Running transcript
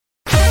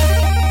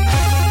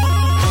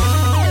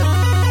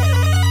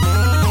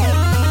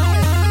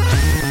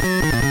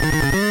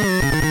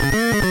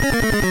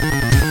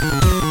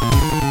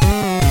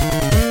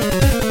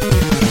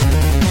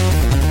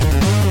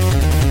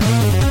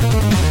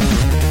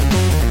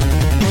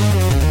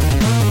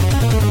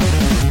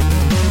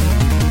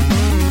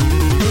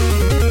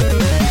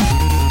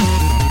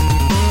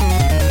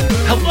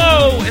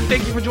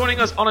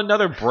joining us on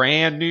another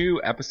brand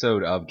new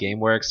episode of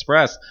Gameware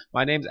Express.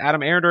 My name's Adam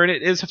Arender, and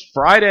it is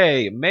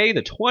Friday, May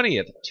the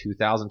 20th,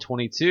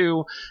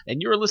 2022,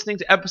 and you're listening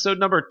to episode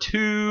number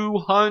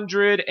 250.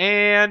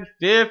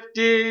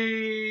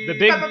 The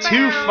big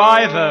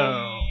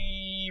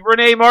 250.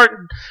 Renee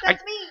Martin.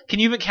 That's me. Can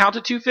you even count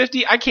to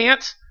 250? I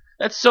can't.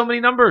 That's so many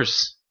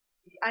numbers.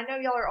 I know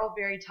y'all are all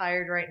very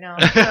tired right now,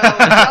 so y'all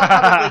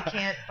probably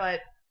can't,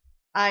 but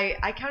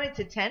I counted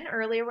to 10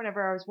 earlier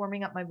whenever I was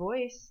warming up my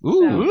voice.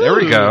 Ooh, there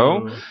we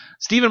go.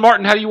 Stephen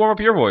Martin, how do you warm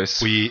up your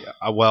voice?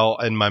 Well,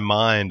 in my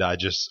mind,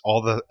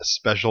 all the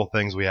special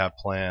things we have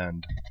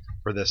planned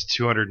for this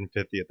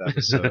 250th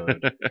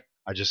episode,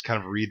 I just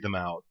kind of read them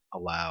out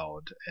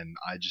aloud, and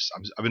I've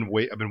been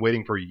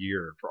waiting for a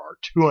year for our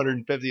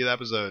 250th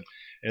episode,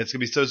 and it's gonna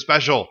be so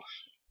special.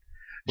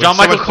 John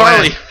Michael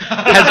Carley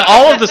has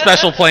all of the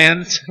special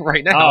plans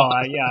right now.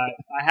 Oh, yeah.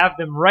 I have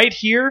them right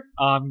here.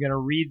 I'm going to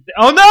read.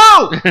 Oh,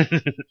 no!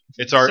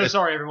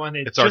 Sorry, everyone.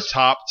 It's our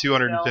top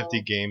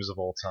 250 games of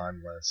all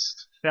time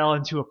list. Fell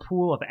into a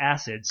pool of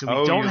acid, so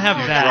we don't have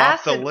you that.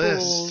 dropped the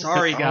list.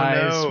 Sorry,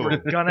 guys. Oh, no. We're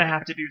going to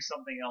have to do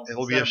something else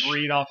It'll instead be of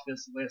read off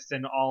this list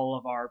and all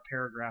of our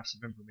paragraphs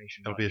of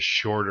information. It'll be a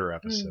shorter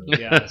episode.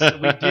 Yeah, so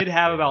we did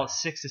have about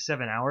 6 to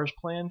 7 hours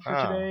planned for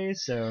today,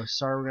 so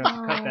sorry we're going to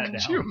have to cut that down.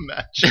 Could you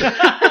imagine?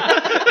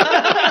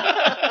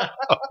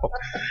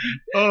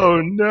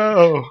 Oh,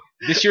 no.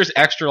 This year's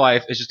Extra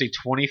Life is just a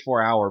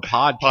 24-hour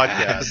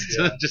podcast.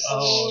 Yeah. Just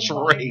Oh,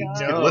 straight. my You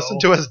God. can listen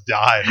to us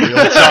die in real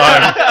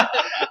time.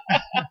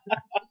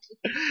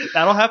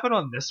 That'll happen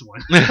on this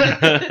one.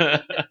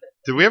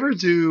 Did we ever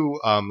do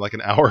like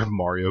an hour of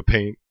Mario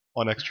Paint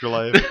on Extra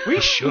Life? We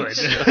should.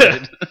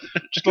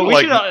 Just But to, we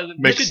like, should,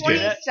 make we it should do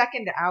good. that.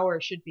 22nd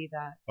hour should be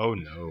that. Oh,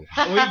 no.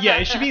 Well, yeah,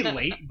 it should be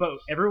late, but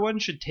everyone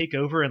should take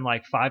over in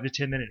like 5 to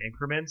 10 minute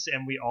increments,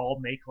 and we all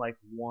make like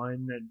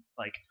one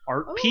like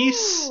art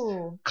piece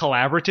Ooh.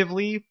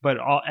 collaboratively. But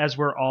as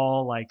we're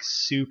all like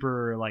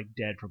super like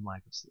dead from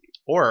lack of sleep.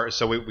 Or,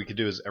 so what we could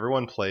do is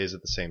everyone plays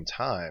at the same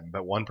time,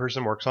 but one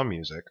person works on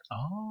music,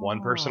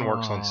 one person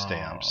works on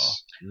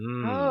stamps.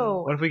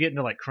 Oh. What if we get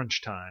into like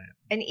crunch time?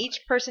 And each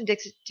person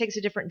takes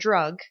a different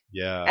drug.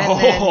 Yeah.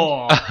 And then-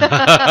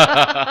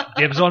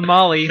 Dibs on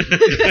Molly.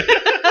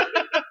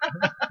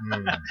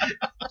 Hmm.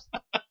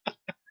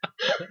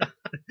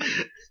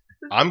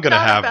 I'm going to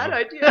Not have... a bad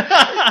idea.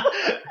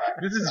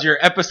 This is your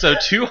episode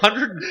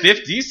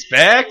 250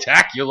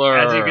 spectacular.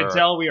 As you can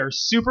tell, we are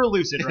super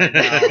lucid right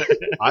now.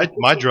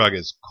 My drug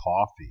is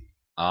coffee.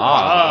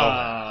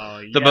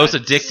 The yeah, most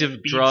it addictive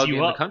speeds drug you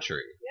in the up.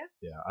 country.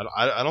 Yeah,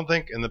 I don't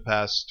think in the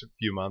past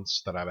few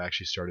months that I've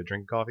actually started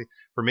drinking coffee.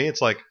 For me,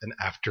 it's like an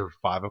after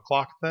 5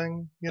 o'clock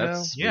thing.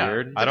 That's Yeah,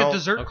 weird. it's I like a don't-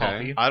 dessert okay.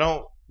 coffee. I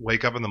don't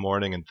wake up in the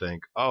morning and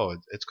think, oh,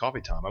 it's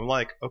coffee time. I'm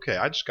like, okay,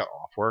 I just got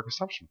off work. Let's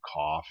have some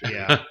coffee.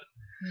 Yeah.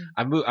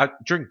 I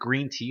drink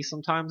green tea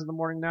sometimes in the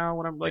morning now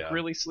when I'm like Yeah.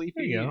 really sleepy.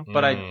 There you go.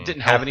 But I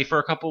didn't have any for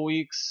a couple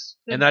weeks,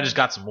 and then I just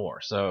got some more.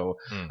 So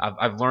Mm.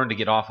 I've learned to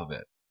get off of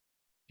it.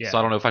 Yeah. So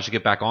I don't know if I should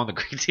get back on the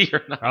green tea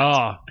or not.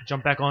 Oh,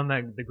 jump back on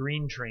the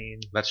green train.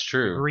 That's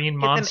true. Green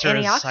Get them monster,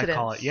 as I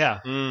call antioxidants. it. Yeah.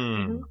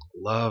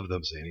 Love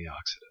those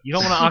antioxidants. You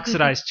don't want to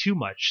oxidize too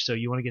much, so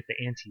you want to get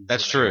the anti.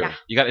 That's true. Yeah.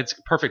 You got it's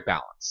perfect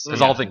balance, as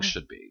Yeah. all things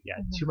should be. Yeah,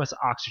 too much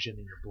oxygen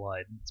in your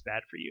blood. It's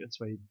bad for you. That's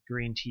why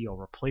green tea will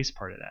replace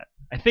part of that.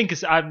 I think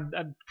I'm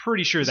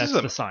pretty sure This that's is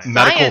a the science.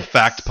 medical Science.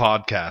 fact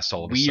podcast.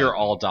 All of a We sudden. are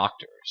all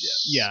doctors.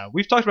 Yeah,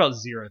 we've talked about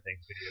zero things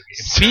video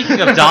games.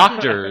 Speaking of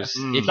doctors,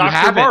 if you Dr.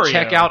 haven't, Mario.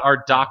 check out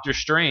our Doctor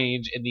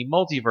Strange in the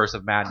Multiverse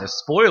of Madness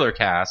spoiler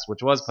cast,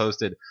 which was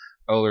posted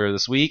earlier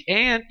this week.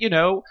 And, you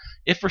know,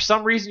 if for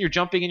some reason you're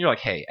jumping in, you're like,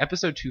 hey,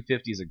 episode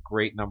 250 is a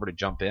great number to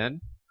jump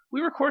in.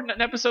 We recorded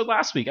an episode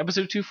last week,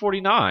 episode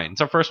 249.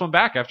 It's our first one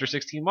back after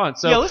 16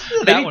 months. So yeah, listen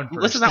to maybe that one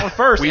first. listen to that one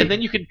first, and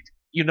then you can,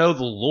 you know,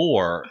 the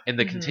lore and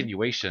the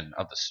continuation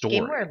of the story.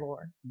 Gameware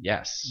lore.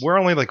 Yes. We're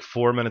only like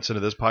 4 minutes into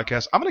this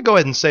podcast. I'm going to go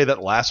ahead and say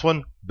that last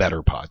one,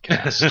 better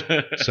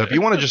podcast. So if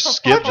you want to just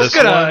skip Just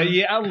this gonna, one,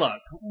 yeah, look,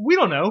 we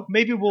don't know.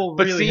 Maybe we'll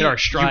But really see, hit our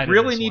stride. you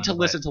really in this need to one,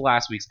 listen to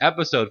last week's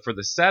episode for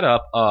the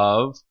setup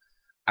of.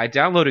 I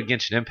downloaded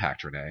Genshin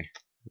Impact, Renee,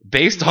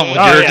 based on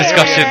Yeah. your yeah,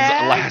 discussions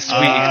yeah. last week.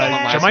 Uh, on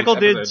last Jermichael week's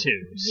did episode.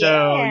 too.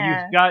 So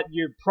Yeah.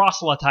 you're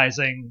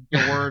proselytizing the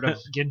word of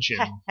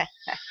Genshin.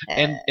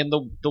 And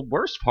the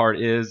worst part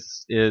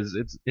is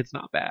it's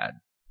not bad.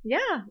 Yeah,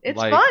 it's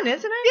Like- fun,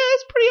 isn't it? Yeah,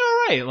 it's pretty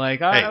alright. Like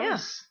Hey. Yeah.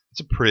 it's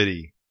a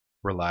pretty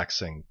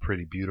relaxing,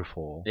 pretty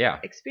beautiful, Yeah.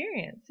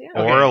 Experience, yeah.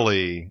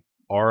 Okay.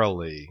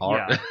 orally.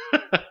 Yeah.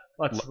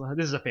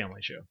 This is a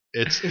family show.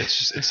 It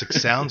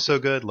sounds so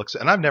good. Looks,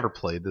 and I've never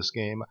played this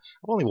game.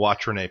 I've only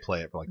watched Renee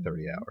play it for like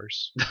 30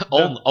 hours.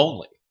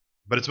 Only.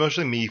 But it's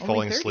mostly me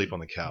falling 30. asleep on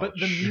the couch. But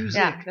the music,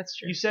 Yeah, that's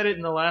true. you said it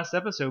in the last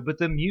episode, but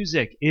the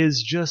music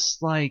is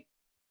just like,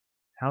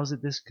 how's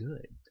it this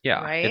good?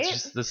 Yeah. Right? It's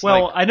just this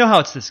Well, like I know how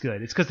it's this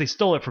good. It's because they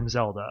stole it from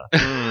Zelda.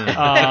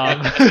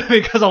 Mm.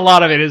 Because a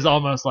lot of it is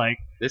almost like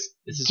this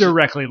is just,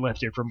 directly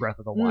lifted from Breath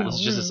of the Wild.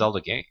 it's just a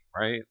Zelda game,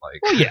 right?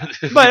 Like Well, yeah.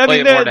 if you But, I play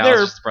mean, it more now,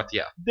 there- it's just Breath,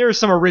 yeah. There's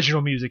some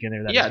original music in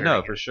there. That Yeah, is no,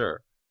 very for good.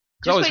 sure.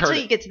 Just always wait till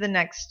heard you get to the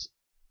next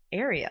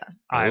area,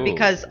 Ooh.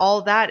 because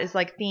all that is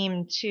like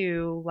themed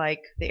to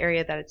like the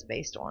area that it's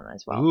based on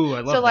as well. Ooh, I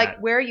love So that. like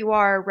where you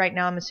are right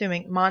now, I'm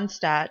assuming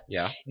Mondstadt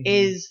Yeah. Mhm.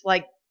 is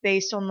like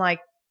based on like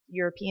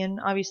European.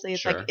 Obviously,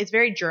 it's Sure. like it's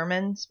very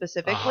German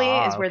specifically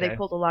Ah, is where they okay.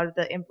 pulled a lot of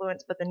the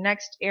influence. But the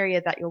next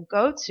area that you'll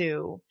go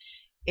to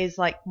is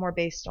like more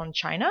based on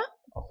China.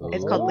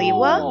 It's called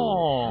Liwa.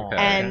 Oh. Okay.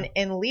 And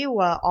in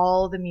Liwa,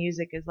 all the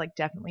music is like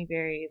definitely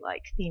very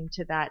like themed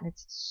to that, and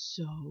it's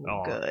so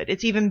Oh. good.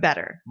 It's even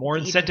better. More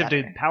It's even incentive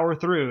to better. power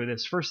through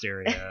this first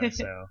area.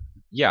 So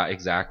Yeah,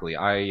 exactly.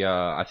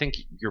 I think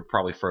you're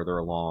probably further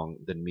along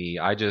than me.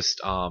 I just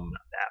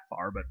that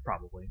far, but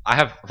probably. I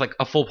have like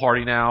a full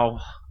party now.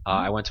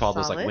 I went to all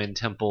those like Solid. wind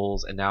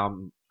temples, and now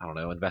I'm, I don't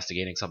know,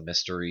 investigating some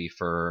mystery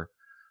for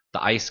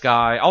the ice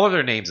guy. All of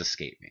their names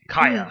escape me.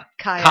 Kaya.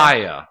 Kaya.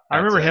 Kaya. I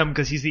remember That's it. him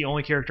because he's the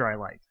only character I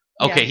like.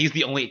 Okay, Yeah. he's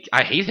the only.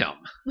 I hate him.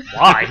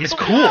 Why? He's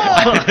cool.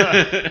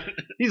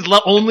 He's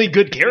the only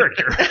good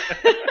character.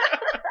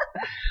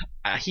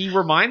 He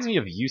reminds me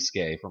of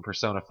Yusuke from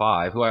Persona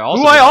 5, who I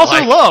also Who I also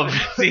like. love.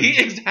 See,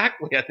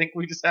 exactly. I think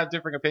we just have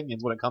different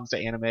opinions when it comes to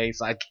anime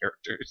side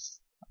characters.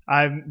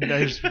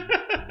 There's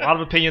a lot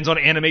of opinions on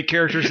anime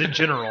characters in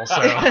general,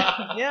 so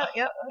yeah,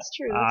 that's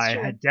true. That's I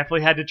true. had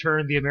definitely had to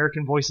turn the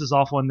American voices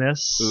off on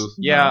this. Oof.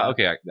 Yeah,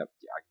 okay, I can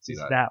see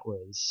that. That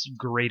was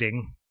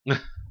grating.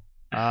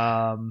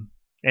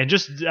 And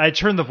just I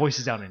turned the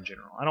voices down in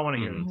general. I don't want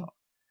to hear them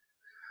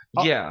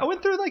talk. Yeah. I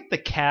went through like the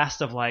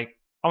cast of like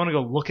I want to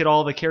go look at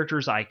all the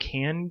characters I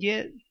can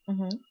get.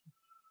 Mhm.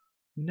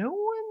 No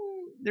one.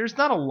 There's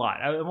not a lot.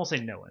 I won't say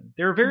no one.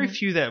 There are very Mhm.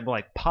 few that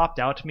like popped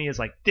out to me as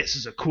like this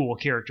is a cool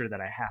character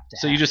that I have to.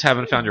 So have. you just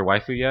haven't found your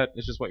waifu yet?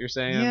 Is just what you're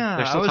saying? Yeah,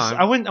 There's still time.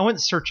 I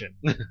went searching.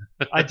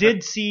 I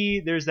did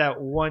see there's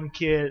that one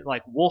kid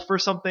like Wolf or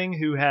something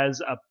who has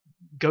a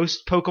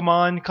ghost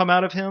Pokemon come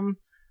out of him.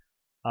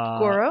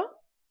 Goro?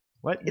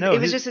 What? It No,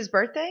 was just his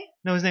birthday?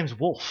 no, his name's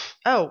Wolf.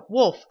 Oh,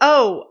 Wolf.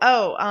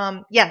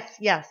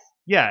 Yes.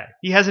 Yeah,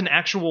 he has an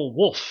actual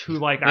wolf who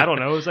like I don't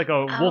know, is like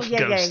a wolf yeah,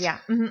 ghost. Yeah.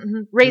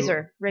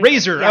 Razor.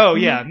 Razor. Yeah. Oh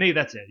Mhm. yeah, maybe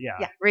that's it. Yeah,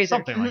 Yeah, Razor.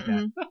 something like that.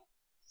 Mhm. I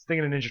was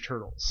thinking of Ninja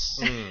Turtles.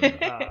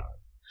 Mm.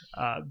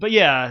 But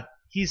yeah,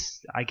 he's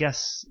I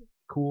guess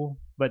cool.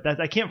 But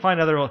I can't find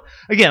other.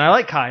 Again, I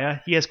like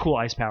Kaya. He has cool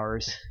ice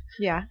powers.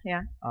 Yeah.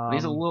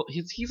 He's a little.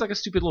 He's like a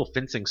stupid little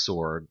fencing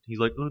sword. He's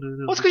like. Well,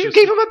 it's because you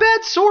gave him a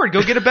bad sword.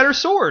 Go get a better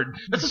sword.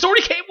 That's the sword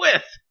he came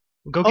with.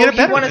 Go Oh, get a you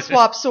better. want to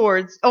swap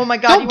swords? Oh my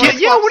God! Don't you get. wanna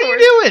Yeah, swap what are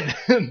you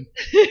doing?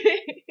 swords?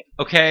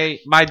 Okay,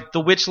 the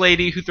witch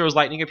lady who throws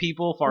lightning at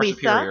people, far Lisa?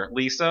 superior.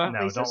 Lisa. No,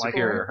 Lisa's don't like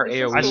cool. her. Her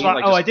Lisa's AOE. I cool. saw.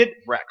 like, Oh, just I did.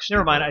 wrecks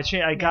Never mind.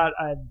 people. I got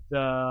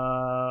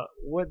the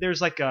what?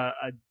 There's like a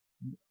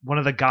one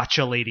of the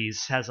gotcha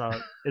ladies has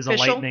is a Fischl?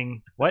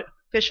 lightning. What?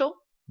 Fischl?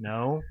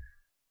 No.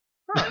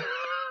 I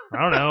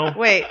don't know.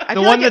 Wait, I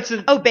The feel one like that's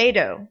in-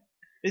 Beidou.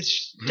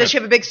 It's Does she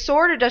have a big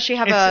sword or does she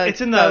have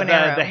it's in bow the and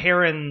arrow? the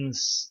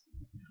Heron's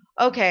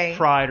Okay.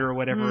 Pride or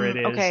whatever it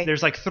is. okay.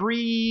 There's like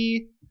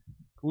 3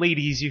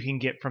 ladies you can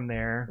get from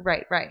there.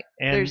 Right.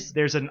 And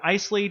there's an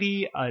ice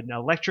lady, an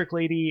electric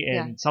lady,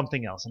 and Yeah.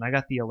 something else. And I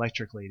got the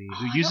electric lady who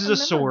I don't uses a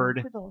remember sword,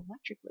 who the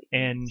electric lady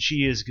and is. she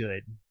is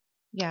good.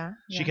 Yeah.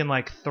 She can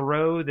like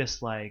throw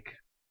this like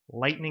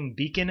lightning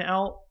beacon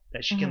out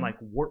that she can Mhm. like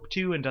warp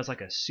to and does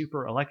like a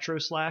super electro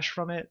slash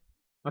from it.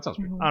 That sounds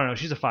pretty. Mhm. I don't know.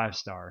 She's a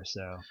 5-star,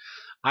 so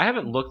I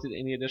haven't looked at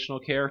any additional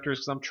characters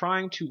because I'm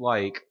trying to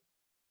like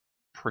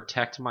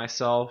protect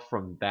myself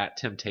from that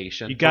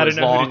temptation. You gotta for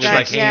as know who to long as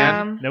I chase.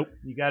 can. Yeah. nope.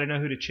 You got to know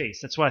who to chase.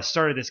 That's why I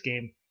started this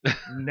game,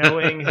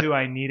 knowing who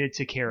I needed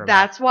to care about.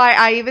 That's why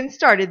I even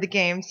started the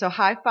game. So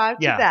high five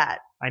to Yeah. that.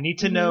 I need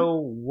to Mhm. know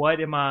what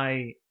am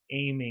I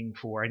aiming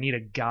for. I need a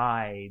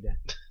guide.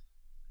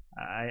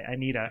 I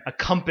need a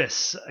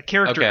compass, a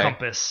character Okay.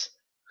 compass,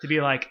 to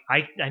be like,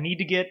 I need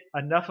to get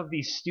enough of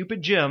these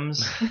stupid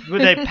gems. But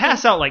they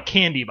pass out like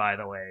candy, by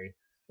the way.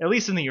 At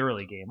least in the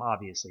early game,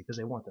 obviously, because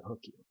they want to hook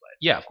you.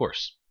 Yeah, of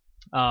course.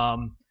 But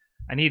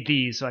I need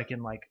these so I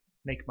can like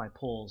make my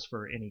pulls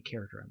for any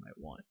character I might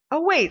want.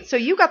 Oh wait, so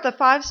you got the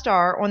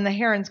 5-star on the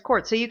Heron's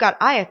Court. So you got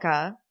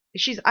Ayaka.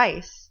 She's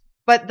ice,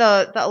 but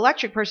the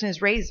electric person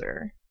is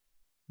Razor.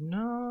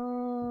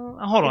 No,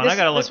 hold on, This- I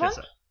gotta look this one? this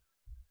up.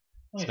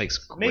 This makes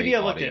great Maybe I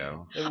looked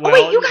audio. at. Oh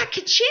wait, you got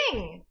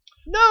Kaching.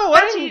 no.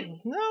 That's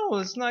No,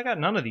 it's not. I got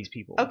none of these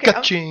people. Okay.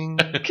 Ka-ching.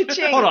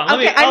 Kaching. Hold on, let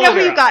me- Okay, I I'll know look who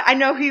her you up. got. I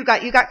know who you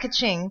got. You got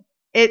Kaching.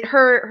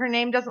 Her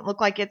name doesn't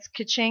look like it's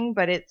Kaching,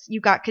 but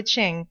you got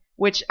Kaching,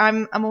 which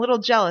I'm a little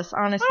jealous,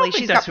 honestly. think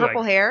She's that's got who I-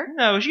 purple hair.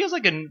 No, she has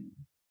like a.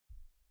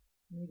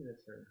 Maybe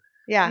that's her.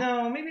 Yeah.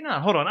 No, maybe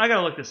not. Hold on, I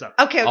gotta look this up.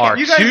 Okay. Our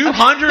You guys-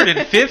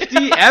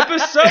 250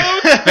 episodes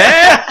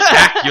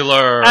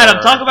spectacular.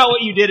 Adam, talk about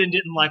what you did and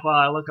didn't like while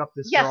I look up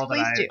this Yes, girl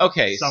please that do. I.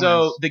 Okay, so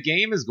summons. the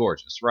game is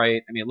gorgeous,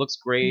 right? I mean, it looks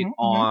great Mhm,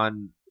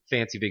 on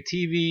fancy big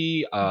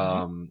TV.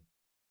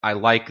 I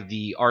like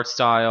the art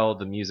style.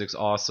 The music's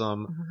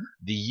awesome. Mhm.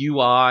 The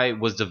UI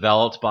was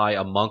developed by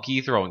a monkey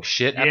throwing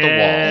shit at the wall.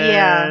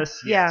 Yeah, Yes,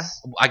 yeah.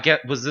 yes. I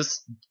get. Was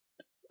this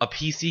a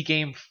PC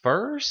game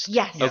first?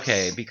 Yes.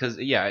 Okay, because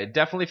it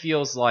definitely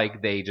feels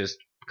like they just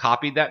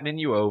copied that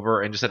menu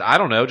over and just said, I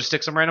don't know, just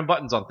stick some random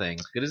buttons on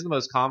things. It is the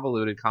most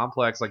convoluted,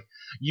 complex, like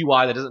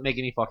UI that doesn't make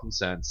any fucking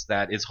sense.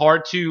 That it's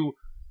hard to.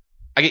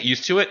 I get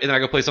used to it, and then I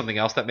go play something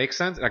else that makes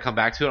sense, and I come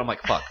back to it. I'm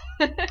like, fuck,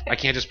 I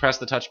can't just press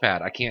the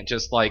touchpad. I can't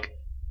just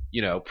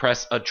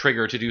press a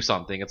trigger to do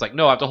something. It's like,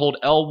 no, I have to hold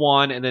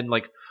L1 and then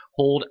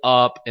hold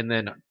up and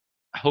then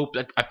hope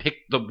that I pick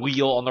the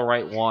wheel on the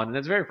right one, and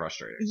it's very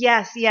frustrating.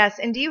 Yes.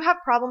 And do you have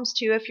problems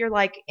too if you're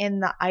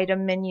in the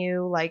item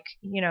menu,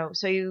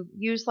 so you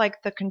use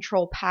the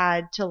control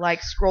pad to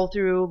scroll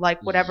through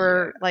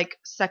whatever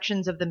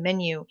sections of the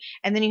menu,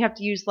 and then you have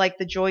to use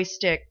the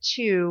joystick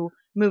to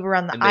move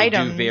around the and they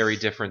items. do very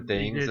different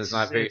things. It's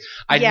not very.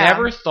 I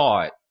never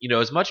thought,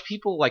 as much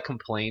people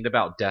complained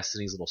about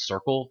Destiny's little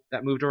circle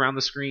that moved around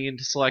the screen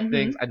to select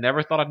things. I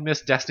never thought I'd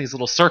miss Destiny's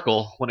little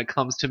circle when it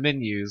comes to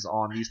menus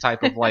on these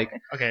type of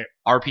Okay.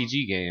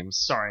 RPG games.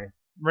 Sorry,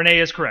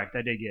 Renee is correct.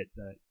 I did get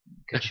the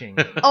ka-ching.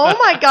 Oh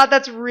my god,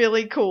 that's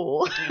really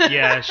cool.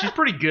 Yeah, she's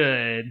pretty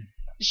good.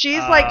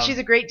 She's she's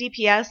a great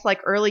DPS.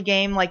 Early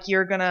game,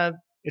 you're gonna.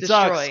 It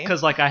sucks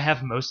because I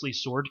have mostly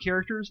sword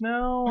characters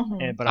now,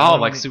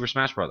 but Super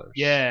Smash Brothers.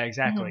 Yeah,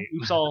 exactly.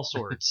 Oops, all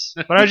swords.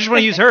 But I just want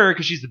to use her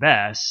because she's the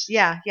best.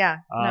 Yeah.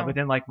 No. But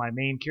then my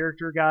main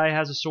character guy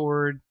has a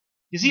sword.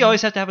 Does he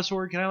always have to have a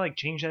sword? Can I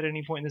change that at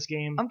any point in this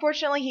game?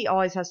 Unfortunately, he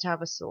always has to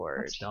have a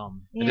sword. That's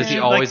dumb. And does he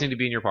always need to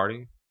be in your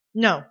party?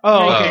 No. Oh,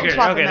 No, okay, you good.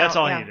 swap Okay, them that's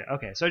out, all yeah. I needed.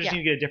 Okay, so I just need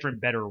to get a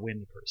different, better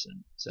wind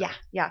person. So.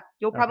 Yeah.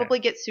 You'll probably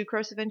get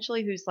Sucrose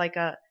eventually, who's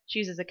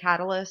she's a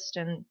catalyst,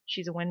 and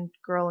she's a wind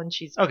girl, and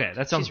she's okay.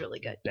 That sounds she's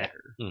really good.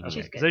 better. Mhm. Okay,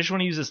 She's because good. I just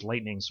want to use this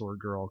lightning sword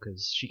girl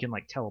because she can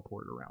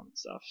teleport around and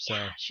stuff.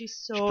 So She's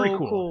so pretty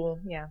cool.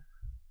 Yeah.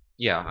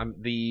 Yeah, I'm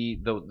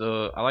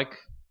I like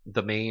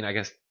the main, I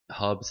guess,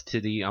 hub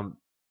city I'm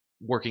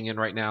working in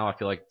right now. I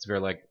feel like it's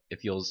very it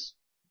feels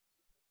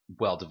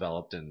well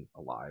developed and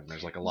alive.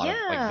 There's a lot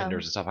of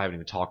vendors and stuff I haven't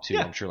even talked to.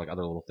 Yeah. I'm sure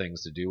other little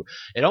things to do.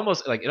 It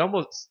almost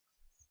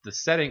the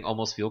setting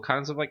almost feels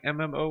kind of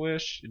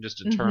MMO-ish,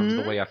 just in terms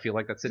of the way I feel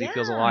that city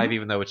feels Yeah. alive,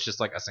 even though it's just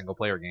a single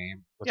player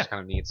game, which is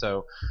kind of neat.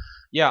 So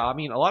yeah, I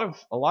mean a lot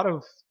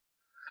of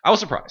I was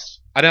surprised.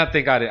 I didn't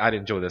think I'd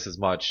enjoy this as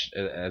much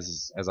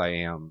as I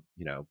am,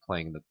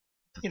 playing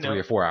the 3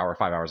 or 4 hour,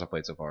 5 hours I've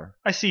played so far.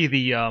 I see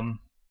the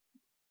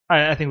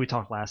I think we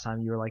talked last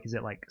time. You were is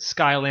it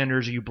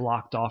Skylanders? Are you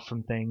blocked off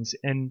from things?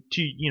 And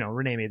to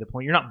Renee made the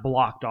point. You're not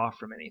blocked off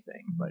from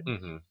anything, but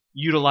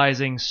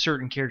utilizing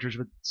certain characters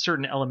with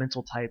certain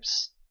elemental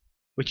types,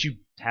 which you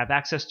have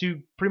access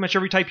to pretty much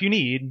every type you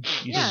need.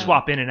 You just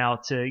swap in and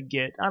out to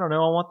get. I don't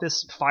know. I want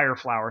this fire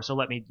flower, so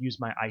let me use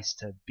my ice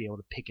to be able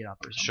to pick it up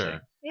or something.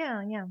 Sure.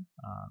 Yeah.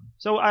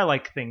 So I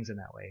like things in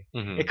that way.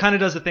 Mhm. It kind of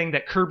does the thing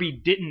that Kirby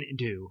didn't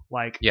do.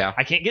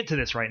 I can't get to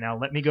this right now.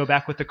 Let me go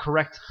back with the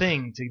correct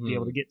thing to be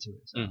able to get to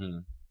it. So.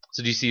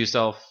 So do you see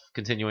yourself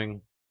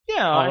continuing?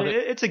 Yeah,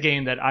 it's a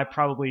game that I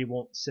probably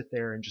won't sit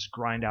there and just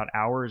grind out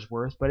hours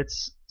worth, but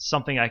it's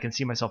something I can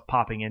see myself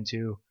popping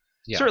into.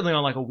 Yeah. Certainly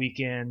on a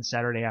weekend,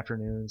 Saturday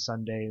afternoon,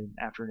 Sunday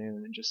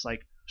afternoon, and just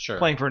Sure.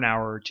 playing for an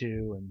hour or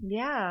two. And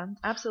Yeah,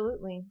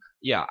 absolutely.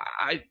 Yeah,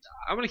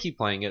 I'm gonna keep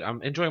playing it.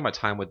 I'm enjoying my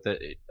time with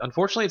it.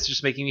 Unfortunately, it's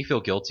just making me feel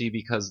guilty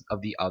because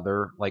of the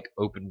other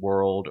open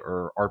world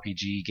or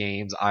RPG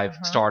games I've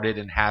started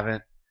and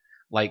haven't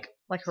Like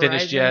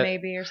finished Horizon yet.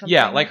 maybe or something.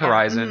 Yeah, like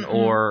Horizon Mhm.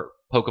 or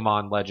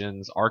Pokemon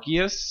Legends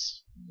Arceus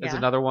is Yeah.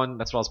 another one.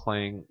 That's what I was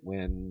playing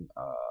when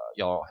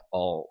y'all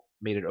all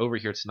made it over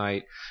here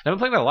tonight. And I've been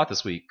playing that a lot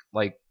this week.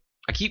 I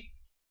keep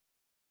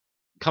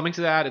coming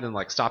to that and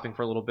then stopping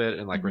for a little bit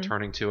and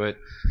returning to it.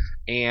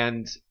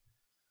 And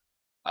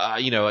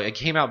it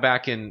came out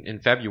back in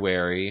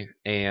February,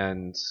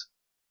 and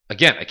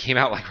again, it came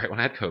out right when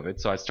I had COVID,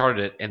 so I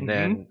started it, and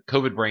then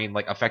COVID brain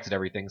affected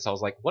everything. So I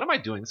was like, what am I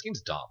doing? This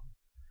game's dumb.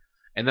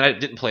 And then I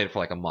didn't play it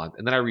for a month,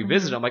 and then I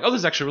revisited it. I'm like, oh, this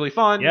is actually really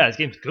fun. yeah, this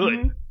game's good.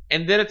 Mhm.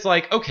 And then it's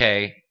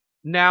okay,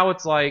 now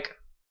it's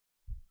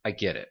I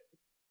get it.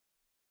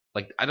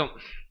 I don't.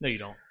 No, you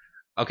don't.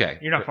 Okay.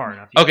 You're not far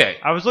enough. Okay.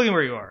 I was looking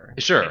where you are.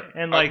 Sure.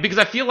 And because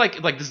I feel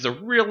like this is a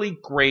really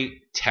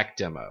great tech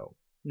demo.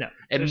 No.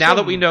 And There's now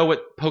that some- we know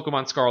what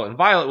Pokemon Scarlet and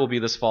Violet will be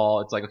this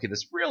fall, it's okay,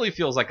 this really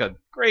feels like a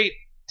great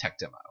tech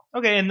demo.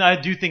 Okay, and I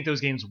do think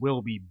those games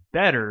will be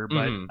better,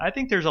 but Mhm. I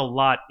think there's a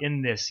lot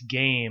in this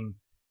game.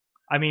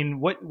 I mean,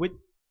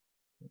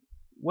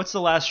 what's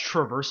the last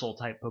traversal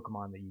type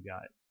Pokemon that you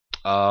got?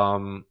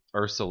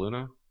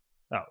 Ursaluna?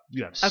 Oh,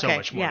 you have so Okay,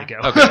 much more yeah. to go.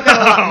 Okay.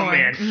 Oh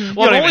man. Mhm.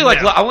 Well, You I'm don't only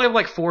even know. I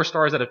only have 4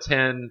 stars out of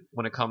 10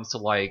 when it comes to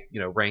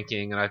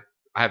ranking, and I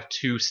have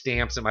 2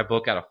 stamps in my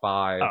book out of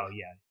 5. Oh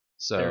yeah.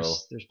 So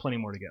There's plenty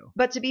more to go.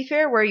 But to be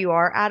fair, where you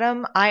are,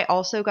 Adam, I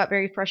also got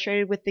very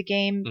frustrated with the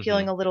game, Mhm.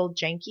 feeling a little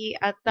janky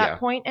at that Yeah.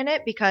 point in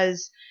it,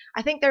 because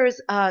I think there is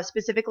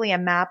specifically a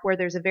map where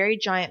there's a very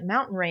giant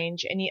mountain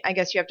range, and I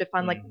guess you have to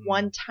find Mhm.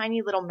 one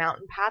tiny little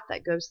mountain path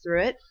that goes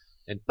through it.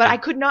 and, But and, I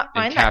could not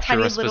and find that capture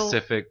tiny a little.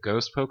 specific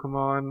ghost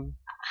Pokemon.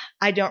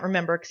 I don't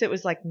remember because it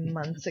was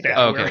months ago.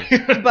 Oh,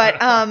 okay.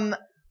 But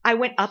I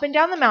went up and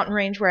down the mountain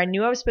range where I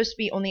knew I was supposed to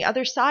be on the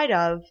other side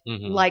of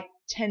Mhm. like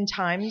 10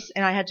 times,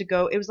 and I had to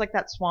go. It was like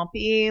that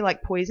swampy,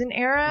 like poison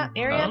area. Mhm.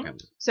 area. Oh, okay.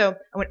 So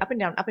I went up and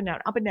down, up and down,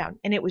 up and down,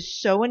 and it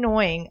was so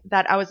annoying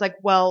that I was like,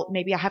 well,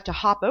 maybe I have to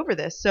hop over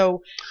this.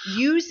 So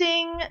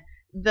using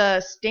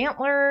the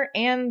Stantler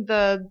and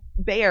the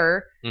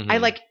bear, I Mhm.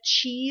 like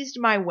cheesed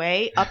my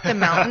way up the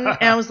mountain,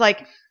 and I was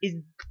like,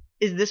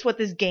 is this what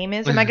this game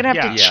is? Am I gonna have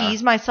Yeah. to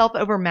cheese myself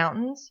over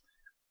mountains?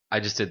 I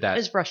just did that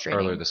It's frustrating.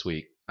 earlier this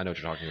week. I know what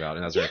you're talking about,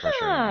 and that's very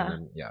frustrating. And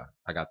then, yeah,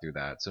 I got through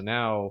that. So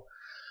now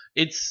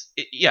it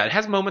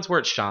has moments where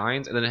it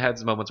shines, and then it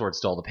has moments where it's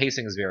dull. The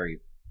pacing is very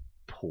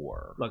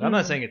poor. Look, I'm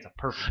not saying it's a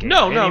perfect game.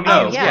 No, by no, any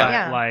no, means, yeah, but,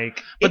 yeah.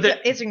 like,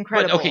 But It's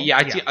incredible. But okay,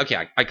 yeah,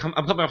 Yeah. I'm coming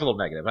off a little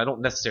negative. I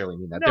don't necessarily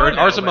mean that. No, There I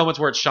know, are some but- moments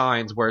where it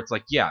shines, where it's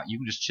like, yeah, you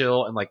can just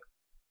chill and like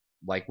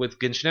with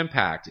Genshin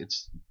Impact,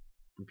 it's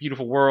a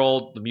beautiful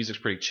world. The music's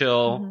pretty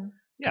chill. Mhm.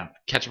 Yeah.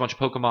 Catch a bunch of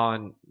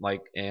Pokemon,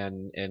 like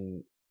and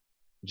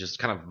just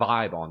kind of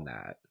vibe on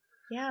that.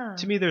 Yeah.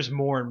 to me, there's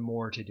more and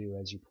more to do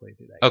as you play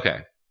through that.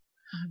 Okay.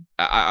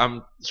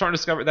 I'm starting to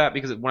discover that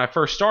because when I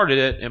first started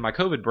it in my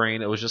COVID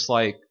brain, it was just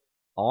like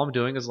all I'm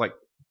doing is like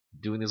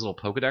doing these little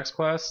Pokedex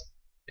quests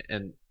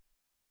and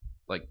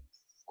like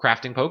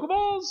crafting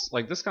Pokeballs.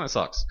 Like this kind of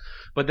sucks.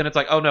 But then it's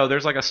like, oh no,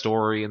 there's like a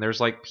story and there's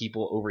like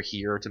people over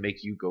here to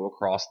make you go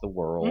across the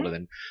world Mhm. and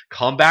then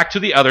come back to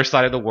the other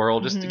side of the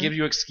world just to Mhm. give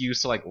you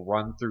excuse to like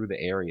run through the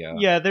area.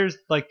 Yeah, there's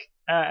like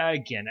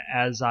again,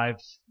 as I've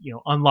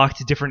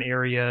unlocked different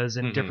areas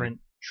and Mhm. different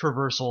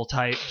traversal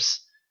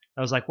types,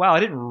 I was like, wow, I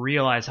didn't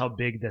realize how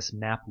big this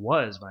map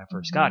was when I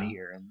 1st got Mhm.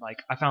 here, and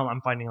like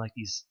I'm finding like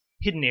these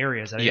hidden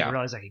areas that I Yeah. didn't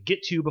realize I could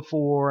get to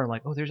before, and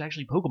like, oh, there's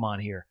actually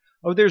Pokemon here.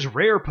 Oh, there's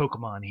rare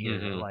Pokemon here.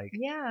 Mhm. Like,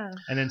 Yeah.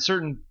 and then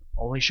certain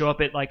only show up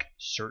at like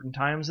certain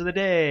times of the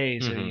day.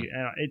 So Mhm.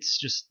 it's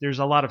just there's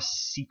a lot of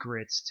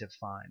secrets to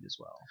find as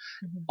well.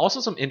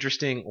 Also some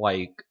interesting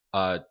like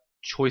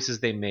choices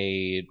they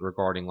made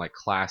regarding like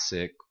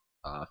classic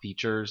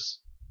features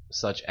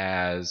such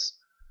as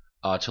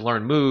to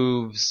learn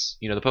moves.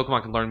 The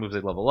Pokemon can learn moves, they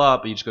level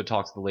up, but you just go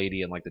talk to the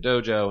lady in like the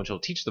dojo and she'll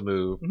teach the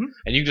move Mhm.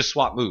 and you can just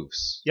swap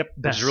moves, Yep,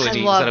 which is really I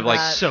neat. love Instead of like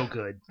that. so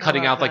good.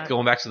 cutting I love out like that.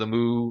 going back to the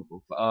move,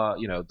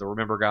 the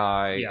remember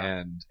guy,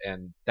 Yeah.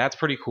 and that's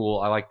pretty cool.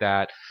 I like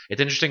that.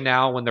 It's interesting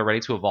now when they're ready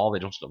to evolve, they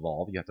don't just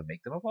evolve. You have to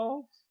make them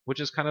evolve, which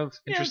is kind of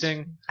Yeah,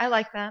 interesting. I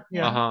like that.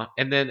 Yeah.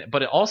 And then,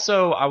 but it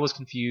also, I was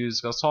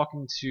confused. I was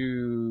talking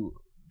to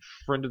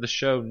a friend of the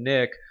show,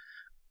 Nick.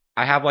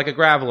 I have like a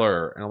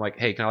Graveler, and I'm like,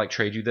 hey, can I like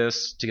trade you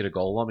this to get a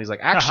Golem? He's like,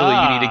 actually,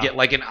 you need to get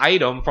like an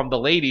item from the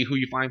lady who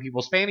you find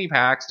people's fanny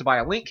packs to buy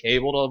a link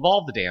cable to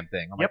evolve the damn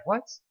thing. I'm Yep. like,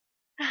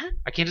 what?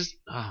 I can't just.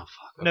 Oh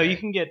fuck. No, okay. you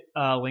can get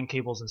link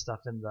cables and stuff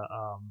in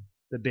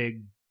the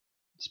big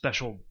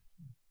special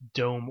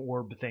dome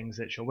orb things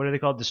that show. What are they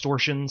called?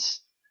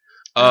 Distortions.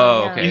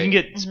 Oh, Yeah. okay. You can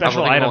get Mhm. I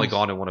special think I've items. only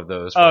gone to one of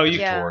those. Oh, for the you,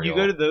 Yeah. tutorial. you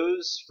go to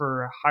those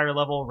for higher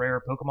level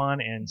rare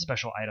Pokemon and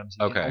special items.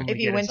 You can Okay. only If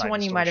you get went to inside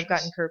one, you might have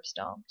gotten Distortions. curb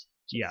stomped.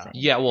 Yeah. So,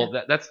 Yeah, well,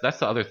 that's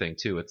the other thing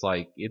too. It's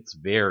like it's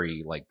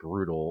very like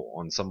brutal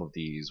on some of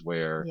these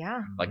where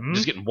Yeah. like Mhm.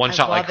 just getting one I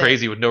shot like love it.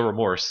 crazy with no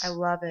remorse. I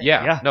love it.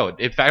 Yeah, Yeah. no,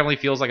 it finally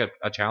feels like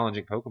a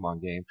challenging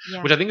Pokemon game,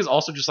 Yeah. which I think is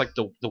also just like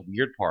the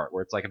weird part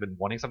where it's like I've been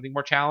wanting something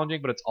more challenging,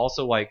 but it's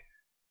also like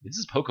this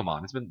is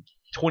Pokemon. It's been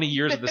 20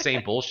 years of the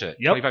same bullshit,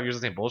 Yep. 25 years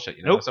of the same bullshit.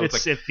 Nope. So it's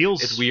like, it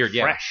feels it's weird,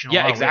 yeah. fresh in a Yeah,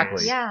 lot of exactly.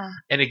 ways. Yeah.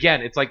 and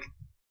again, it's like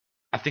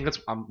I think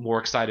I'm more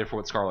excited for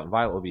what Scarlet and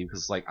Violet will be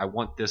because like I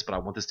want this, but I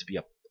want this to be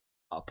a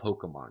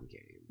Pokemon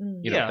game.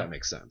 Mm. You know, Yeah. if that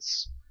makes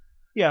sense.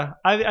 Yeah,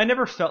 I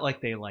never felt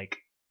like they like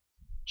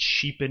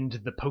cheapened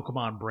the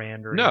Pokemon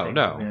brand or No, anything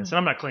no. like this. And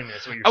I'm not claiming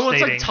that's what you're Oh, well, it's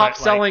stating. like top but,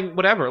 selling,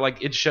 whatever.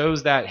 Like it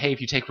shows that hey,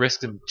 if you take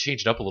risks and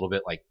change it up a little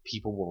bit, like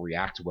people will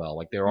react well.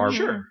 Like there are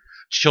Sure.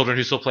 children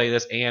who still play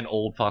this and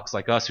old fucks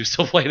like us who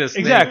still play this.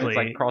 thing. Exactly. It's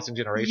like crossing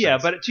generations. Yeah,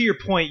 but to your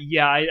point,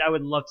 yeah, I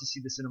would love to see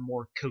this in a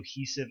more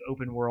cohesive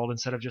open world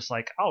instead of just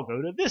like, I'll go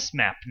to this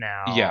map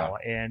now. Yeah.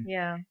 And,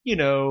 Yeah.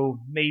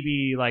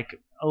 maybe like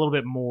a little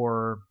bit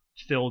more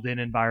filled in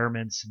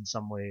environments in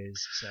some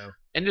ways. So,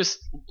 and just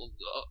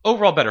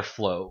overall better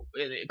flow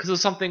because it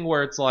was something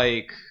where it's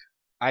like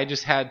I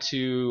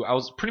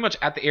was pretty much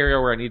at the area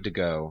where I needed to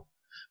go,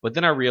 but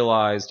then I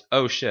realized,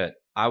 oh shit,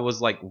 I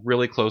was like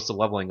really close to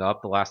leveling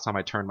up the last time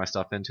I turned my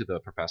stuff into the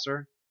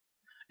professor.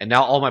 And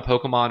now all my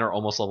Pokemon are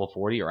almost level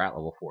 40 or at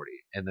level 40.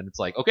 And then it's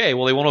like, okay,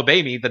 well, they won't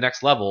obey me the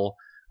next level.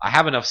 I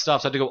have enough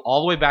stuff, so I have to go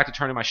all the way back to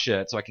turn in my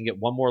shit so I can get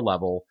one more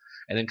level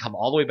and then come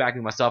all the way back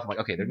into my stuff. I'm like,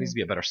 okay, there needs to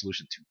be a better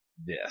solution to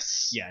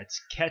this. yeah,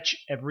 it's catch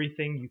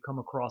everything you come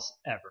across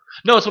ever.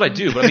 No, that's what I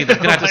do, but I mean,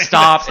 then I have to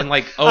stop and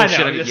like, oh I know,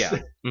 shit, I mean, just- yeah.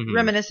 Mhm.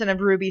 Reminiscent of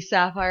Ruby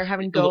Sapphire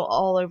having to go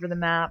all over the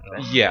map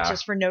Yeah.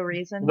 just for no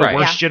reason. The Right.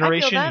 worst Yeah, I feel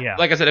generation, that. yeah.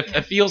 Like I said,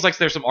 it feels like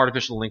there's some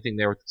artificial linking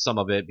there with some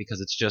of it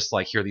because it's just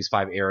like here are these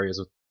 5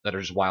 areas that are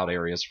just wild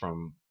areas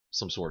from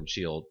some Sword and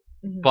Shield.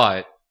 Mhm.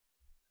 But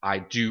I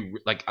do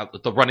like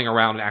the running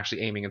around and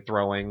actually aiming and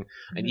throwing,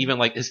 and even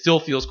like it still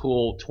feels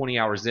cool 20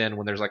 hours in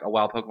when there's like a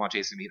wild Pokemon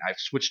chasing me. And I've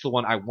switched to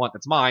one I want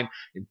that's mine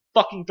and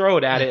fucking throw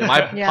it at it, and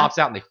mine Yeah. pops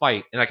out and they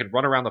fight, and I can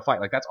run around the fight.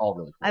 Like that's all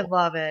really cool. I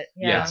love it.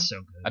 Yeah. Yeah. That's so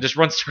good. I just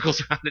run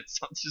circles around it.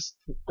 So it's just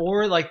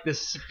Or like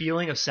this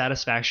feeling of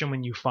satisfaction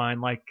when you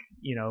find like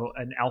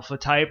an alpha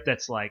type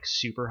that's like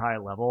super high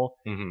level,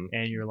 mhm.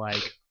 and you're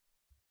like,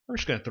 I'm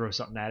just gonna throw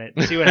something at it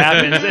and see what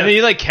happens, and then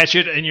you like catch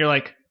it, and you're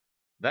like,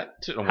 That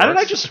didn't how did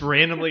work. I just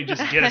randomly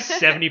just get a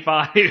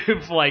 75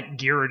 like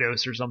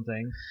Gyarados or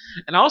something?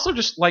 And also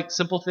just like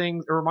simple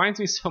things. It reminds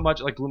me so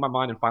much, like blew my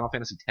mind in Final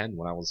Fantasy X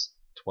when I was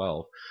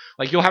 12.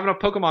 Like you'll have a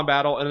Pokemon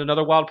battle and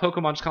another wild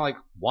Pokemon just kind of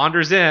like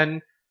wanders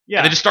in Yeah,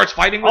 and it just starts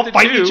fighting with I'll it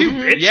fight too. you too,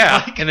 bitch.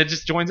 Yeah, Like- and it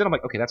just joins in. I'm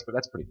like, okay, that's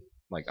pretty good.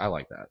 Like I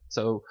like that.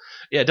 So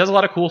yeah, it does a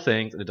lot of cool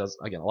things, and it does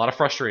again a lot of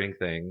frustrating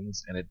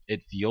things, and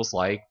it feels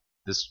like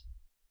this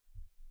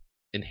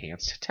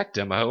enhanced tech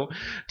demo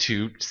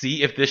to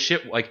see if this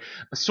shit like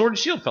Sword and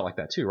Shield felt like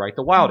that too, right?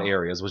 The wild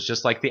areas was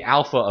just like the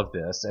alpha of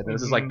this, and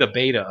this is like the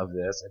beta of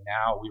this, and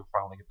now we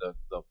finally get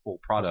the full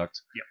product.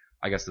 Yep.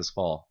 I guess this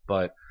fall,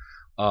 but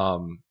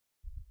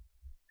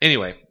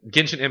anyway,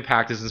 Genshin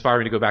Impact is inspiring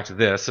me to go back to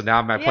this, so now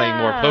I'm playing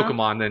more Yeah.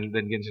 Pokemon than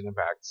Genshin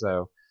Impact.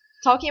 So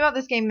Talking about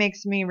this game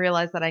makes me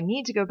realize that I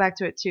need to go back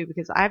to it too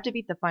because I have to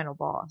beat the final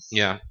boss.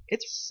 yeah,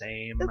 It's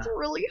Same.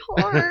 really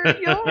hard.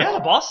 Yo. Yeah,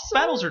 the boss So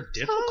battles are tough.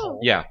 difficult.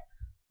 yeah.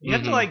 You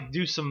have to Mhm. like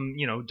do some,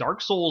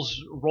 Dark Souls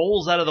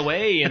rolls out of the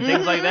way and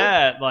things like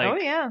that. Like, Oh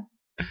yeah.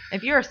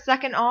 If you're a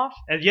second off,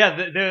 and yeah,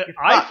 the You're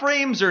fucked.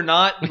 iframes are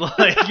not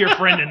like your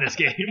friend in this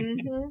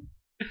game.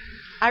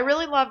 I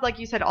really loved, like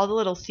you said, all the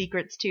little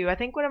secrets too. I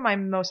think one of my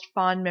most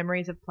fond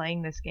memories of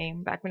playing this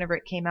game back whenever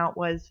it came out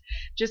was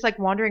just like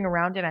wandering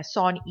around and I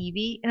saw an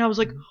Eevee and I was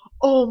like,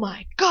 oh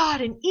my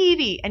god, an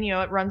Eevee! And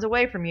it runs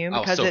away from you I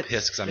was because so it's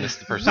pissed because I missed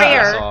the first time I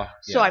rare. saw.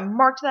 So I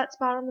marked that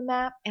spot on the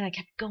map and I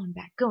kept going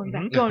back, going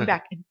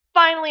back, and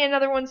finally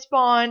another one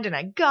spawned and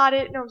I got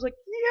it and I was like,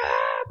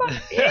 yeah, my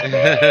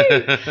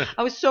Eevee!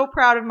 I was so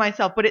proud of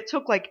myself, but it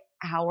took like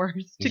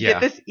hours to Yeah.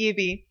 get this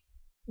Eevee.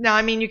 Now,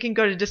 I mean, you can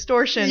go to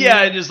distortion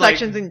Yeah, and just, like,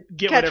 sections and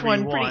get catch whatever one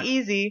you want. pretty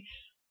easy,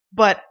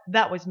 but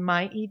that was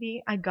my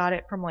Eevee. I got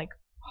it from like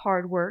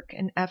hard work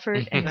and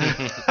effort, and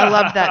I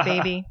love that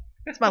baby.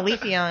 It's my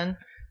Leafeon.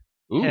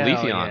 Ooh, Hell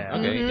Leafeon. yeah.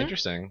 Okay, Mhm.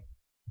 interesting.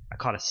 I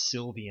caught a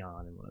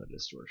Sylveon in one of the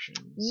distortions.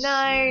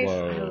 Nice.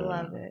 Whoa.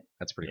 I love it.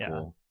 That's pretty Yeah.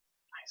 cool.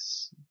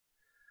 Nice.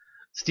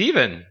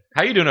 Steven,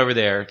 how you doing over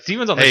there?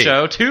 Steven's on the Hey,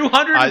 show.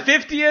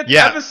 250th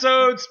yeah.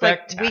 episode. It's like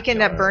Spectacular.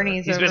 weekend at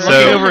Bernie's. He's been over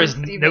looking So- over his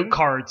Steven. note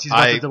cards. He's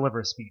about I- to deliver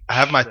a speech. I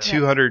have my Yeah.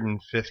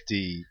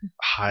 250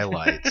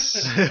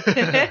 highlights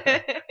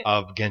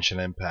of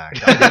Genshin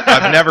Impact.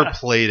 I've never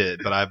played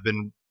it, but I've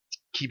been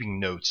keeping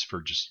notes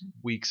for just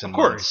weeks and Of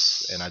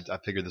course. months, and I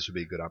figured this would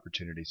be a good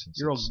opportunity since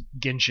You're a it's-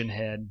 Genshin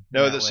head.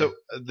 No, that so way.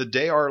 the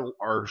day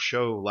our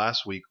show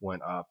last week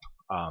went up,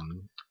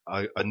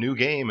 a new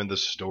game in the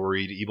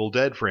storied Evil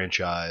Dead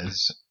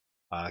franchise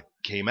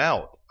came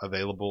out,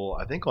 available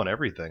I think on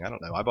everything. I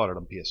don't know. I bought it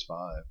on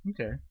PS5.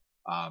 Okay.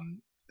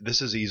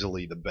 This is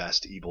easily the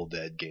best Evil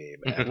Dead game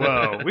ever.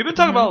 Whoa, we've been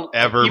talking about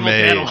Ever Evil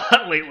Dead a made.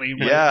 lot lately.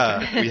 but-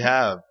 Yeah, we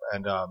have,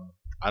 and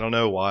I don't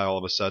know why all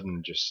of a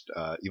sudden just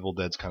Evil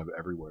Dead's kind of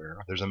everywhere.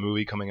 There's a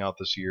movie coming out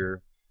this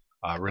year.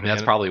 I mean, Renee,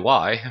 that's probably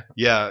why.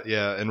 yeah,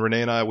 and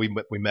Renee and I we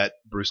met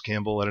Bruce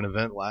Campbell at an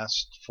event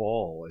last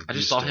fall. in I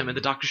just saw him Houston. in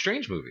the Doctor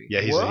Strange movie.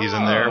 Yeah, he's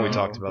in there. We Whoa.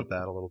 talked about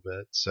that a little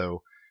bit.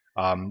 So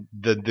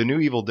the new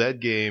Evil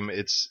Dead game,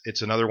 it's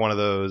another one of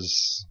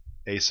those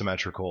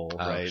asymmetrical, Oh,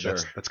 right? sure.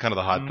 That's kind of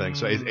the hot thing.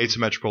 So Mm.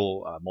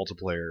 asymmetrical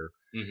multiplayer.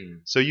 Mm-hmm.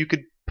 So you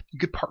could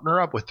partner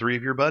up with 3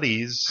 of your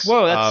buddies.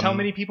 Whoa, that's Um, how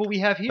many people we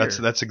have here.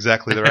 That's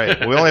exactly the right.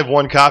 We only have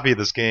one copy of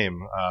this game,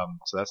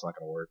 so that's not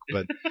going to work.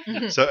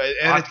 But so I'll and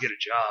have it's- to get a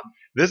job.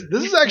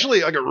 this is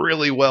actually like a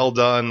really well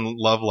done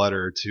love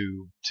letter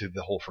to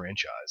the whole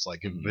franchise. Like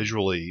Mhm.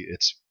 visually,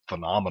 it's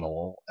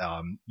phenomenal.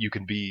 You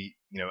can be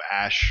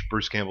Ash,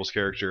 Bruce Campbell's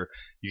character.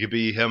 You could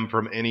be him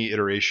from any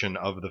iteration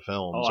of the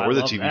films Oh, I or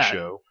the love TV that.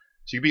 show.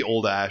 So you could be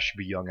old Ash, you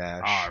could be young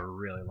Ash. Oh, I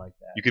really like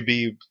that. You could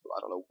be, I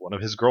don't know, one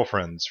of his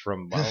girlfriends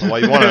from, I don't know why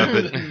you want to,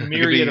 but you could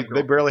Myriad of they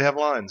girlfriends. barely have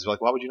lines.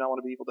 Like, why would you not want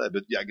to be Evil Dead?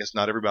 But yeah, I guess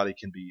not everybody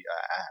can be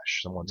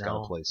Ash. Someone's got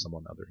No. to play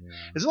someone other.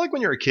 Is it like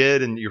when you're a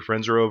kid and your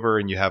friends are over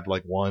and you have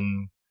like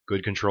one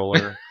good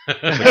controller?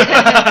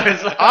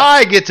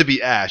 I get to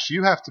be Ash.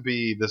 You have to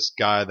be this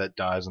guy that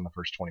dies in the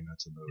first 20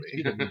 minutes of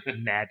the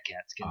movie. Mad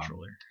Cat's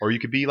controller. Or you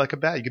could be like you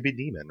could be a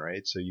demon,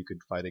 right? So you could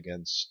fight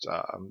against,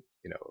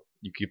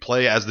 you could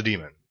play as the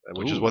demon,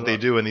 which is Ooh, what they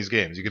do in these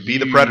games. You could be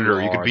the You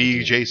Predator. You are could the be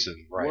demon.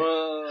 Jason. Right.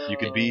 Whoa. You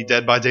could be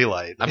Dead by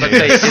Daylight. I'm about to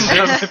say,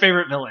 That's my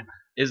favorite villain.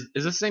 Is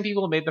this the same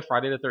people who made the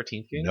Friday the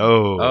 13th game?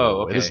 No,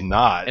 Oh, okay. it is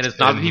not. And it's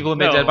not the people who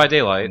made No. Dead by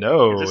Daylight.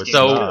 No, This it's game's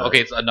So not. okay,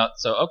 it's another.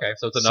 So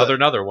it's So-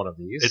 another one of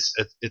these.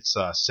 It's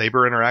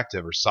Saber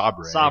Interactive or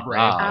Sabre. Sabre.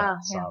 Ah.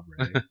 yeah.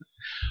 Sabre.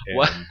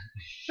 What?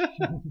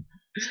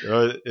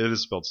 And- it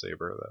is spelled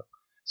Saber though.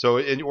 So,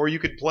 or you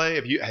could play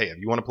if you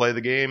want to play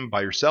the game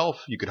by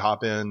yourself, you could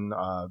hop in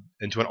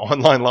into an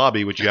online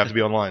lobby, which you have to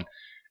be online,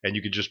 and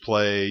you could just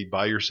play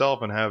by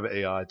yourself and have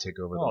AI take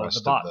over the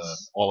rest of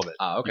all of it.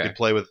 Okay. You could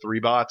play with 3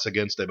 bots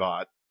against a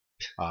bot,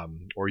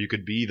 or you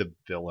could be the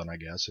villain, I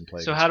guess, and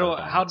play. So how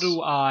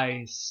do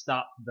I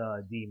stop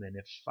the demon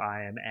if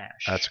I am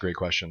Ash? That's a great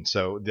question.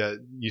 So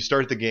you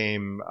start the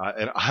game,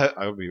 and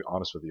I'll be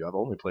honest with you, I've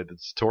only played the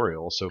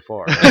tutorial so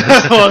far.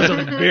 Well, it's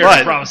a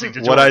very promising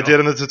tutorial. What I did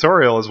in the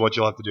tutorial is what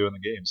you'll have to do in the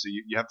game. So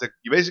you have to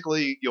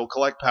you'll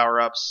collect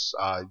power-ups,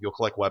 you'll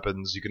collect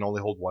weapons. You can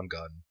only hold one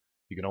gun.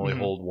 You can only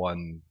hold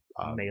one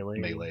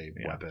melee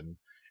weapon.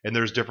 And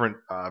there's different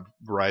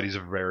varieties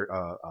of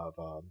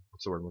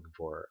what's the word I'm looking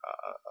for?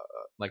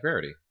 Like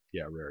rarity.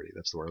 Yeah, rarity.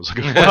 That's the word I was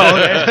looking for.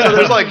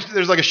 So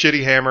there's like a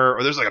shitty hammer,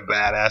 or there's like a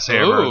badass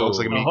hammer. It looks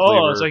like a meat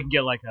cleaver. So I can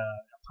get like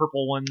a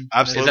purple one.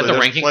 Absolutely. Is that the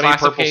ranking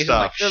classification?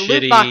 Stuff. Like The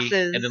loot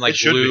boxes. and then like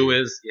blue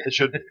is. Yeah. It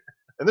should be.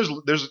 And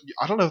there's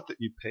I don't know if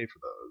you pay for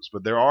those,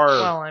 but there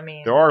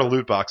are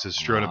loot boxes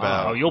strewn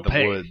about. Oh, you'll the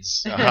pay.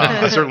 Woods.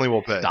 I certainly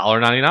will pay.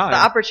 $1.99. The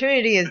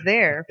opportunity is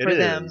there for It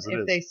them is,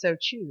 if they so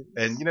choose.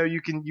 And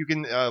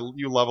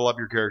you level up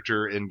your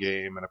character in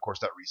game, and of course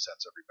that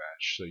resets every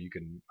match. So you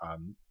can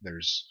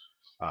there's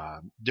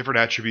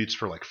different attributes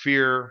for like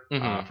fear,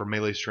 for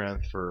melee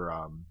strength, for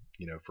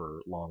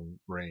for long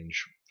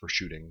range, for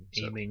shooting,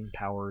 aiming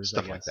powers,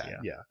 stuff like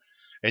that. Yeah.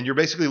 And you're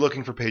basically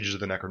looking for pages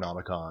of the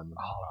Necronomicon.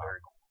 Very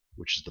cool.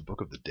 Which is the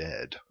Book of the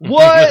Dead.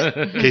 What?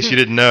 In case you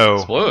didn't know.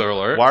 Spoiler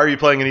alert. Why are you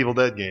playing an Evil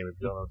Dead game if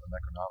you don't know what the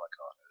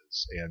Necronomicon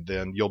is? And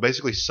then you'll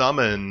basically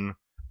summon.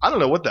 I don't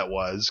know what that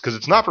was because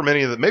it's not from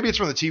any of the. Maybe it's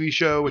from the TV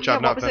show, which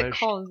I've not finished. What was it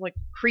called? It was like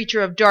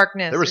Creature of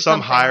Darkness. There was some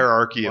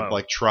hierarchy of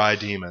like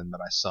tri-demon that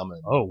I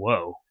summoned. Oh,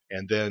 whoa!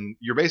 And then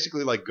you're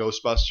basically like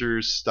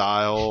Ghostbusters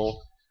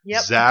style.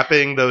 Yep.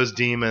 Zapping those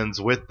demons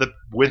with the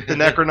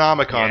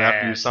Necronomicon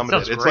after you summon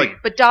it. It's great.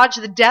 But dodge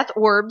the death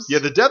orbs. Yeah,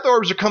 the death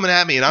orbs are coming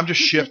at me, and I'm just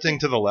shifting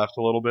to the left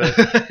a little bit.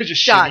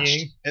 Just Dodged.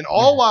 shimmying. And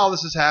all while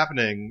this is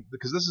happening,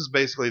 because this is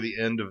basically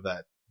the end of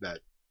that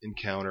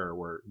encounter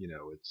where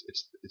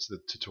it's the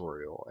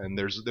tutorial, and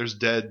there's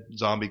dead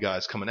zombie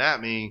guys coming at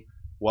me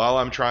while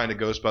I'm trying to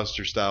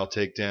Ghostbuster style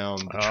take down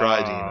the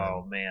tri-demon.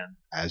 Oh man,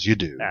 as you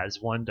do, as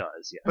one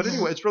does. Yeah. But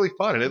anyway, it's really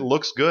fun and it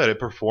looks good. It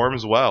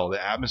performs well.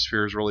 The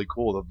atmosphere is really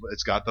cool.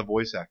 It's got the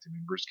voice acting.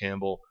 Bruce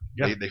Campbell.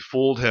 Yeah. They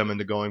fooled him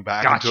into going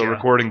back into a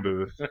recording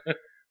booth.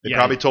 They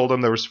probably told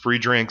him there was free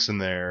drinks in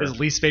there. His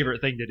least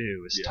favorite thing to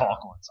do is talk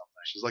on something.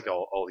 Which is like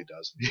all he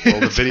does.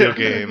 All the video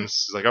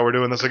games. He's like, oh, we're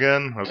doing this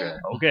again?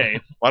 Okay.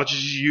 Why don't you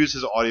just use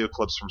his audio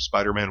clips from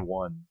Spider-Man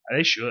 1?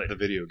 They should. The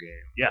video game.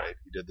 Yeah. Right?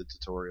 He did the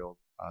tutorial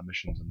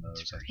missions in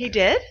those. He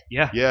did?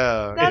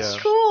 Yeah. That's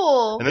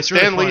cool. And then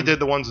Stan Lee did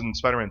the ones in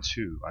Spider-Man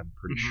 2, I'm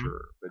pretty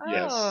sure. But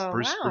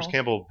yes, Bruce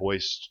Campbell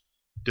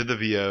did the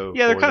VO.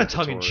 Yeah, they're kind of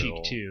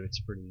tongue-in-cheek, too.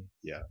 It's pretty...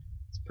 Yeah.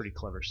 Pretty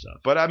clever stuff.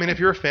 But I mean, if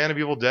you're a fan of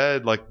Evil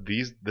Dead, like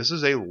this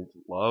is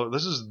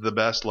the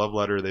best love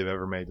letter they've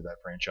ever made to that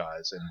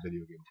franchise in video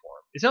game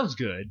form. It sounds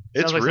good.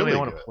 It's like really I good.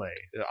 want to play.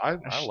 I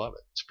love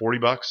it. It's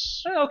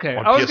 $40. Okay,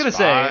 on I was PS5. gonna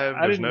say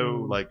There's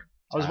no like.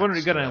 I was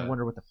gonna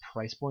wonder what the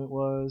price point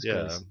was.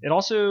 Yeah. It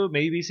also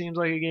maybe seems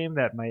like a game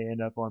that might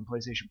end up on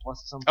PlayStation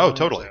Plus at some point. Oh,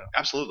 totally,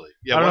 absolutely.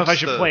 Yeah, I don't know if I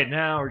should play it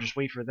now or just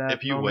wait for that.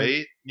 If you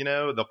wait,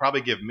 they'll probably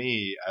give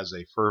me as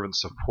a fervent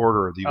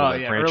supporter of the Evil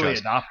Dead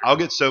franchise. I'll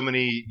get so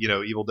many,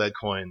 Evil Dead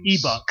coins,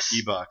 E-bucks,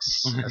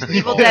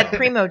 Evil Dead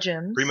Primo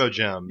Gems.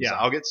 Yeah,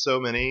 I'll get so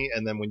many,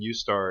 and then when you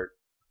start,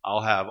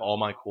 I'll have all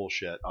my cool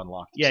shit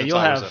unlocked. Yeah, since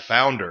I was a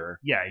founder.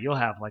 Yeah, you'll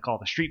have like all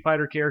the Street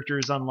Fighter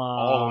characters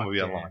unlocked. All of them will be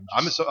unlocked.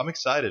 I'm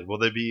excited. Will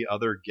there be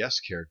other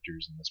guest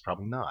characters in this?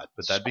 Probably not.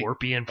 But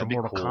Scorpion from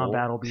Mortal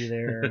Kombat will be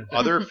there.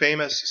 Other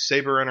famous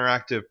Saber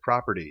Interactive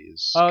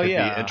properties could be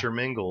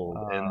intermingled.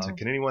 And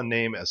can anyone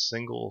name a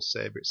single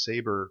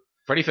Saber?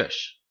 Freddy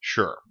Fish.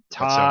 Sure.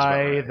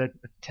 Ty, the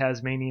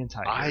Tasmanian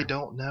Tiger. I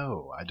don't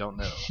know.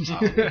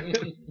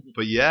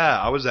 But yeah,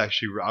 I was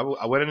actually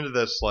I went into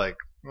this like,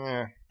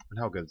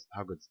 how good?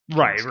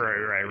 Right.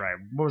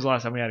 When was the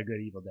last time we had a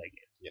good Evil Dead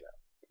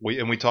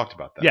game? We talked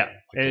about that.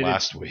 Yeah,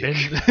 last week.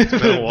 It's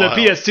been a while.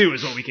 The PS2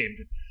 is what we came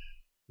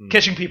to.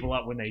 Catching people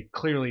up when they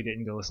clearly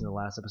didn't go listen to the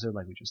last episode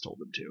like we just told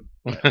them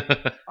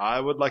to. I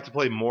would like to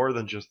play more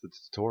than just the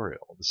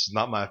tutorial. This is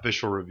not my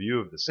official review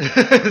of this game.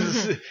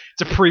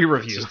 It's a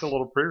pre-review. It's just a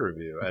little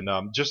pre-review.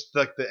 And just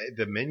like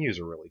the menus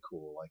are really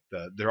cool.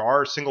 Like there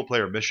are single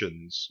player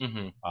missions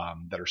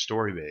that are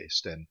story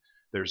based, and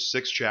there's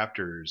 6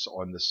 chapters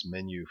on this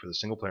menu for the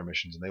single player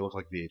missions, and they look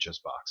like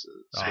VHS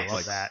boxes. So it's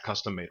like that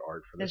custom made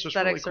art for this. The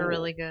aesthetics are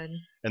really good.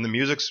 And the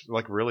music's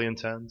like really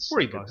intense.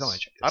 $40.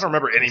 I don't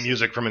remember any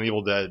music from an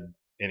Evil Dead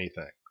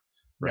anything.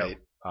 Right.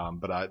 No.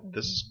 But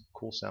this is a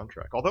cool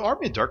soundtrack. Although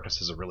Army of Darkness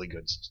has a really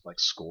good like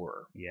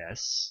score.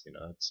 Yes.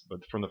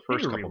 But from the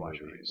first couple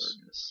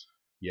movies.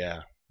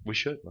 Yeah. We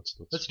should.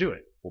 Let's do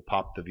it. We'll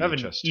pop the VHS. Have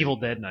an Evil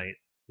Dead night.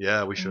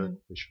 Yeah, we should.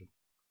 We should.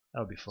 That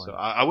would be fun. So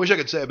I wish I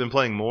could say I've been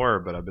playing more,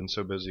 but I've been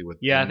so busy with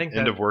I think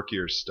end of work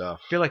year stuff.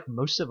 I feel like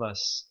most of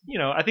us,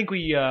 I think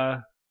we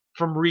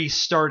from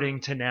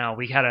restarting to now,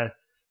 we had a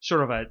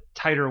sort of a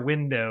tighter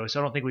window, so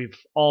I don't think we've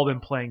all been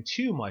playing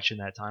too much in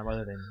that time,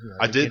 other than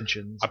I the did.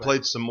 Genshin's, I but-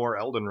 played some more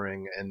Elden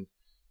Ring, and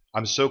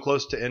I'm so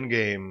close to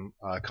endgame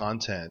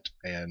content,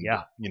 and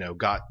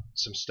got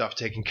some stuff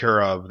taken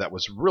care of that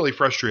was really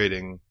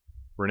frustrating.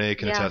 Renee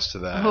can attest to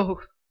that. Oh,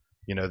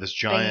 This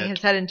banging giant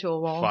his head into a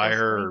wall.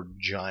 fire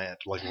giant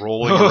like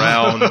rolling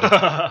around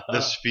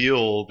this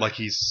field like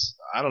he's,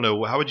 I don't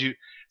know, how would you.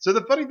 So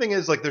the funny thing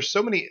is, like, there's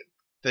so many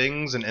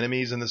things and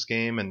enemies in this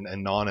game,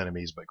 and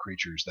non-enemies but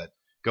creatures that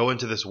go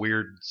into this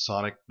weird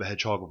Sonic the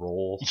Hedgehog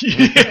roll. Or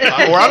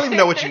I don't even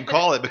know what you can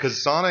call it,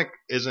 because Sonic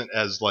isn't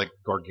as like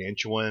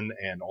gargantuan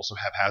and also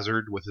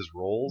haphazard with his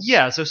rolls.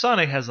 Yeah, so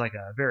Sonic has like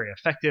a very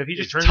effective. He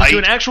just It's turns tight. into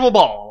an actual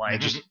ball. Like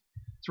And just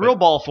it's real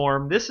ball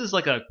form. This is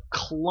like a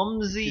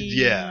clumsy,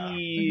 Yeah.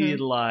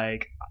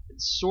 like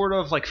sort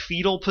of like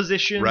fetal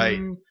position. Right.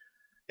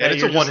 that and it's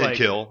a you're just one-hit like-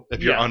 kill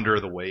if you're Yeah. under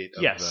the weight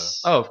of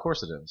Yes. Oh, of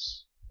course it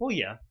is. Well,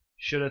 yeah.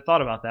 Should have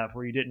thought about that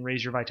before you didn't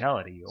raise your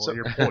vitality or So-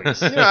 your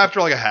poise.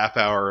 after like a half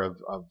hour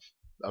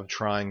of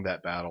trying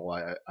that battle,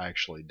 I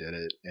actually did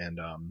it, and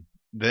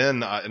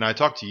then I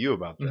talked to you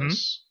about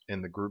this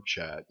in the group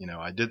chat.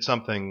 I did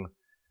something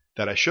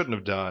that I shouldn't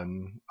have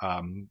done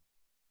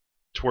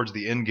towards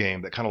the end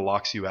game that kind of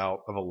locks you out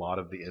of a lot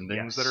of the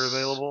endings that are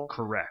available.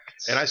 Correct.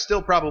 And I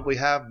still probably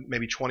have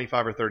maybe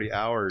 25 or 30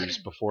 hours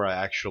before I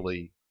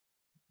actually,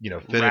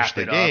 finish Wrap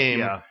the it up, game.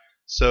 yeah.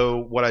 So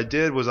what I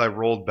did was I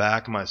rolled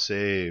back my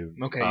save.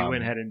 Okay, you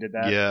went ahead and did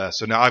that. Yeah,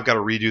 so now I've got to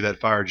redo that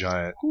fire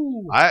giant.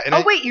 Ooh.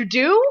 Wait, you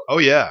do? Oh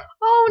yeah.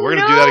 Oh, We're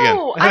no. gonna do that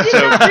again. I did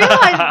not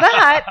realize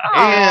that. Oh,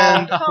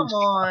 And- come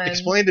on.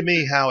 Explain to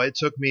me how it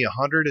took me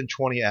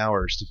 120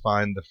 hours to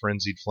find the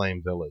Frenzied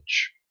Flame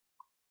Village.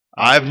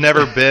 I've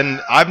never been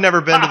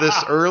to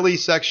this early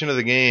section of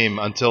the game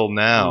until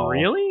now.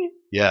 Really?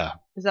 Yeah,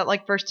 Is that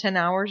like first 10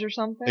 hours or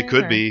something? it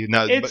could or- be.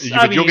 No, It's- but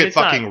I mean, you'll get it's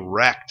not- fucking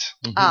wrecked.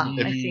 Ah,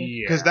 If- I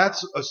see. Because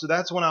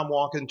that's when I'm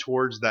walking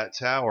towards that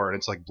tower, and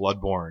it's like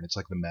Bloodborne. It's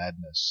like the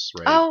madness,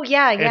 right? Oh,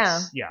 yeah,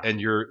 yeah. Yeah.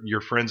 And your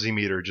frenzy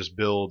meter just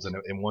builds, and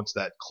once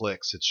that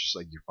clicks, it's just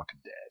like you're fucking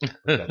dead.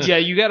 That's- Yeah,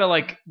 you gotta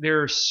like.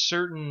 There are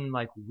certain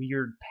like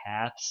weird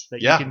paths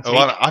that yeah. you can take.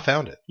 Oh, I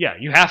found it. Yeah,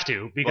 you have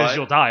to because Well,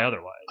 you'll die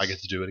otherwise. I get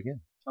to do it again,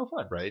 Oh,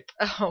 fun. right?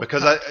 Oh,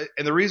 Because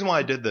and the reason why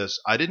I did this,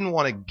 I didn't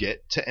want to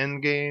get to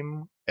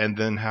endgame and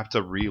then have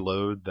to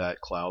reload that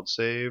cloud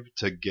save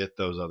to get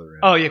those other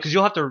Oh enemies. yeah, because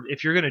you'll have to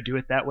if you're gonna do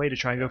it that way to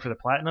try and go for the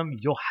platinum,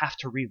 you'll have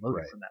to reload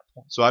Right. it from that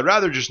point. So I'd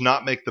rather just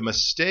not make the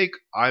mistake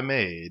I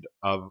made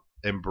of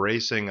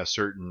embracing a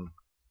certain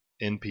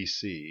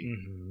NPC,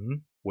 Mm-hmm.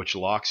 which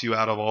locks you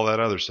out of all that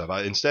other stuff.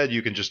 Instead,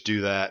 you can just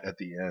do that at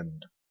the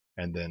end,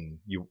 and then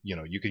you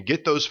can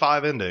get those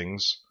 5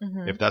 endings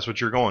mhm. if that's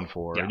what you're going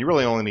for, Yeah. and you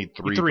really only need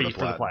 3 Three for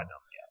the platinum.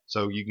 Yeah.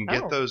 So you can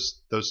get Oh.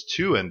 those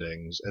 2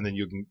 endings, and then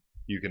you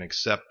can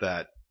accept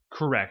that.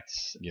 Correct.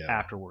 Yeah.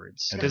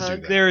 Afterwards, And because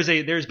just do that.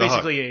 there's The hug.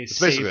 basically a It's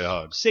basically a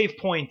hug. save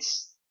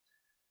points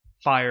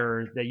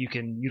fire that you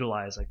can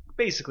utilize like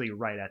basically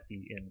right at the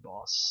end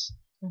boss,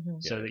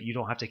 Mhm. so that you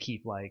don't have to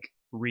keep like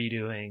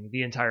redoing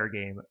the entire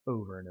game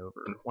over and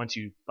over once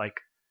you like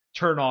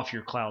turn off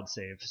your cloud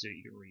save so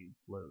you can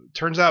reload.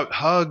 Turns out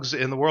hugs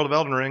in the world of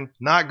Elden Ring,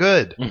 not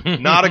good.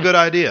 Not a good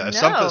idea. If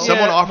No.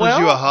 someone Yeah, offers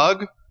you well, a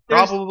hug,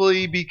 there's-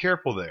 probably be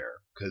careful there.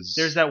 Because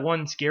There's that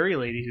one scary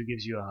lady who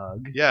gives you a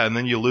hug. yeah, and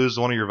then you lose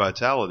one of your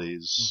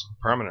vitalities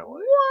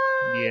permanently.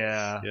 What?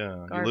 Yeah.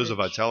 Yeah, you lose a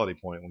Garbage. vitality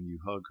point when you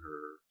hug her.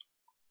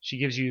 She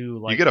gives you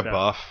like you get a the-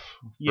 buff.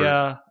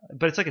 Yeah,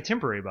 but it's like a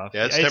temporary buff.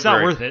 Yeah, it's not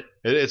temporary. worth it.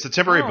 It's a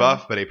temporary Oh.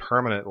 buff, but a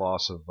permanent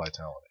loss of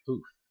vitality.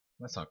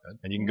 That's not good.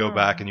 And you can go Oh.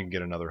 back and you can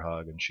get another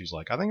hug. And she's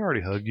like, I think I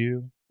already hugged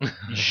you.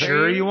 You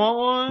sure you want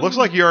one? Looks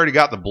like you already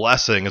got the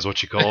blessing, is what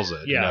she calls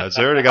it. Yeah. It's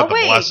already got Oh, the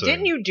wait, blessing.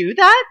 didn't you do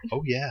that?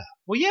 Oh, yeah.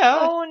 Well, yeah.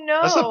 Oh,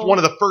 no. That's one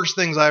of the first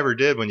things I ever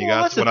did when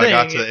Well, that's the I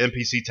got thing. to the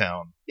NPC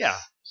town. Yeah.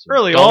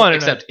 Early Don't on,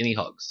 accept any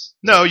hugs.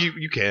 No,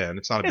 you can.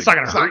 It's not a It's big, not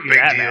gonna it's hurt a you big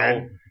that deal.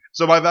 bad.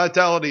 So my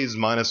vitality is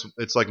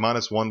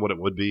 -1 what it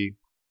would be,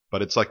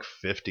 but it's like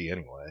 50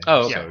 anyway.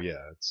 Oh, So yeah,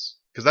 it's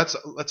because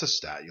that's a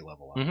stat you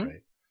level up, Mhm.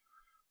 right?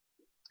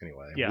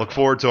 Anyway, Yeah. look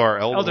forward to our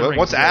Elden Ring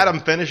once is Adam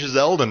finishes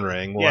Elden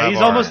Ring, we'll Yeah, have he's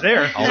our- almost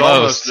there. He's Almost.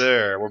 almost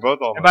there. We're both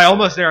almost. And by there.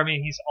 almost there, I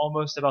mean he's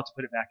almost about to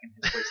put it back in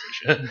his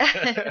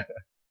PlayStation.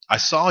 I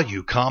saw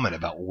you comment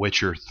about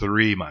Witcher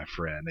 3, my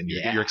friend, and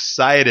Yeah. you're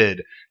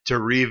excited to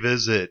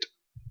revisit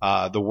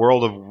the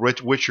world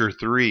of Witcher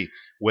 3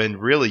 when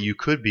really you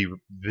could be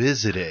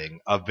visiting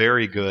a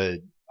very good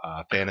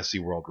fantasy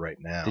world right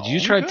now. Did you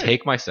try to good.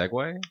 take my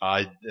segue?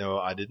 I didn't.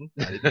 I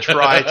didn't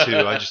try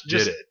to. I just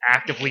did it.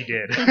 Actively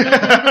did.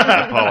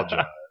 I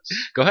apologize.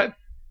 Go ahead.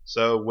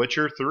 So,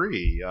 Witcher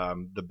 3,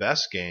 the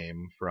best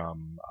game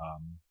from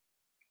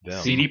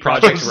them. CD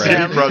Projekt From Red.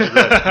 them. CD Projekt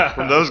Red.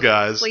 From those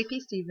guys. Sleepy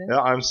Steven. Yeah,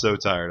 I'm so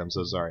tired. I'm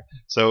so sorry.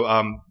 So,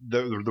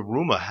 the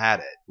rumor had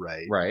it,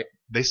 right? Right.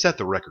 They set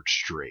the record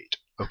straight.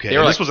 Okay, They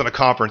were and this like- was in a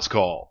conference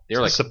call. they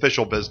were It's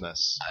official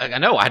business. I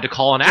know. I had to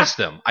call and ask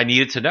them. I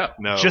needed to know.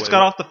 No, Just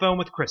got off the phone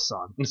with Chris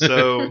son.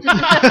 So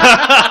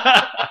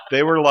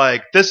They were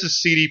like, "This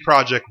is CD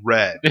Projekt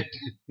Red,"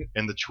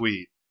 in the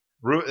tweet,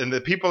 and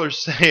the people are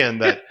saying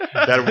that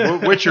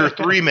Witcher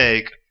 3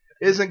 remake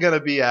isn't going to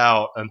be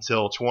out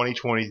until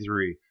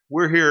 2023.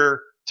 We're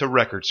here to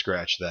record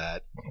scratch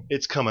that.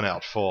 It's coming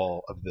out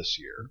fall of this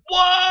year.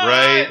 What?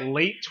 Right?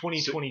 Late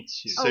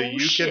 2022. So you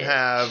shit. can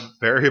have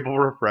variable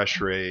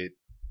refresh rate,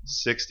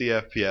 60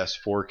 FPS,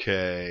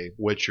 4K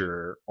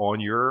Witcher on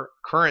your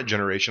current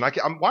generation.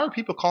 Why are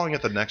people calling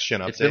it the next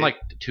gen update? It's been like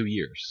 2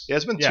 years. Yeah,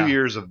 it's been 2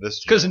 years of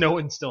this. Because no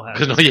one still has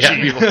 'Cause it. no-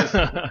 yeah,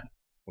 people-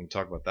 We can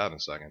talk about that in a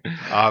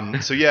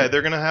second. So yeah,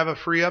 they're going to have a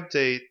free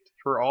update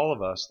for all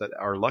of us that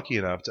are lucky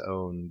enough to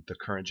own the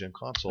current gen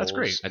consoles. That's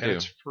great. I and do.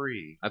 It's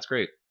free. That's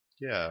great.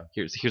 Yeah.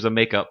 Here's a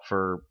makeup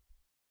for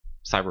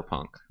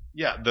Cyberpunk.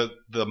 Yeah,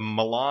 the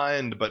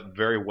maligned but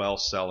very well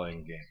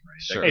selling game,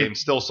 right? Sure. That game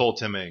still sold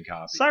 10 million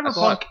copies.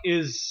 Cyberpunk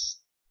is,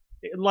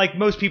 like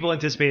most people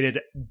anticipated,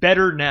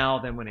 better now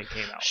than when it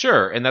came out.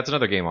 Sure, and that's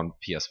another game on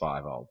PS5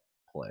 I'll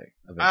play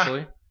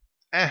eventually.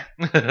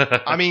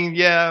 I mean,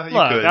 yeah, you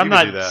Look, could. I'm you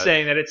not could do that.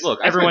 saying that it's Look,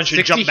 everyone I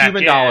should spent jump $60 back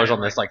human in. dollars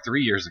on this like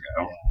 3 years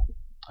ago.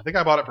 I think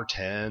I bought it for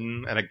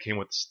 10, and it came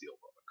with the Steelbook.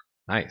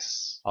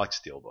 Nice. I like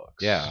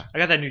Steelbooks. Yeah. I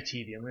got that new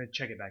TV. I'm going to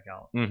check it back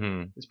out.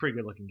 Mm-hmm. It's a pretty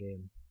good looking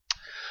game.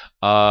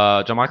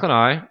 John Michael and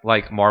I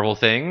like Marvel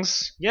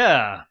things.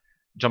 Yeah.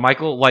 John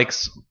Michael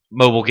likes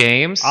mobile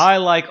games. I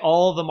like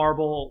all the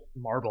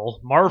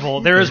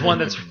Marvel. There is one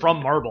that's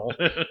from Marvel.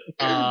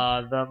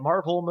 The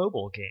Marvel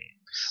mobile game.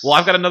 Well,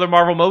 I've got another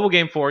Marvel mobile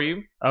game for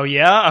you. Oh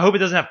yeah, I hope it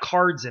doesn't have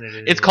cards in it.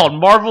 It's called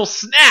Marvel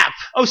Snap.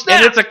 Oh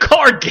snap! And it's a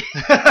card game.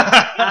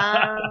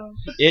 Um,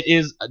 It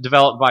is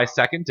developed by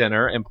Second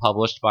Dinner and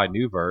published by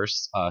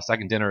Newverse.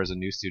 Second Dinner is a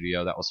new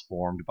studio that was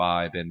formed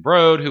by Ben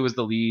Brode, who was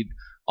the lead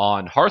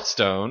on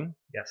Hearthstone.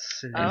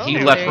 Yes. Oh, He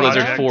there left you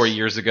Blizzard go. 4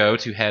 years ago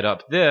to head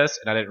up this,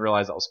 and I didn't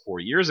realize that was 4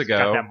 years Got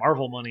ago. that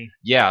Marvel money.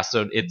 Yeah,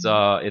 so it's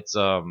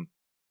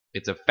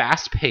a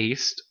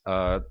fast-paced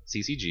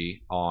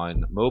CCG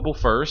on mobile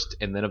first,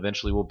 and then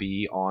eventually will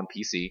be on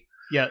PC.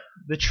 Yeah,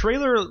 the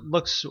trailer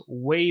looks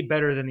way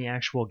better than the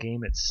actual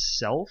game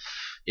itself.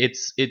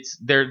 It's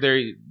they're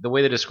the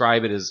way they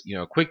describe it is,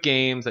 quick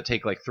games that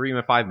take like 3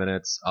 to 5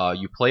 minutes.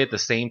 You play at the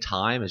same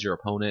time as your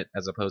opponent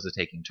as opposed to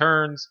taking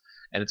turns,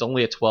 and it's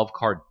only a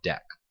 12-card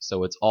deck.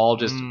 So it's all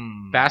just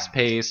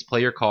fast-paced,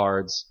 play your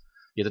cards.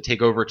 You have to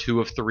take over 2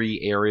 of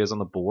 3 areas on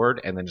the board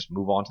and then just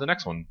move on to the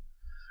next one.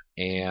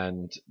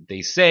 And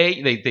they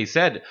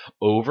said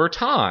over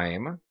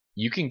time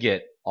you can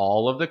get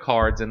all of the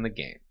cards in the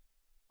game.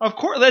 Of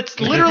course, that's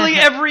literally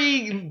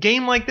every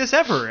game like this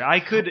ever.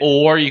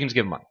 Or you can just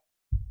give them money.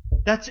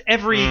 That's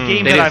every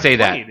game They that didn't I've say played.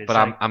 that, It's but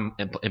like, I'm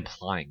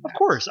implying that. of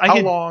course, How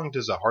long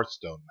does a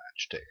Hearthstone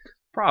match take?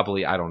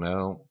 Probably, I don't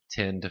know,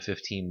 10 to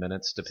 15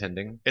 minutes,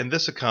 depending. In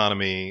this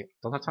economy,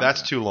 Don't have time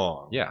that's for that. too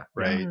long. Yeah.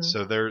 Right. Mhm.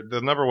 So the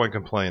number one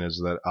complaint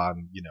is that I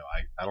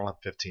don't have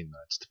 15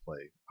 minutes to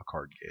play a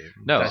card game.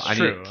 No, That's I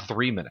true. need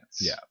 3 minutes.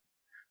 Yeah.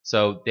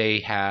 So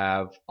they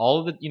have all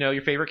of the,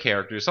 your favorite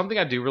characters. Something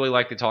I do really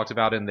like they talked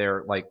about in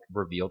their like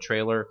reveal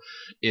trailer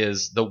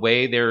is the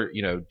way they're,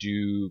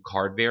 do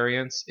card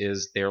variants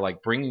is they're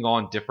like bringing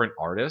on different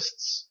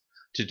artists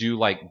to do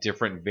like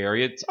different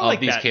variants I of like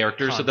these that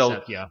characters.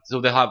 concept, yeah. So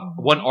they'll have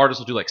one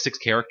artist will do like 6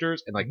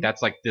 characters and like Mhm.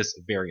 that's like this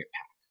variant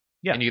pack.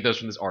 Yeah. And you get those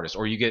from this artist,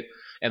 or you get,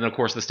 and then of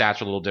course the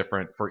stats are a little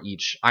different for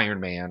each Iron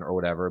Man or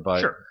whatever.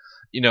 But Sure.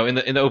 in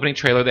the opening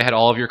trailer, they had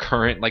all of your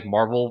current like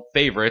Marvel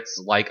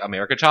favorites like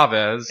America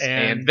Chavez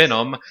and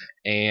Venom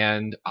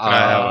and I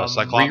have a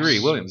Cyclops?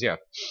 Riri Williams. Yeah,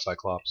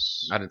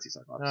 Cyclops. I didn't see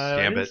Cyclops.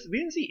 Gambit. We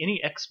didn't see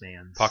any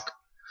X-Men. Puck.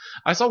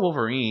 I saw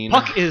Wolverine.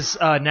 Puck is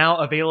now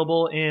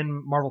available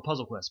in Marvel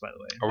Puzzle Quest, by the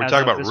way. Are we as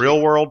talking of about this real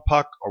week. world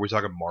Puck, or are we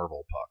talking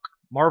Marvel Puck?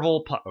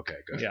 Marvel Puck? Okay,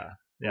 good. Yeah.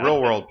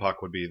 Real world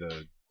Puck would be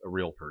a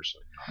real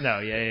person.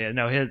 No,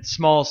 no, his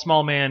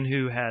small man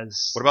who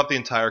has What about the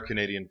entire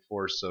Canadian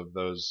force of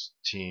those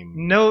team?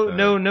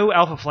 no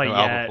Alpha Flight no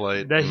yet. Alpha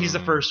Flight. That he's the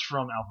Mm. first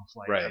from Alpha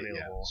Flight Right. available.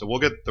 Yeah. So we'll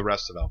get the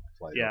rest of Alpha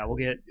Flight. Yeah, we'll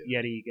get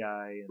Yeah. Yeti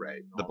guy. And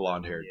Right. all The that.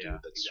 blonde haired Yeah, dude.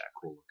 That's exactly.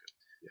 cool looking.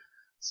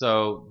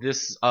 So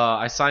this,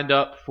 I signed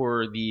up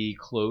for the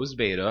closed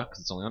beta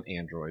because it's only on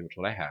Android, which is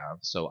what I have.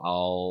 So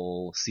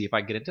I'll see if I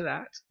can get into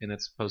that, and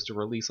it's supposed to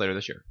release later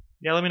this year.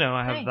 Yeah, let me know.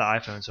 I have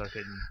Nice. the iPhone, so I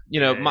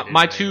couldn't.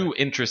 My two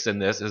interests in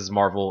this is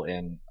Marvel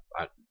and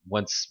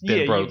once Ben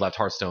Yeah, Brode you- left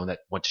Hearthstone, that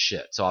went to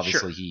shit. So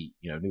obviously he,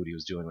 knew what he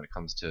was doing when it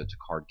comes to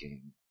card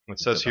game. It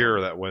says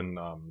here that when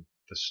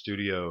the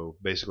studio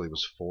basically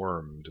was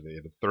formed, they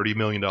had a $30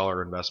 million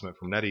investment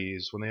from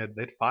NetEase when they had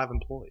 5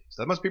 employees.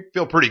 That must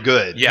feel pretty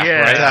good. Yeah, Yeah.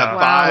 right. To have Wow.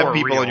 5 For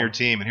people real. on your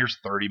team, and here's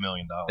 $30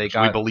 million. They we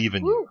got- believe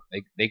in you.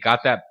 Woo. They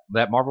got that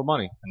Marvel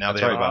money. And now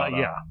That's they have right. about,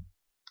 Yeah.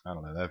 I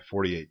don't know, they have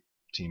 48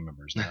 team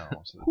members now.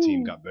 So the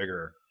team got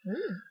bigger.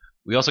 Ooh.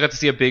 We also got to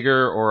see a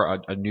bigger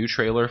or a new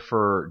trailer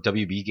for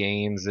WB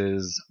Games'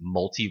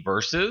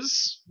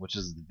 Multiverses, which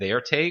is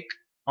their take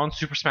on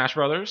Super Smash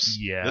Brothers.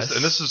 Yes.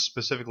 This is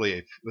specifically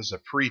this is a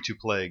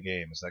free-to-play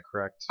game. Is that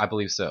correct? I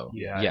believe so.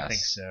 Yeah, Yes. I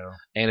think so.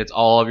 And it's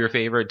all of your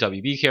favorite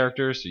WB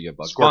characters. So you have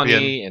Bugs Scorpion.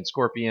 Bunny and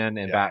Scorpion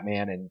and Yeah.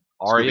 Batman and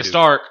Arya Scooby-Doo.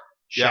 Stark,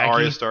 Yeah, Shaggy?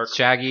 Arya Stark.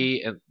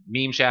 Shaggy, and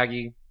meme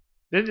Shaggy.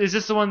 Is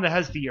this the one that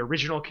has the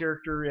original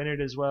character in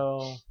it as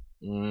well?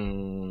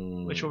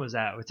 Mm. Which one was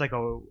that? It's like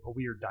a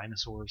weird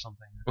dinosaur or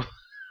something.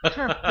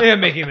 Maybe I'm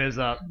making this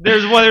up.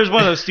 There's one of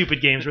those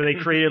stupid games where they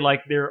created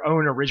like their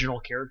own original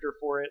character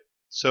for it.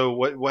 So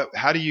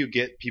how do you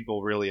get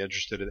people really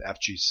interested in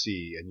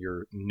FGC and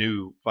your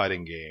new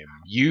fighting game?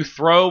 You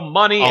throw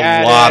money A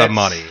at lot it. of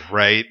money,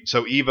 right?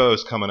 So EVO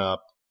is coming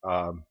up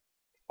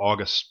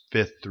August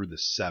 5th through the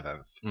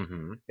 7th.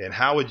 Mm-hmm. And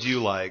how would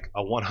you like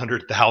a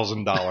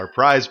 $100,000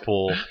 prize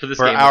pool For this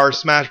for game, our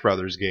Smash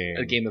Brothers game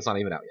a game that's not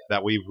even out yet.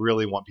 that we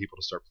really want people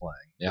to start playing?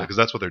 Yeah. Because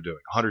that's what they're doing.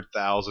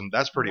 100,000,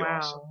 that's pretty Wow.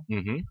 awesome.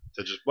 Mm-hmm.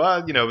 To just,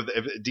 well, you know,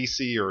 if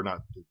DC or not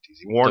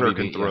DC, Warner WB,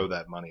 can throw yeah.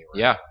 that money around.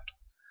 Yeah.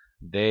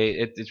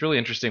 It's really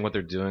interesting what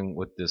they're doing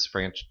with this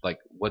franchise, like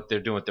what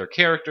they're doing with their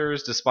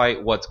characters,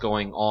 despite what's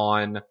going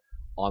on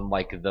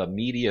like the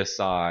media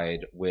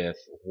side with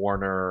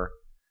Warner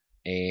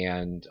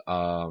and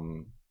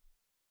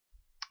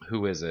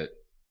who is it?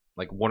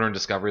 Like Warner and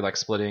Discovery, like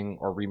splitting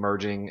or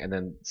remerging and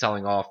then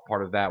selling off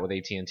part of that with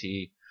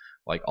AT&T,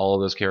 like all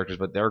of those characters.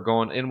 But they're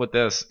going in with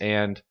this,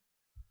 and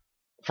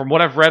from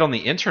what I've read on the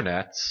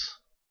internet,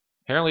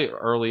 apparently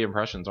early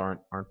impressions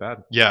aren't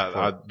bad.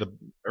 Yeah, the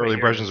early Right,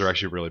 impressions here it are is.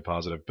 actually really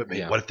positive. But man,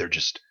 Yeah. what if they're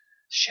just,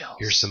 Shells.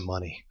 here's some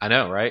money? I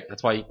know, right?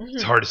 That's why.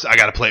 It's hard to, I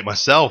got to play it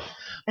myself.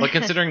 But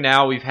considering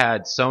now we've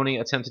had Sony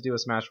attempt to do a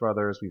Smash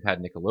Brothers, we've had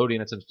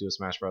Nickelodeon attempt to do a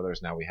Smash Brothers,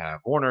 now we have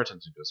Warner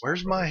attempt to do a Smash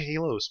Where's Brothers. my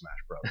Halo Smash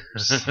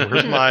Brothers?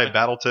 Where's my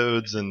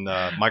Battletoads and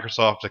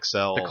Microsoft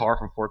Excel? The car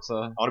from Forza?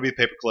 I want to be a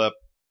paperclip.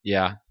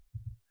 Yeah.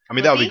 I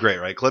mean, that would be Clippy? great,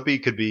 right?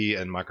 Clippy could be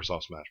in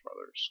Microsoft Smash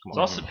Brothers. There's Come on.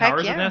 also Heck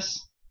powers in yeah.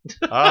 this.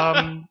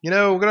 You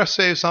know, we're gonna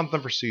save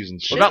something for season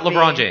 2. What about Should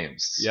LeBron be.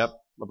 James? Yep,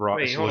 LeBron,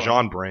 Wait, it's hold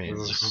LeJean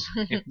Brains.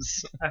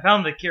 I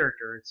found the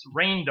character. It's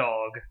Rain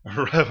Dog.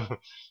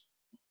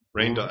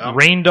 Rain Dog.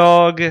 Rain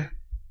Dog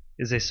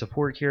is a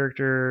support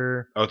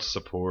character. Oh, it's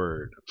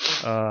support.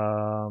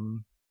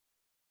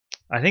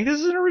 I think this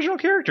is an original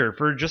character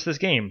for just this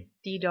game.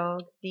 D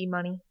dog, D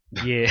money.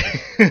 Yeah.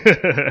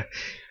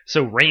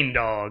 So Rain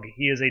Dog.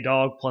 He is a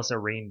dog plus a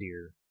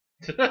reindeer.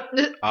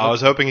 I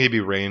was hoping he'd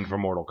be Rain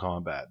from Mortal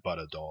Kombat, but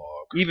a dog.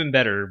 Even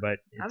better, but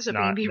I was it's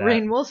hoping not to be that.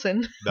 Rainn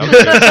Wilson. That would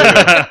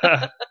be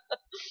good, too.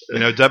 You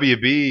know,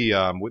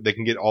 WB, they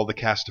can get all the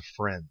cast of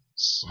Friends.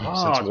 Oh,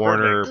 Since it's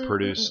Warner perfect.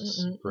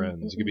 produced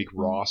Friends. It could be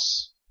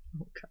Ross.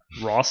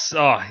 Ross. Oh,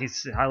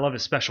 I love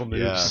his special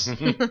moves.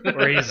 Yeah.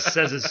 Where he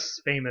says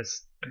his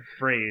famous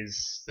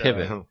phrase.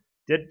 Pivot.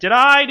 Did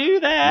I do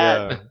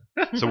that?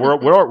 Yeah. So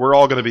we're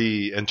all going to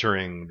be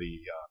entering the.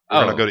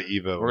 We're going to go to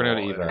Evo. We're gonna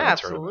go to in Evo. that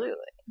Absolutely. tournament.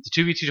 It's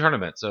a 2v2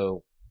 tournament,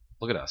 so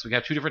look at us. We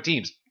got 2 different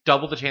teams.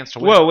 Double the chance to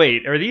win. Whoa,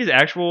 wait. Are these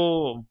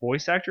actual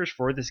voice actors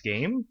for this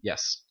game?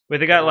 Yes. Wait,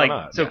 they got Why like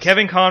not? so Yes.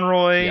 Kevin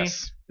Conroy.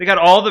 Yes. They got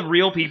all the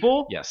real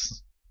people.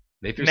 Yes.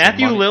 They threw some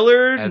Matthew money-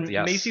 Lillard,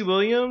 yes. Macy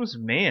Williams.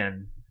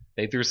 Man,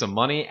 They threw some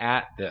money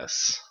at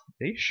this.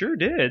 they sure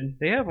did.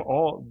 They have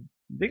all.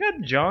 They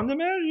got John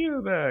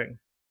DiMaggio back.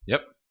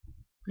 Yep.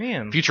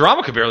 Man,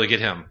 Futurama could barely get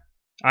him.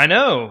 I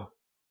know.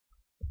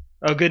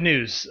 Oh, good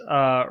news.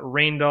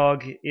 Rain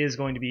Dog is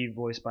going to be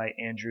voiced by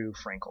Andrew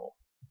Frankel.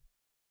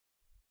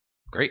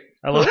 Great.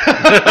 I love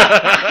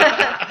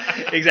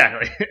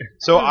Exactly.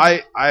 So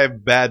I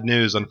have bad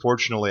news.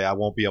 Unfortunately, I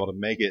won't be able to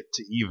make it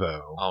to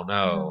Evo. Oh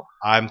no.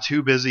 I'm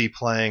too busy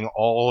playing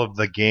all of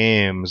the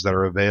games that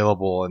are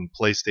available in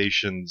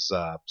PlayStation's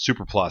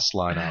Super Plus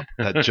lineup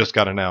that just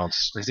got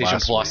announced. PlayStation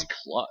last Plus week.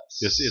 Plus.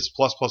 It's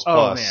plus plus Oh,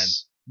 plus. man.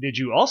 Did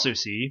you also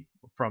see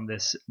from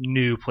this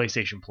new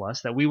PlayStation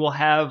Plus that we will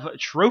have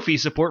trophy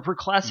support for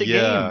classic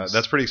Yeah, games?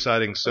 that's pretty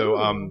exciting. So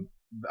Ooh.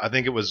 I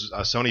think it was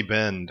Sony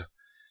Bend.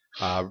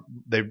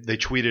 They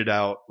tweeted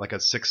out like a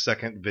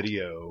 6-second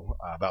video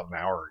about an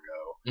hour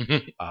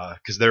ago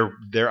because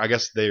they're I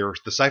guess they're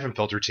the Siphon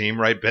Filter team,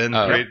 right? Ben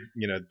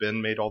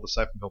Ben made all the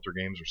Siphon Filter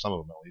games, or some of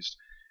them at least.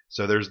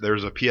 So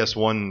there's a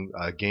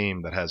PS1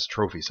 game that has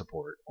trophy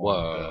support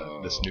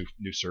on this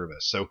new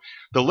service. So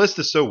the list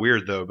is so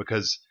weird though,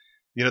 because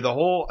the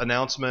whole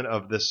announcement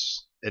of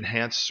this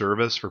enhanced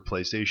service for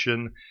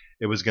PlayStation,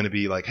 it was going to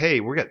be like, hey,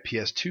 we got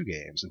PS2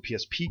 games and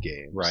PSP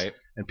games, Right.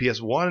 and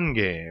PS1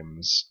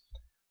 games.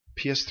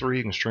 PS3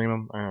 you can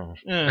stream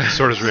them.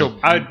 Sort of real.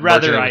 I'd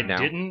rather merging I it now.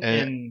 didn't.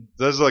 And And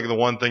That's like the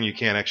one thing you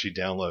can't actually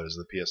download is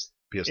the PS3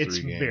 It's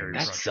game. very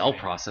That cell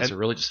processor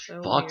really just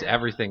So fucked weird.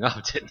 everything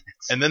up, didn't it?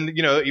 And then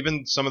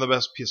even some of the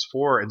best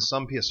PS4 and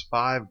some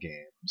PS5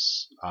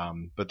 games,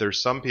 but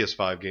there's some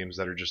PS5 games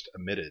that are just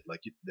omitted. Like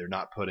they're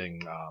not putting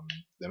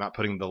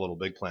the Little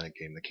Big Planet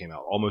game that came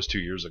out almost 2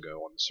 years ago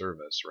on the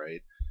service,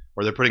 right?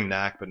 Or they're putting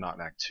Knack but not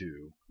Knack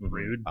 2.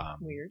 rude.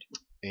 Weird.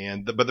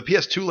 But the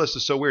PS2 list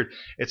is so weird.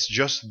 It's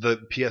just the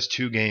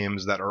PS2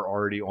 games that are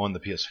already on the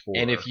PS4.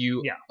 And if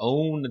you Yeah.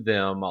 own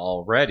them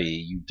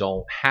already, you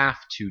don't have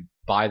to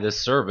buy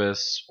this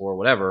service or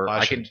whatever,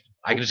 I can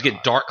just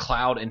get Dark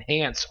Cloud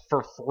Enhanced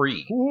for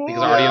free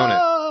because I already own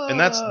it. And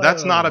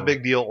that's not a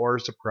big deal or a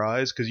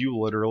surprise because you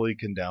literally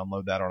can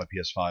download that on a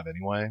PS5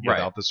 anyway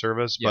without the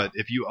service. Yeah. But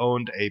if you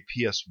owned a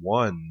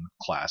PS1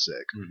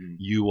 Classic,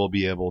 you will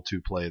be able to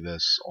play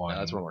this on.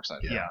 That's what I'm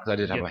excited. Yeah. I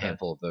did have Get a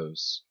handful of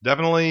those.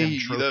 Definitely,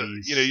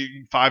 trophies.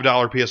 $5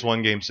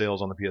 PS1 game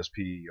sales on the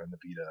PSP or the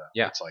Vita.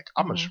 Yeah. It's like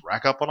I'm gonna just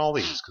rack up on all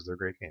these because they're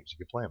great games. You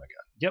can play them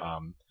again.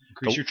 Yep.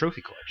 Increase your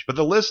trophy collection. But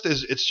the list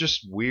it's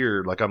just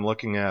weird. Like I'm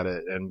looking at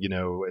it, and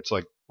it's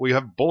like we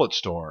have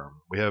Bulletstorm,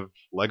 we have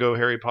Lego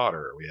Harry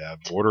Potter, we have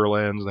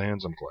Borderlands: The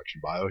Handsome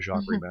Collection,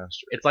 BioShock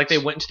Remastered. It's like they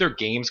went into their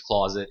games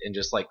closet and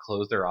just like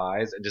closed their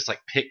eyes and just like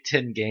picked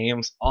 10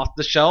 games off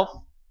the shelf.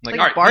 Like,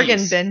 all right, bargain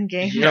these. bin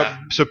game. Yeah.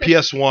 So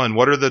PS1,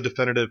 what are the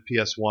definitive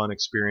PS1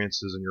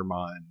 experiences in your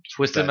mind?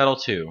 Twisted Metal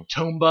 2,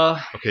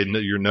 Tomba. Okay,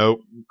 you're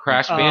nope,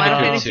 Crash Final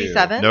Bandicoot Fantasy 2.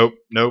 7?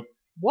 nope.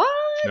 What?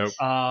 Nope.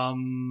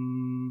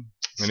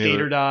 Skate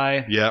Any or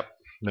Die. Yep.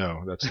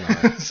 No, that's not.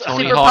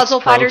 Tony Super Hawk's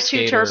Puzzle Pro Fighter 2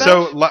 Skater.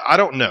 Turbo? So I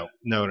don't know.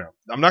 No.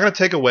 I'm not going to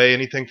take away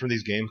anything from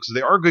these games because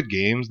they are good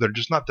games. They're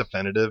just not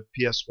definitive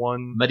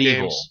PS1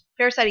 Medieval. games.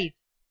 Fair Eve.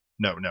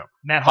 No.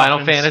 Matt Final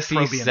Hoffman's Fantasy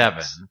Pro 7.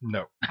 BMX.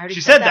 No. I already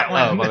She said that Oh,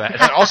 one. my bad.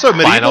 And also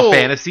Medieval. Final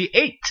Fantasy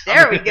 8.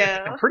 There we go.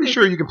 I'm pretty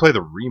sure you can play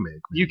the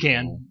remake. You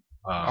can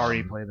Um,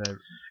 already play the.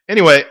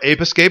 Anyway,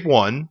 Ape Escape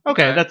 1,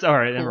 Okay, that's all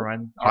right. Never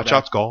mind. Hot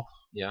Shots Golf.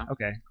 Yeah.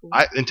 Okay,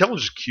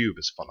 Intelligence Cube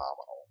is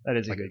phenomenal. that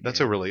is a Like, good. that's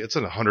game. it's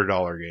a $100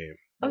 game.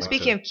 Oh, Like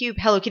speaking of Cube,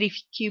 Hello Kitty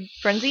Cube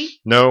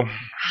Frenzy? No,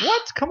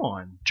 What? Come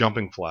on.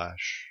 Jumping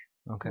Flash.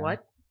 Okay.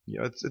 What?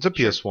 Yeah, it's a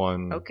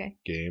PS1 Okay.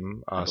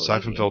 game. I believe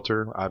Siphon you.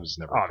 Filter. I was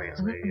never. a fan.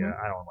 Obviously, Mhm. yeah.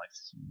 I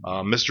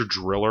don't like. Mr.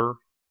 Driller.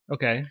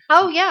 Okay.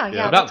 Oh, yeah,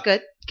 Yeah. that's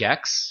good.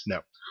 Gex. No.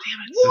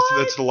 What?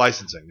 That's the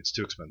licensing. It's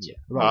too expensive.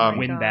 About my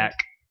Win God. Back.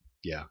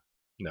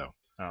 No.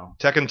 Oh,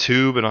 Tekken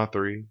 2, but not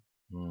 3.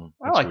 Mm.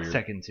 I That's like weird.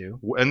 Tekken 2.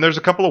 And there's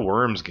a couple of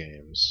Worms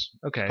games.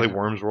 Okay. Play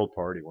Worms World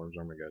Party, Worms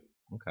Armageddon.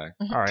 Okay.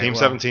 All right. Team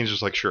well, 17 is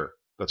just like, sure,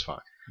 that's fine.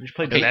 You just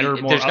play Hey, better,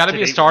 more there's got to be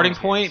a up-to-date starting Worms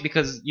point games.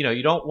 because you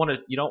don't want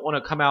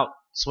to come out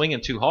swinging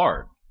too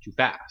hard, too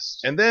fast.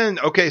 And then,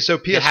 okay, so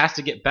It has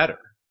to get better.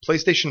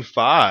 PlayStation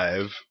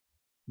 5,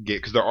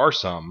 because there are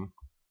some.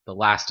 The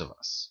Last of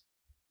Us.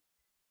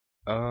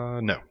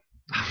 No.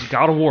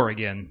 God of War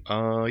again.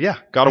 Yeah,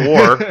 God of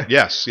War.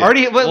 Yes. Yeah.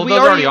 Already, Well, we those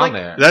are already on like,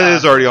 there. That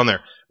is already on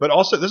there. But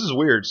also, this is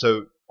weird.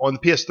 So on the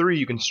PS3,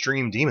 you can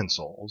stream Demon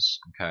Souls,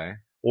 Okay.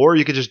 or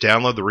you could just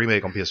download the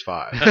remake on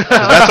PS5. 'Cause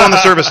that's on the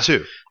service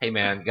too. Hey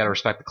man, you got to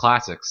respect the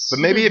classics. But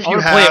maybe if I you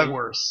wanna play have, it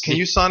worse. can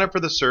you sign up for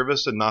the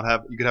service and not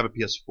have? You could have a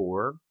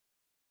PS4.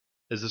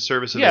 Is the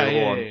service Yeah, available?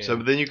 yeah, on, yeah, yeah. So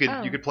then you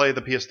Oh. could play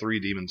the PS3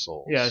 Demon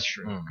Souls. Yeah, that's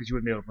true. Hmm. Because you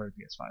wouldn't be able to play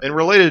the PS5. In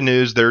related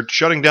news, they're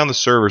shutting down the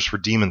servers for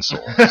Demon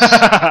Souls.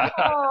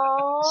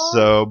 Aww.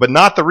 So, but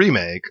not the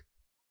remake.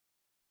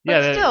 But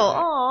yeah, still,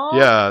 aw.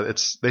 Yeah,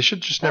 they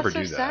should just That's never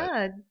so do that.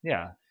 sad.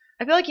 yeah.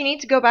 I feel like you need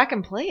to go back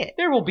and play it.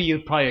 There will be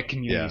probably a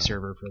community Yeah.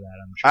 server for that.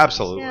 I'm sure.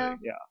 Absolutely.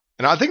 Yeah.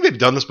 And I think they've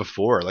done this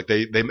before. Like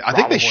I think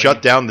Probably. they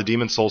shut down the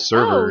Demon Souls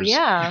servers. Oh,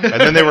 yeah.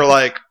 And then they were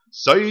like,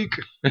 psych,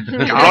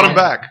 got them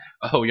back.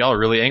 Oh, y'all are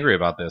really angry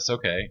about this.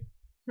 Okay.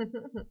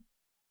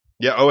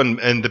 Yeah,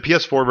 and the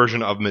PS4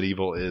 version of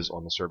Medieval is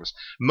on the service.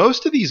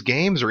 Most of these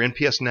games are in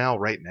PS Now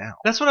right now.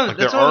 That's what I was. Like,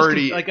 that's they're what I was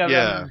already- like,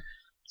 yeah.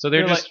 So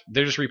they're They're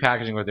they're just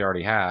repackaging what they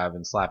already have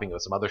and slapping it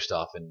with some other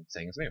stuff and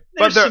saying it's new.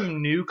 There's But there-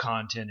 some new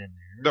content in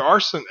there. There are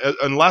some,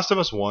 and Last of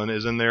Us 1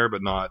 is in there,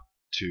 but not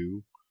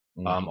 2.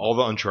 Mm. All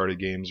the Uncharted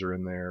games are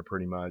in there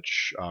pretty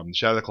much.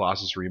 Shadow of the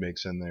Colossus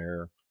remake's in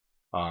there.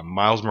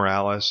 Miles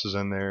Morales is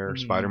in there. Mhm.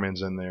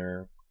 Spider-Man's in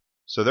there.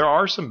 So there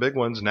are some big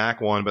ones. Knack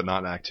 1, but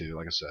not Knack 2,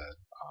 like I said.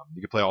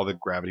 You can play all the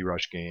Gravity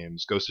Rush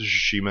games. Ghost of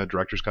Tsushima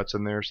Director's Cut's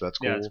in there, so that's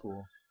cool. Yeah, it's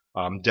cool.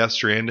 Death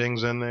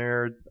Stranding's in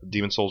there.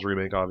 Demon Souls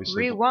remake,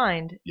 obviously.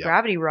 Rewind. Yeah.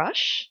 Gravity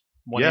Rush?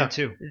 1 Yeah. and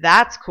 2.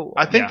 That's cool.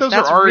 I think Yeah. those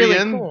That's are already really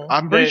in. cool.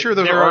 I'm pretty They- sure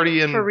those they're are already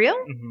in. For real?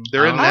 Mhm.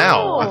 They're in Oh.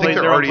 now. I think They're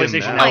they're on already in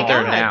PlayStation now. Oh my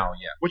They're God. now,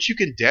 yeah. Which you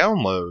can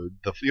download.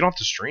 You don't have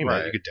to stream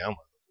Right. it. You could download.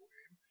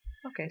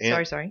 Okay,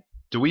 And- sorry.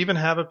 Do we even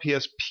have a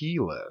PSP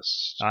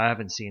list? I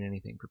haven't seen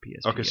anything for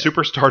PSP. Okay, yet.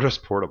 Super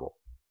Stardust Portable.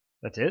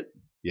 That's it.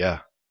 Yeah,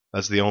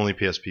 that's the only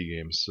PSP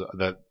games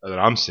that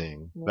I'm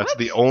seeing. That's What?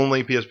 the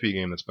only PSP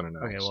game that's been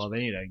announced. Okay, well they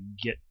need to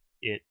get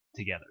it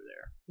together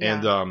there. Yeah.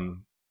 And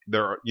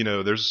there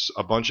are, there's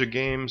a bunch of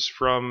games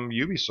from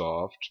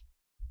Ubisoft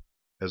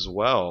as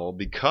well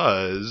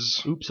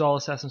because Oops, all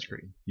Assassin's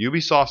Creed.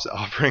 Ubisoft's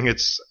offering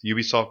its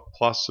Ubisoft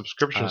Plus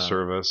subscription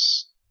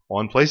service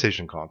on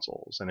PlayStation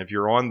consoles. And if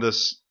you're on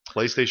this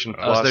PlayStation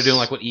Plus, So they're doing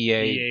like what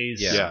EA.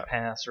 EA's Yeah.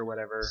 Pass or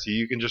whatever. so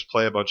you can just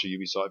play a bunch of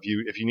Ubisoft.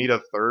 If you need a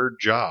third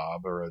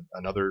job or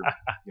another,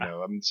 I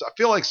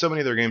feel like so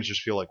many of their games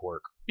just feel like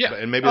work. Yeah.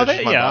 And maybe Oh, that's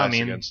just my I bias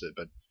mean- against it,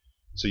 but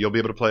so you'll be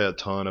able to play a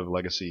ton of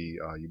legacy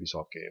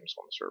Ubisoft games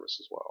on the service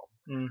as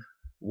well.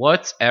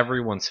 What's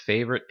everyone's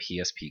favorite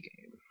PSP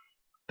game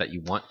that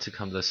you want to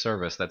come to the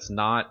service that's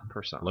not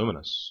Persona?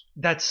 Luminous.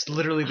 That's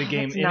literally the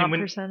game. It's not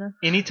Anyone- Persona.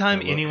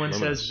 anytime Yeah, anyone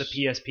Luminous. says the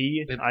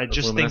PSP, It- I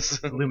just Luminous.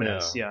 think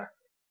Luminous. Yeah.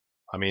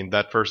 I mean,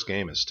 that first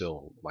game is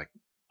still like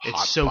It's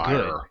hot so fire,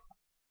 good.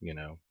 You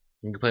know,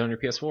 You can play it on your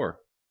PS4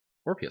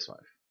 or PS5.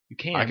 You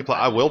can. I can play.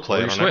 I will play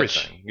Or it on your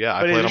Switch. everything. Yeah,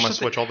 I But play it there's on my something-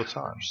 Switch all the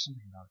time. There's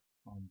something about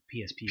on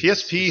PSP.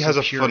 PSP It's has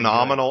so a pure and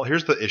phenomenal.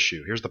 Here's the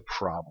issue. Here's the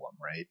problem,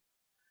 right?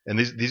 And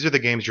these are the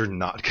games you're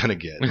not gonna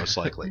get most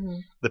likely. Mhm.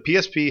 The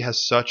PSP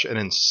has such an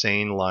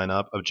insane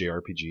lineup of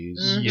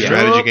JRPGs, Mhm.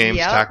 strategy Yep. games,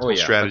 Yep. tactical Oh,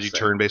 yeah, strategy, that's it.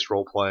 turn-based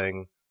role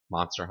playing,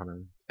 Monster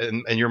Hunter.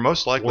 and you're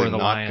most likely War of the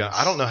not. Lions.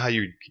 I don't know how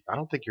you. I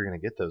don't think you're gonna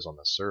get those on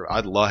the server.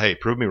 I'd love. Hey,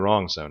 prove me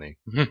wrong, Sony.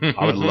 I would good.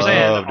 I'm love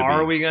saying, to are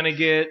be- we gonna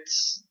get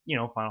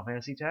Final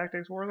Fantasy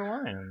Tactics War of the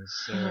Lions?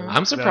 Mhm.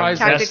 I'm surprised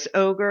the Tactics best-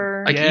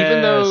 Ogre. Like even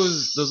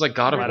Yes. those like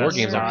God of Let War us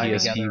games on die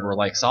PSP together. were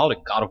like solid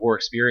God of War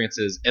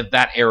experiences in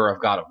that era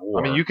of God of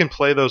War. I mean, you can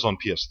play those on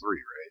PS3,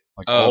 right?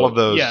 Like Oh, all of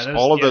those, yeah, those-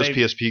 all of yeah, those they-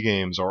 PSP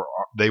games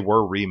they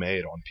were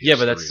remade on PS3. yeah,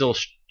 but that's still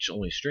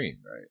only streamed,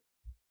 right?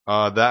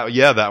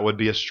 that would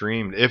be a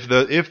streamed. If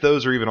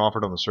those are even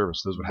offered on the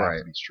service, those would have to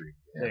Right. be streamed.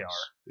 They Yes.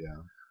 are.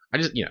 Yeah. I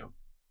just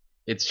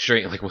it's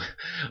straight like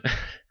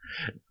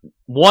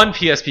one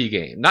PSP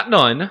game, not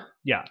none,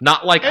 Yeah.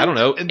 not like I don't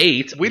know And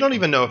 8. We don't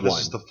even know if this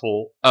One. is the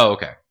full Oh,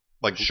 okay.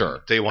 like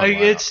Sure. day one.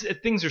 lineup. It's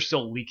things are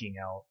still leaking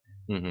out,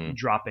 Mm-hmm.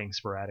 dropping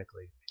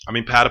sporadically. I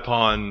was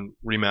Patapon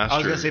remastered, I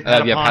was gonna say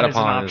yeah, Patapon is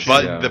an Patapon is- option.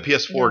 but yeah. the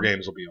PS4 Yeah.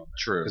 games will be on there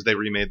True. because they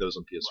remade those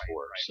on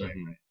PS4. so.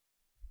 Right.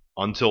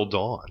 Until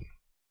Dawn.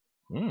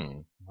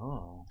 Mm.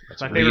 Oh,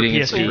 That's my favorite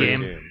reading PSP into-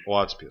 game.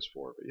 Well, it's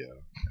PS4, but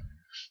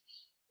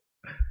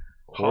yeah.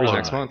 Horror's Hollow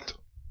next Knight. month.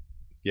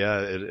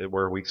 Yeah,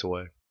 we're weeks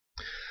away.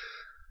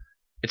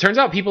 It turns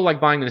out people like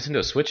buying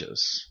Nintendo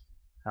Switches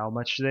How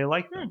much do they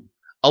like them?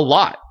 a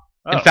lot.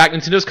 Oh. In fact,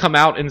 Nintendo's come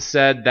out and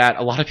said that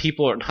a lot of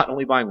people are not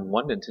only buying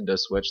one Nintendo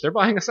Switch, they're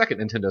buying a second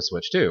Nintendo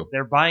Switch too.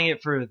 They're buying it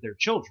for their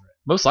children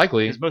Most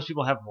likely. because most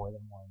people have more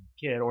than one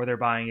kid, or they're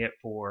buying it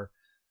for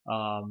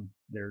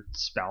their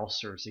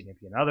spouse or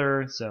significant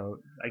other. So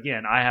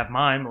again, I have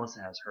mine.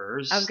 Melissa has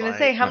hers. I was gonna Like,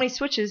 say, how many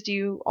Switches do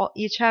you all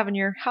each have in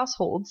your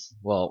households?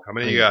 Well, How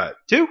many I mean, you got?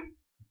 2?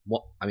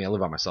 Well, I mean, I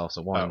live by myself,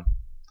 so one.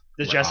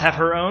 Does Jess have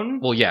her own?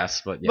 Well,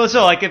 yes, but yeah. Well,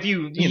 so like if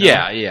you know,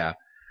 yeah.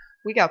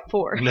 We got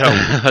 4. No,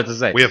 What to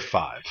say? we have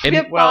 5. We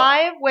have well,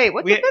 5. Wait,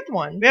 what's we- the 5th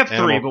one? we have 3,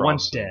 Animal but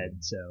one's Crossing. dead.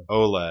 So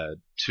OLED,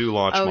 2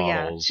 launch Oh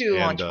yeah, models. 2 and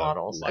launch a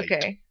models. light.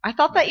 Okay, I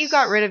thought that you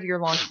got rid of your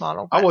launch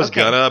model. I but was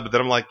okay. gonna, but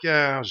then I'm like,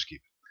 yeah, I'll just keep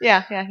it.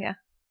 Yeah.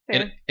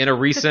 Fair. In a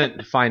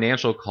recent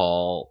financial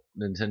call,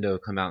 Nintendo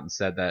come out and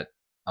said that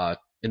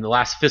in the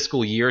last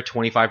fiscal year,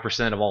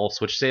 25% of all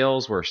Switch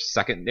sales were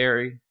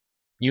secondary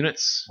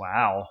units.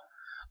 wow,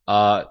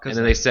 And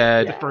then they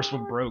said the first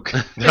one broke.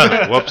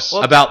 Whoops.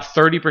 about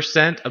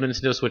 30% of the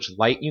Nintendo Switch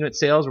Lite unit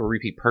sales were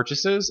repeat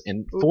purchases,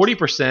 and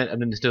 40% of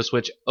the Nintendo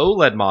Switch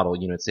OLED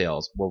model unit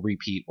sales were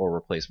repeat or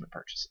replacement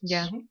purchases.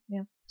 Yeah.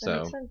 That So,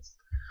 makes sense.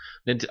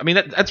 I mean,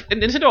 that's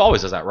Nintendo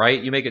always does that,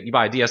 right? You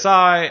buy a DSi.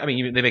 I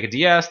mean, they make a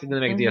DS, then they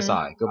make a Mhm.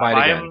 DSi. Go buy I it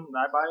buy again. them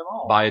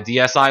all. Buy a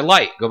DSi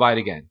Lite. Go buy it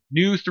again.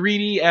 New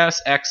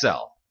 3DS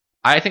XL.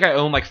 I think I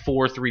own like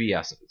 4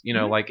 3DSs.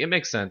 Like it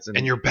makes sense.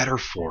 And you're better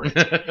for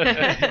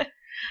it.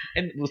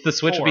 And with the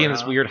Switch 4, being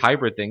this huh? weird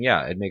hybrid thing,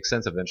 yeah, it makes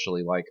sense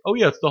eventually. Like, oh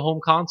yeah, it's the home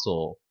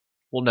console.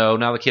 Well, no,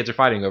 now the kids are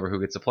fighting over who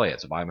gets to play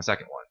it, so buy them a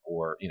second one,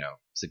 or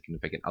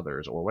significant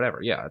others, or whatever.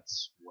 Yeah,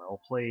 it's Well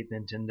played,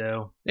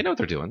 Nintendo. they know what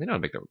they're doing. They know how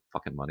to make their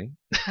fucking money.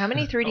 How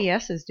many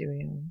 3DSs do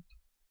we own?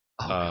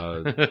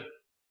 Uh,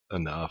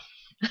 enough.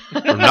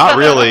 Or not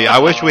really. I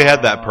wish we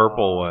had that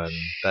purple one.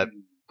 The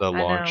know.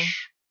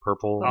 launch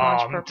purple. The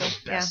launch Oh, purple,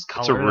 the best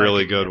It's a color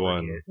really I could good ever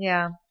one. get.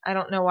 Yeah, I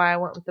don't know why I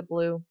went with the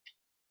blue.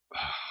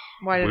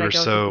 Why did I go with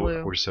the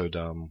blue? We're so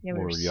dumb. Yeah, we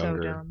when were we're so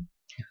younger. dumb.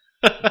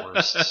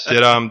 Worst.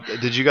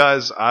 Did you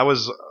guys? I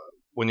was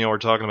when you were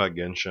talking about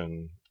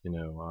Genshin. I You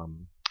were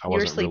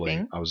wasn't really.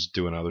 sleeping. I was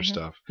doing other Mhm.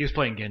 stuff. He was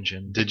playing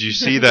Genshin. Did you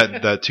see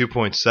that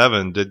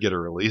 2.7 did get a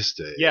release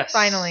date? Yes.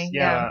 Finally,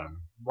 yeah.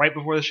 Right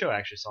before the show, I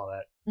actually saw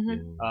that.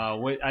 Mhm.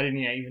 Yeah. I didn't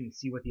even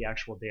see what the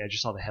actual day. I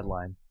just saw the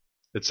headline.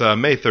 It's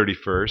May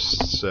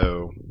 31st,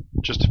 so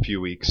just a few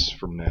weeks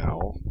from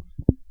now,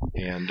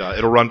 and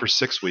it'll run for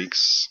 6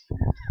 weeks,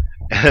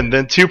 and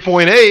then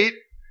 2.8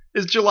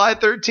 is July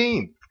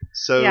 13th.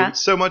 So Yeah.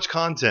 so much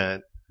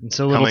content And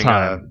so little coming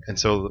time. and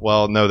so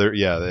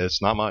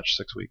it's not much.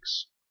 6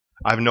 weeks.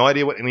 I have no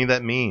idea what any of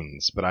that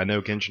means, but I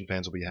know Genshin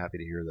fans will be happy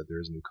to hear that there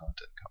is new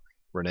content coming.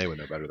 Renee would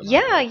know better than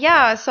I.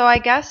 Yeah. So I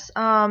guess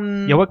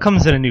Yeah, what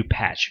comes in a new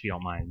patch, if you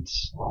don't mind?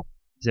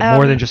 Is it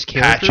more than just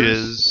characters?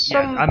 Patches.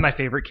 Yeah, From- I'm my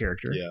favorite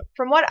character. Yeah.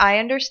 From what I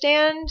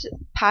understand,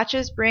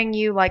 patches bring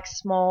you like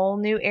small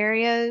new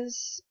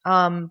areas,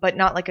 but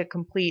not like a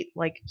complete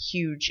like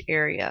huge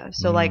area.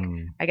 So like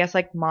Mm. I guess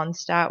like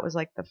Mondstadt was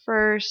like the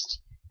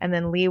first, and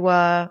then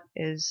Liwa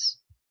is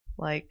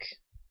like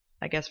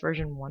I guess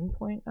version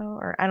 1.0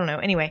 or I don't know.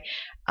 Anyway,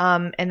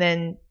 and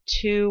then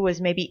 2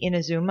 was maybe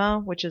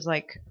Inazuma, which is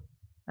like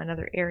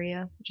another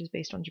area which is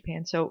based on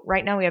Japan. So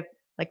right now we have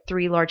like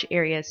 3 large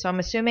areas. So I'm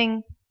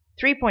assuming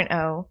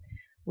 3.0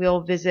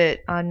 we'll visit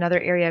another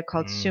area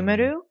called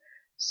Sumeru.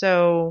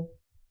 So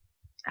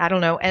I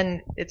don't know.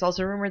 And it's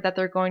also rumored that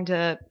they're going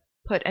to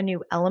put a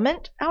new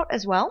element out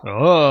as well.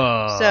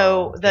 Oh.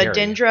 So the very.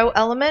 Dendro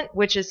element,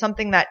 which is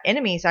something that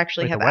enemies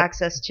actually Like have a what?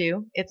 access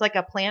to. It's like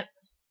a plant.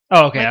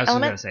 Oh, okay. like I was just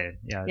element? gonna say it.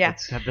 Yeah. Yeah.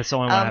 That's the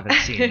only one I haven't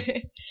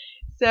seen.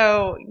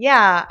 So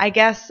yeah, I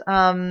guess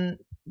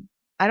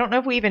I don't know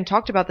if we even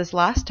talked about this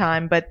last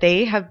time, but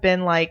they have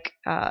been like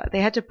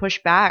they had to push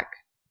back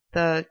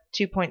the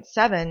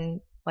 2.7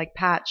 like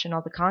patch and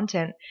all the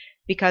content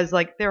because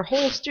like their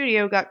whole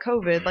studio got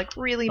COVID like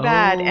really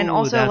bad, and Oh,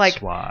 also that's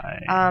like why.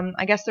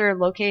 I guess they're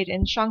located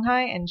in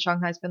Shanghai, and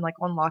Shanghai's been like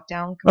on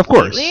lockdown Of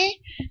course. completely,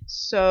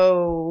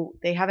 so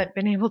they haven't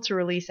been able to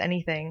release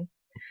anything.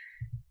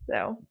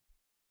 So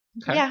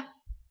Okay. yeah,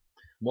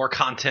 More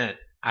content.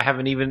 I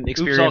haven't even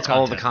experienced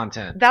all of the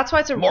content. that's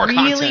why it's a More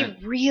really, content.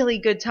 really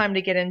good time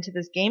to get into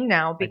this game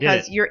now,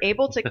 because it. you're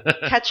able to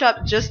catch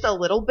up just a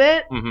little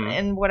bit Mhm.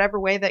 in whatever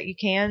way that you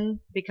can,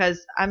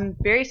 because I'm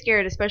very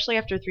scared, especially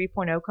after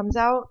 3.0 comes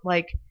out,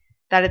 like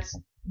that it's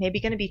maybe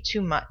going to be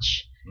too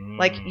much.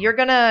 Like you're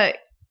going to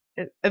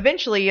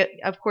eventually,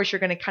 of course, you're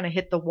going to kind of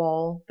hit the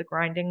wall, the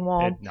grinding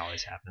wall, It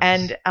always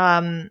happens.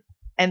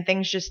 and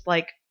things just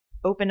like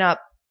open up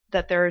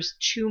that there's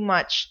too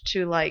much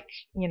to like,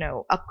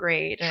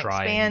 upgrade and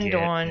Try expand and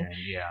get, on. and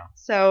yeah.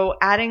 So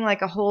adding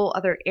like a whole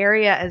other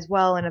area as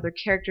well, and other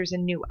characters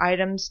and new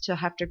items to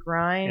have to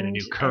grind. And a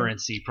new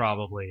currency,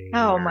 probably.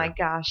 Oh or- my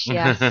gosh,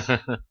 yes.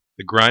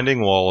 The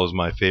grinding wall is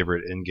my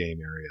favorite in-game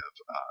area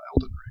of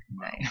Elden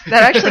Ring. Nice.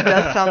 That actually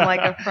does sound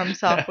like a From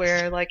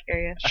Software like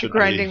area. The Should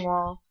grinding be.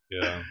 wall.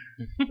 Yeah,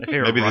 My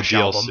favorite maybe the Rush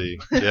DLC.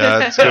 album.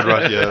 Yeah, it's good.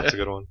 Right? Yeah, that's a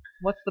good one.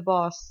 What's the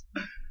boss?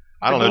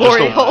 I don't The know, just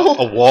glory hole.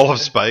 a wall of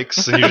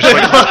spikes, and you're just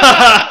like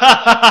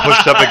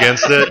pushed up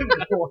against it.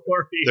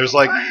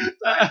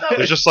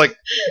 There's just like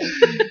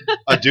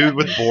a dude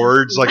with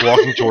boards like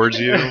walking towards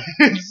you.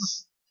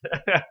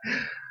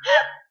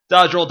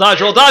 Dodge roll,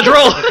 dodge roll, dodge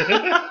roll!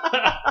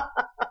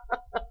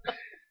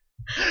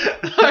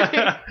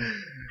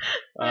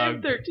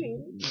 I'm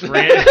 13.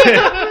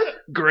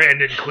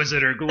 Grand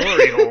Inquisitor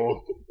Glory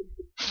Hole.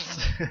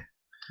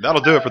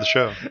 That'll do it for the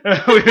show.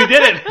 We did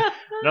it.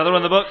 Another one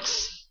in the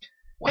books.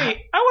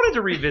 Hey, I wanted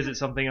to revisit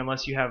something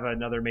unless you have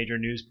another major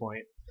news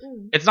point.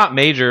 It's not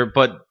major,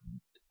 but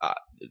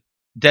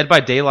Dead by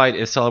Daylight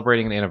is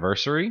celebrating an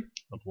anniversary.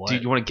 Do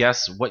you want to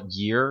guess what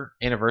year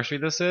anniversary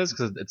this is?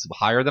 Because it's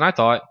higher than I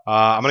thought.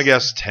 I'm gonna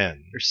guess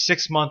 10. Their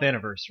 6-month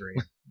anniversary.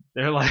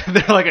 They're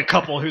like a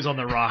couple who's on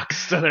the rocks,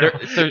 so they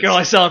They're- can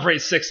only celebrate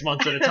 6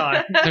 months at a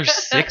time. Their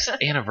 6th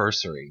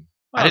anniversary.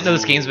 I didn't know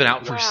this game's been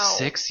out for Wow.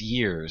 6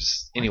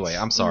 years. Anyway,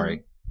 I'm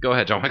sorry. Go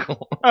ahead, John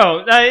Michael.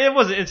 Oh, it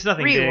wasn't. It's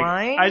nothing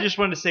Rewind. big. I just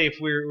wanted to say if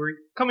we're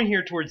coming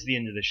here towards the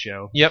end of the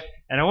show. Yep.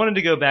 And I wanted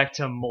to go back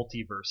to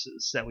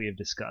multiverses that we have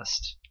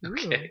discussed.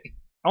 Okay.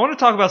 I want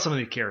to talk about some of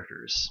the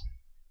characters.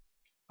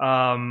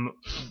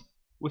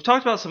 We've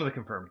talked about some of the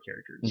confirmed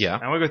characters. Yeah.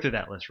 I want to go through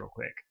that list real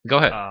quick. Go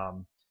ahead.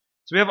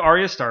 So we have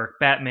Arya Stark,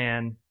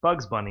 Batman,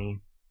 Bugs Bunny,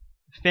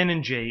 Finn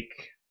and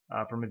Jake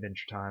from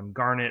Adventure Time,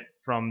 Garnet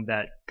from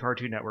that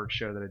Cartoon Network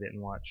show that I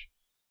didn't watch,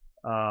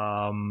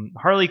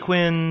 Harley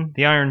Quinn,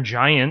 the Iron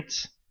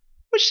Giant,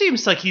 which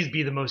seems like he'd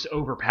be the most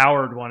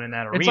overpowered one in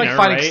that arena. It's like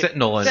fighting right?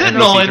 Sentinel in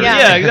Sentinel, NBC3.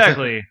 yeah,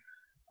 exactly.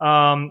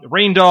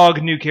 Rain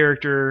Dog, new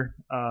character.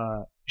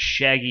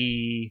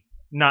 Shaggy,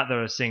 not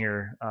the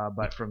singer,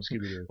 but from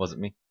Scooby Doo. Wasn't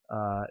me.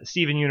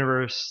 Steven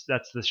Universe,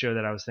 that's the show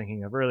that I was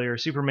thinking of earlier.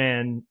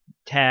 Superman,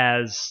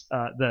 Taz,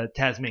 the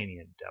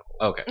Tasmanian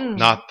Devil. Okay.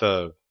 Not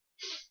the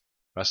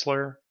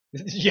wrestler.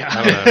 Yeah.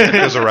 I don't know.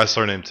 There's a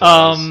wrestler named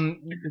Taz.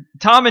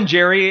 Tom and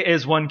Jerry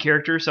is one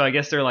character, so I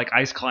guess they're like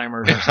ice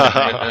climbers or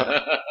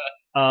something.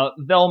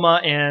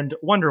 Velma and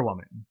Wonder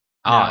Woman.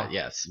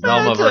 Yes.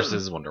 Velma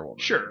versus Wonder Woman.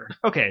 Sure.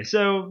 Okay,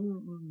 so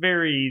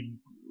very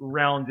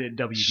rounded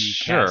WB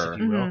cast, Sure. if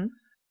you will. Mhm.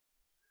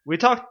 We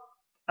talked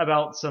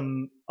about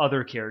some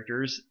other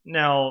characters.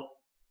 Now,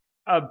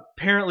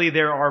 apparently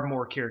there are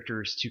more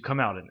characters to come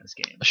out in this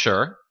game.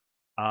 Sure.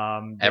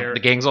 There, The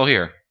gang's all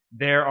here.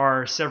 there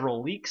are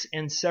several leaks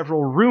and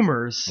several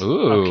rumors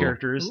Ooh. of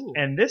characters,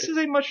 and this is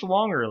a much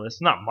longer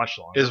list. Not much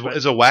longer. but-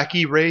 Is a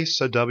Wacky Race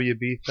a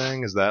WB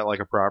thing? Is that like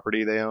a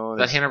property they own?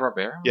 Is that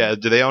Hanna-Barbera? Yeah.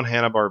 Do they own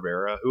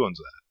Hanna-Barbera? Who owns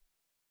that?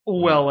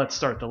 well, let's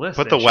start the list.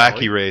 Put then, the shall Wacky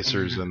we?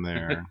 Racers in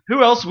there.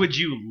 Who else would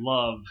you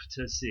love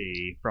to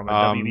see from a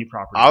WB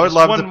property? I would Just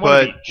love one- to one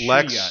of put each.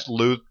 Lex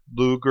Who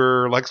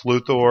you Lex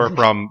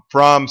Luthor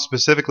from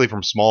specifically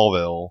from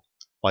Smallville,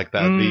 like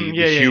that the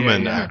yeah,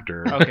 human yeah.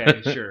 actor. got?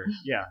 Okay, sure.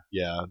 Yeah.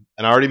 Yeah,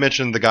 and I already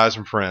mentioned the guys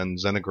from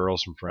Friends and the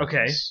girls from Friends.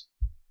 Okay.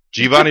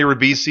 Giovanni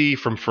Ribisi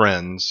from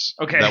Friends.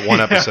 Okay. That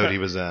one episode he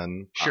was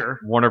in. Sure.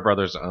 Warner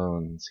Brothers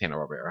owns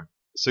Hanna-Barbera.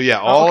 So yeah,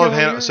 all okay, of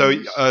well, him. So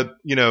yeah.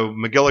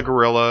 Magilla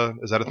Gorilla,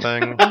 is that a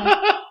thing?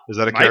 Is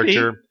that a Might be.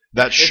 character?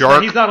 That It's shark,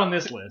 not- he's not on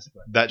this list.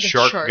 But. that The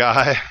shark shark.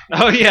 guy,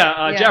 Oh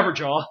yeah, Yeah.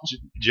 Jabberjaw.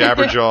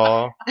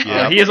 Jabberjaw.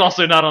 Yeah, He is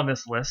also not on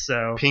this list.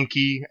 So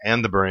Pinky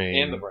and the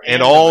Brain, And the Brain. and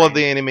And the all of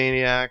Brain. the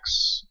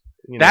Animaniacs.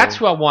 That's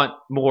who I want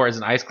more as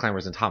an ice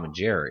climbers than Tom and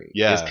Jerry.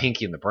 Yeah. Is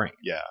Pinky and the Brain.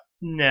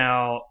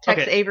 now,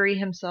 Tex okay. Avery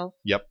himself.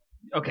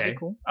 Okay. Pretty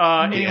cool.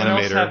 Anyone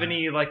else animator. have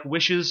any like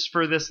wishes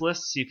for this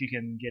list? See if you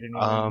can get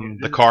any.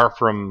 The car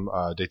from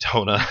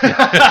Daytona.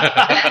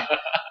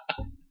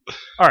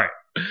 All right.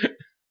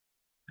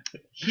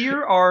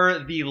 Here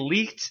are the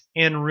leaked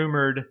and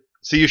rumored.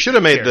 See, you should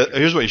have made Character.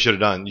 here's what you should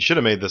have done. You should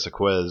have made this a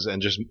quiz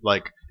and just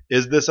like,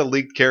 is this a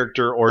leaked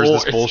character or is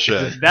this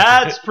bullshit?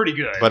 That's pretty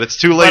good. But it's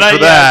too late But, for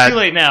yeah, that. it's too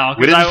late now. 'cause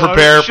We didn't I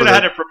prepare for should have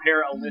had the to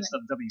prepare a list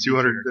of WB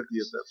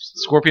 250th episode.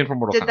 Scorpion from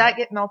Mortal Did Kombat. that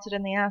get melted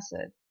in the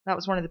acid? That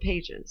was one of the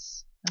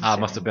pages. I'm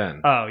Must have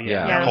assuming. been. Oh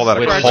yeah, Yeah, call that a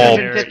Which- call.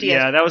 250th.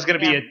 Yeah, that was going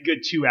to be Yeah. a good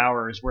 2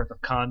 hours worth of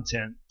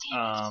content.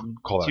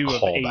 Call that a 2 of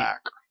 8. callback.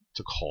 It's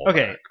a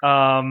callback.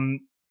 Okay.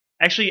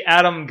 Actually,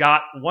 Adam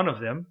got one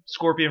of them.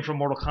 Scorpion from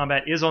Mortal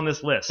Kombat is on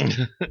this list,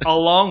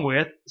 along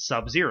with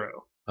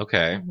Sub-Zero.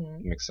 Okay,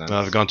 Mhm. makes sense. No,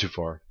 I've gone too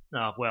far.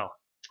 Oh well.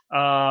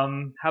 How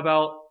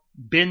about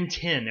Ben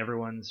 10,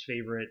 everyone's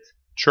favorite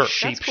Sure.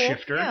 That's cool.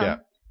 shapeshifter? Yeah.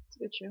 It's a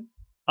good show.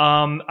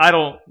 I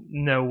don't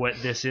know what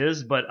this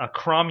is, but a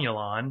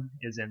Cromulon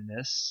is in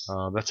this.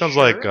 That sounds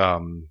Sure. like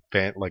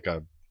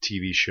a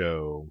TV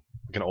show,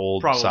 like an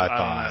old Probably, I sci-fi.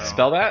 don't know.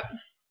 Spell that?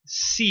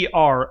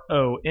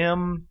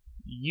 Cromulon.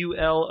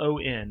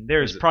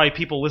 There's Is it- probably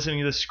people listening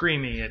to this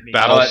screaming at me.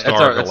 that's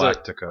Battlestar it's a-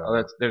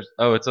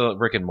 Galactica. It's a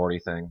Rick and Morty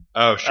thing.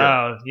 Oh, sure.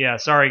 Oh yeah,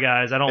 sorry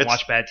guys, I don't It's-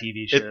 watch bad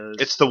TV shows.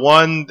 It's the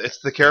one. It's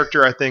the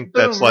character I think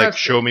that's Boom, like roasted.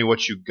 "Show me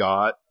what you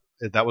got."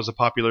 That was a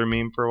popular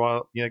meme for a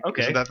while. Yeah,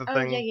 Okay. Isn't that the Oh,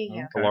 thing? yeah, yeah,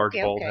 yeah. The large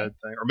Okay, bald okay. head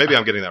thing, or maybe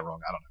I'm getting that wrong.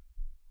 I don't know.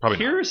 Probably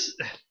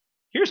not.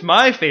 Here's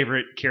my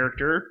favorite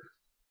character,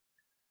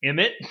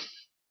 Emmett.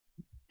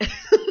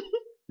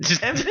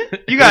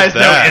 Emmett? You guys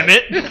know that?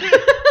 Emmett.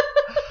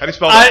 How do you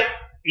spell that?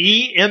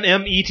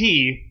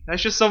 EMMET.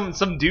 That's just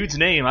some dude's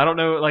name. I don't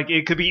know. Like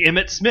it could be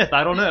Emmett Smith.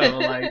 I don't know.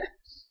 Like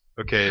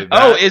Okay.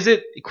 Oh, that- is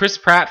it Chris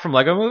Pratt from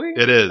Lego Movie?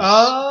 it is.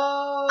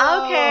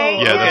 Okay.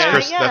 yeah, that's yeah,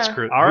 Chris. yeah. That's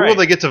Chris. All Who will right.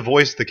 they get to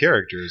voice the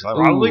characters? I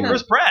don't probably know.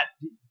 Chris Pratt.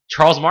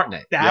 Charles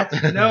Martinet. That's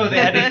no. They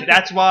had to,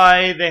 that's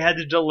why they had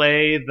to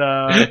delay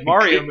the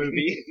Mario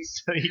movie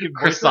so he could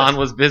voice Chris-san it.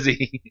 was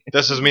busy.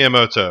 This is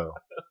Miyamoto.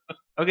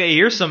 Okay,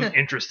 here's some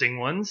interesting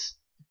ones.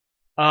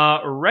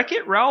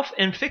 Wreck-It Ralph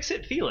and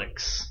Fix-It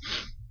Felix.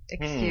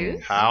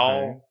 Excuse?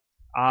 How is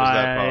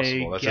that I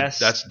possible? guess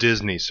That's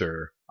Disney,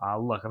 sir.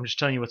 look, I'm just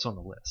telling you what's on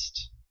the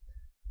list.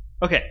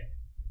 Okay.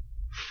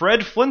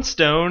 Fred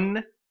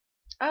Flintstone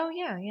Oh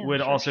yeah, yeah. would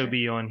sure, also sure.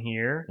 be on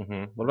here.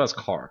 What about his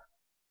car?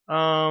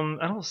 I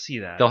don't see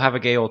that. They'll have a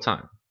gay old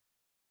time.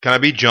 Can I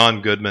be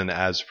John Goodman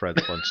as Fred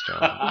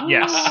Flintstone?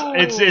 Yes. Ooh.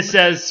 It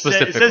says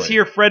Specifically.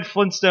 here Fred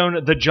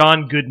Flintstone, the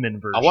John Goodman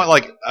version. I want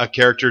like a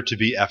character to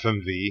be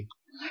FMV.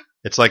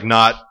 It's like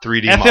not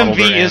 3D modeled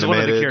FMV or is one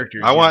of the animated.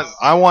 characters, I yes.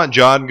 want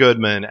John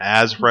Goodman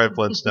as Fred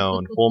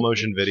Flintstone, full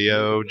motion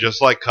video,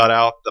 just like cut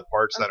out the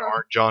parts that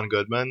aren't John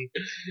Goodman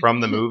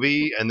from the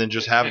movie, and then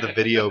just have the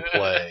video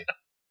play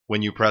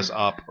when you press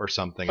up or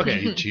something.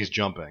 Okay. and he's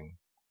jumping.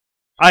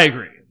 I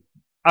agree.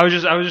 I was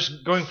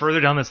just going further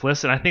down this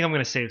list, and I think I'm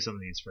going to save some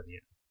of these for the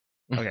end.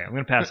 Okay, I'm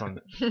going to pass on.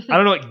 I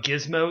don't know what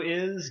Gizmo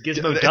is.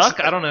 Gizmo It's- Duck?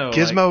 I don't know.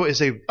 Gizmo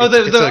is a Oh,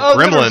 it's a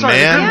gremlin, sorry, the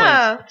man. gremlin.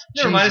 Yeah.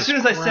 Never mind. As soon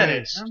as I Jesus said it,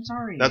 Christ. I'm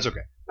sorry. That's okay.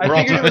 I We're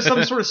all figured it was done.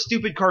 some sort of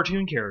stupid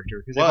cartoon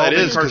character. Well, it is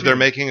because cartoon. they're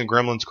making a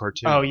Gremlins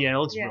cartoon. Oh yeah, it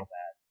looks Yeah. real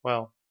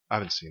Well, I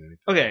haven't seen anything.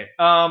 bad. Okay,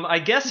 I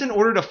guess in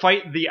order to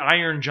fight the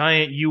Iron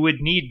Giant, you would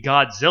need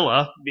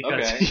Godzilla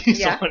because Okay. he's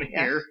Yeah, on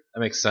yeah. here.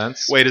 That makes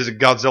sense. Wait, is it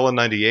Godzilla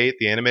 '98,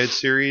 the animated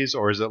series,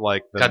 or is it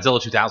like the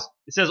Godzilla 2000.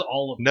 It says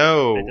all of them.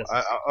 No, It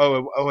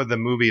doesn't the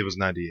movie was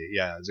 '98.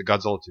 Yeah, is it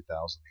Godzilla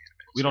 2000?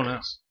 We don't know.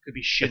 Could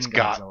be Shin It's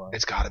Godzilla.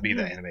 got to be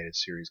the animated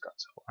series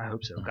Godzilla. I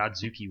hope so.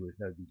 Godzuki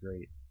that would be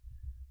great.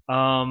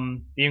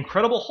 The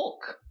Incredible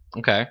Hulk,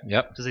 Okay.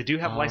 Yep. because they do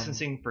have Um,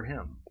 licensing for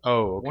him.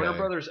 Oh, okay. Warner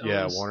Brothers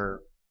Yeah, owns- Warner.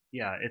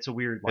 Yeah, it's a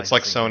weird. It's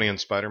like licensing. Sony and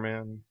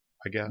Spider-Man,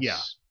 I guess. Yeah.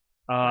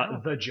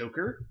 The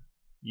Joker.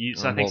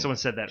 So I think Well, someone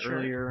said that sure.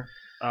 earlier.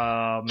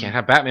 Can't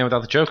have Batman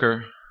without the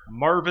Joker.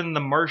 Marvin the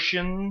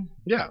Martian.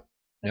 Yeah.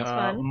 That's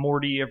fun.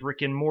 Morty of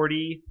Rick and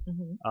Morty.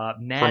 Mhm.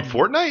 From Mad.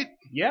 Fortnite.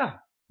 Yeah,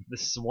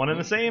 this is one and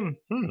the same.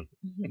 Mhm.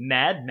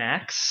 Mad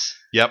Max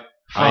Yep.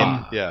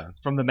 from Yeah.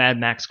 from the Mad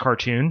Max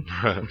cartoon.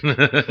 From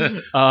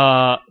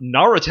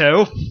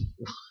Naruto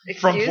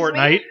from Excuse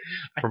Fortnite. me?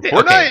 From Okay,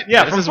 Fortnite.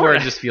 Yeah, this from is where it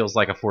Fortnite. just feels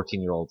like a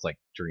 14-year-old's like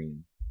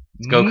dream.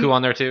 Is Goku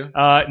on there too?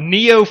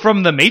 Neo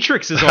from the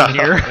Matrix is on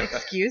here.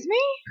 Excuse me?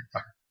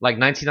 Like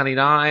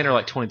 1999 or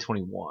like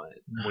 2021?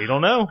 We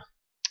don't know.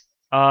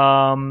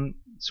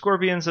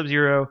 Scorpion,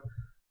 Sub-Zero,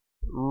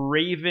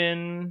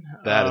 Raven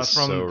That is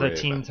from so the Raven.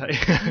 Teen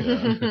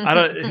Titans. I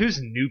don't. Who's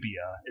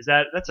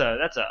Nubia? That's a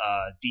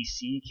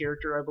DC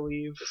character, I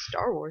believe. The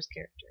Star Wars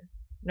character.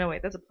 No,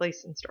 wait, that's a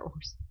place in Star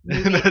Wars.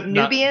 Not-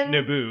 Nubian?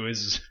 Naboo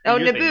is. Oh,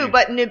 you're Naboo,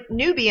 thinking. but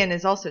Nubian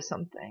is also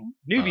something.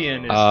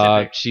 Nubian is.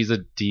 typical. She's a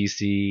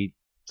DC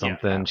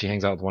something. She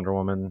hangs out with Wonder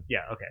Woman. Yeah.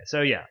 Okay.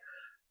 So yeah.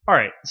 All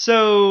right.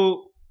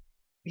 So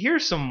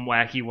here's some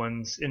wacky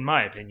ones, in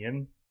my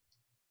opinion.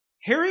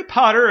 Harry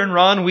Potter and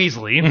Ron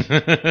Weasley.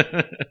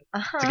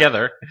 Uh-huh.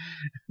 Together.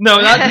 No,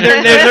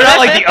 they're not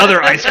like the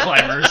other ice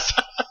climbers.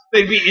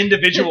 They'd be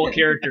individual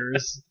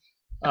characters.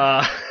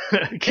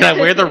 Can I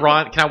wear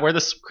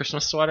the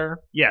Christmas sweater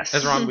Yes.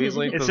 as Ron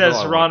Weasley? It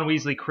says Ron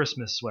Weasley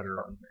Christmas sweater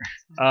on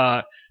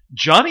there.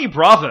 Johnny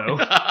Bravo.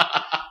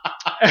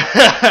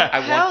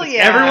 Hell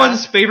yeah.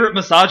 Everyone's favorite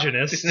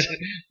misogynist.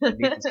 I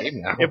need this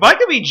game now. If I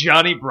could be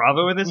Johnny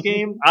Bravo in this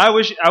game, I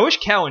wish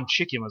Cow and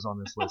Chicken was on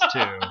this list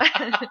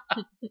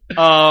too.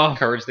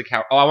 Courage the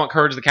Cow. Oh, I want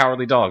Courage the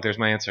Cowardly Dog. There's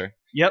my answer.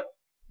 Yep.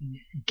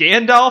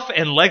 Gandalf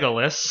and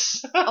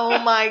Legolas. Oh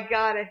my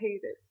god, I hate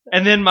it.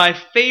 And then my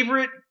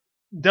favorite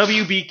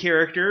WB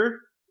character.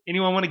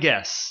 Anyone want to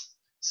guess?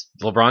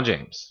 LeBron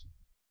James.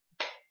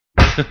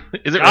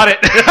 Is it? Got it.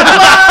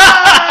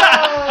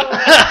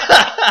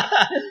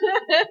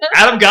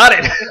 Adam got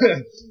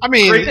it. I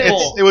mean, Great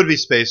pull. it would be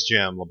Space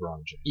Jam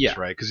LeBron James, Yeah.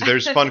 right? Because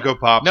there's Funko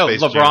Pop. No,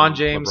 Space LeBron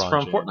Jam, James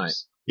from Fortnite.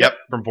 Yep,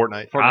 from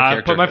Fortnite. I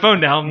character. put my phone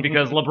down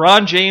because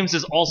LeBron James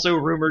is also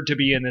rumored to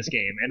be in this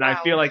game, and I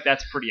Wow. feel like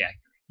that's pretty accurate.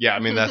 Yeah, I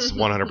mean that's 100%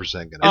 gonna.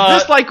 Is be.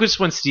 this like just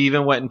when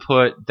Steven went and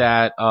put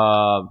that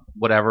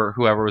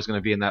whoever was going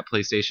to be in that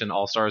PlayStation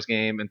All Stars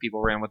game and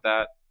people ran with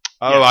that?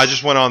 Oh, Yes. I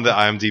just went on the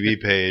IMDb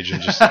page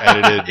and just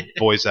edited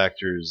voice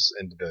actors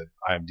into the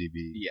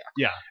IMDb.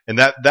 Yeah. And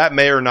that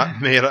may or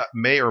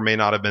may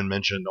not have been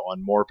mentioned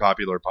on more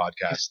popular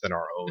podcasts than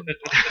our own.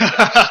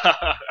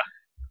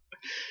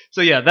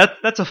 So yeah,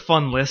 that's a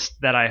fun list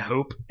that I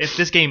hope, if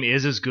this game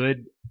is as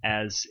good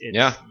as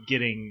it's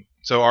getting.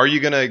 So are you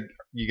gonna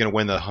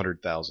win the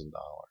 $100,000?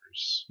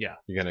 Yeah.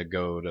 You're gonna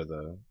go to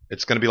the.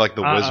 It's gonna be like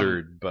the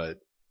Wizard, but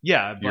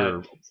Yeah, but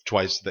you're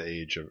twice the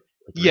age of.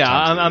 yeah,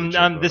 I'm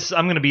going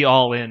gonna be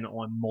all in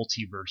on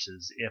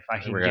multiverses if I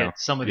can There we go. get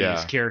some of Yeah.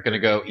 these characters.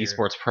 Going to go here.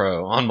 esports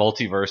pro on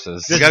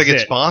multiverses. We This gotta is get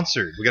it.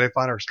 sponsored. We gotta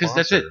find our Because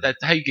sponsor. that's it.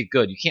 That's how you get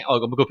good. You can't. Oh,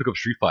 I'm gonna go pick up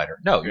Street Fighter.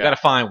 No, you Yeah. got to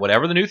find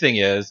whatever the new thing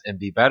is and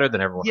be better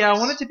than everyone Yeah, else.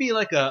 I want it to be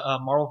like a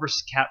Marvel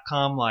vs.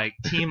 Capcom like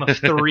team of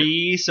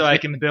 3, so I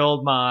can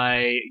build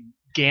my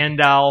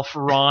Gandalf,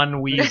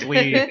 Ron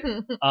Weasley,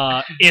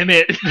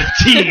 Emmett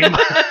team,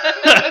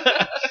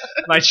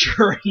 my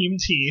Dream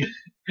team.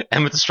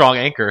 Emmett's a strong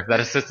anchor that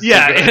assists.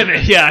 Yeah, the good.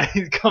 Emmett. Yeah,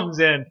 he comes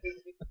in.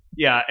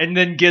 Yeah, and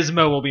then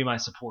Gizmo will be my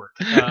support.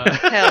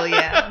 Hell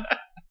yeah.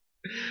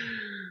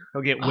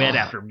 He'll get wet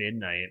after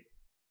midnight.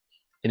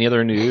 Any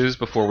other news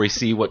before we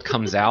see what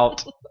comes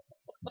out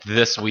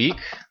this week?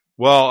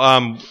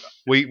 Well,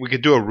 we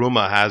could do a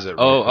rumor has it.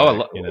 Oh,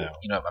 real quick,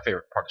 you know, my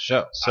favorite part of the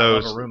show. So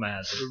Aruma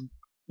has it.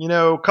 you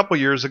know, a couple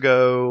years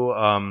ago,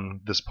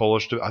 this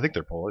I think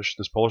they're Polish.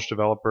 This Polish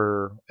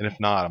developer, and if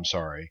not, I'm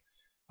sorry.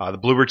 The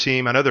Bloober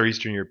team, I know they're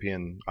Eastern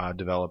European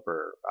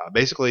developer,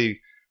 basically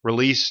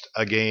released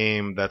a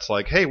game that's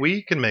like, hey,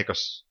 we can make a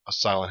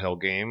Silent Hill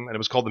game, and it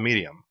was called The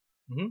Medium.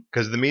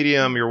 Because The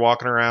Medium, you're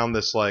walking around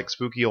this like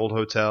spooky old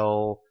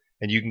hotel,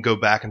 and you can go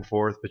back and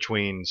forth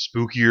between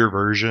spookier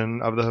version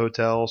of the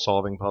hotel,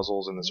 solving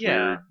puzzles in this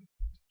weird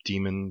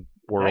demon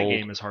world. That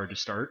game is hard to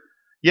start.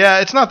 Yeah,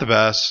 it's not the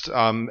best.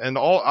 And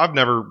I've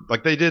never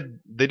like they did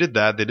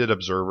that. They did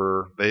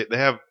Observer. They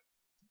have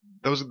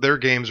their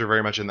games are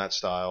very much in that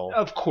style.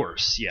 Of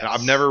course, yes.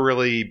 I've never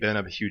really been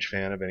a huge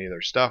fan of any of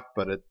their stuff,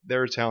 but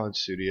they're a talented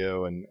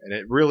studio, and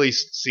it really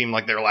seemed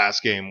like their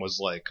last game was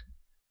like,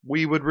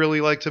 we would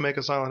really like to make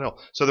a Silent Hill.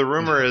 So the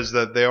rumor is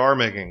that they are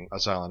making a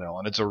Silent Hill,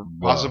 and it's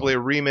possibly a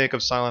remake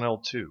of Silent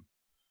Hill 2.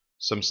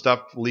 Some stuff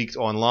leaked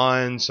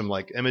online, some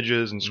like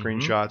images and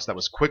screenshots that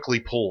was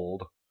quickly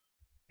pulled,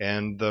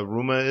 and the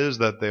rumor is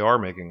that they are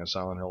making a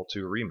Silent Hill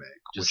 2 remake,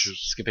 Just which is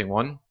skipping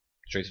 1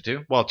 straight to 2.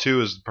 well,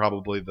 2 is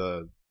probably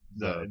the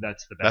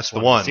that's the best that's the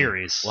one in one. the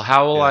series. Well,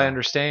 how will I Yeah.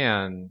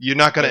 understand? You're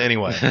not going to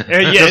anyway. Yeah,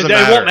 doesn't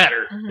it won't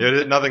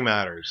matter. Nothing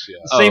matters. Yeah.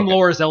 Oh, Same okay.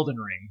 lore as Elden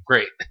Ring.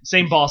 Great.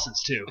 Same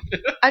bosses too.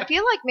 I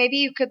feel like maybe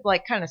you could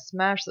like kind of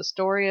smash the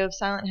story of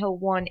Silent Hill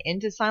 1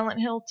 into Silent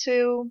Hill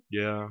 2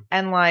 Yeah.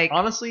 and like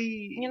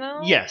Honestly, you know?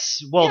 yes.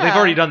 Well, they've Yeah.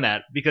 already done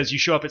that because you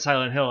show up at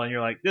Silent Hill and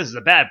you're like, this is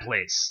a bad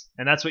place.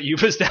 And that's what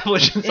you've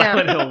established in Yeah.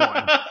 Silent Hill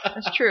 1.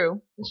 that's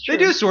true. It's true.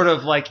 They do sort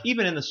of like,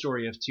 even in the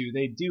story of 2,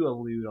 they do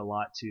allude a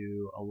lot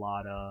to a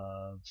lot of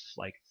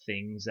like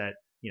things that,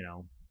 you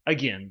know,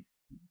 again,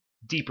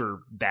 deeper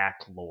back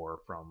lore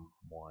from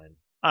 1.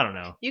 I don't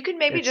know. You could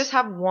maybe It's- just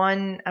have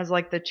 1 as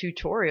like the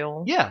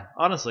tutorial. Yeah,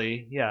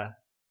 honestly, yeah.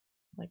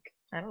 Like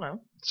I don't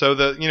know. So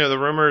the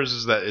rumors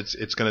is that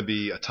it's going to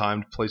be a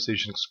timed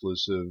PlayStation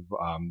exclusive.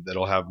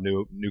 That'll have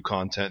new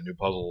content, new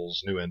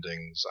puzzles, new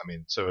endings. I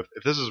mean, so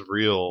if this is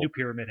real, New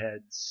pyramid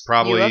heads.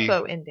 probably.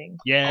 UFO ending.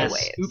 Yes.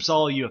 Always. Oops,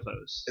 all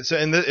UFOs. So,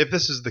 and if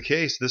this is the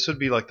case, this would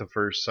be like the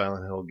first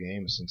Silent Hill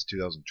game since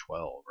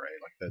 2012, right?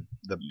 Like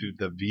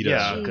the Vita.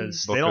 Yeah, Jeez.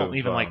 because book they don't of,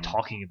 even like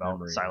talking about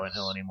memories. Silent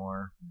Hill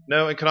anymore.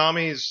 No, and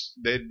Konami's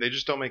they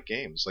just don't make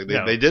games. Like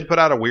No. they did put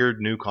out a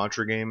weird new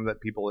Contra game that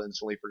people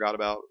instantly forgot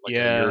about like a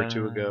year or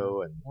two Yeah.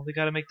 ago, and Well, they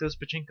got to make those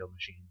pachinko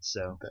machines,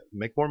 so.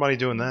 make more money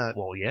doing that.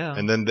 Well, yeah.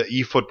 And then the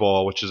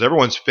eFootball, which is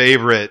everyone's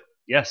favorite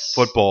Yes.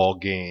 football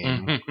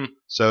game. Mhm.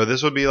 So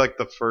this would be like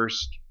the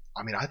first.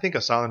 I mean, I think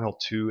a Silent Hill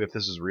 2, if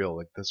this is real,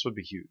 like this would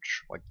be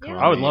huge. Like Yeah.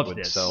 I would Konami love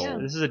this. sell- Yeah.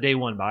 This is a day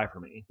one buy for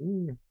me.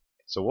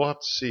 So we'll have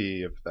to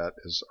see if that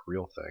is a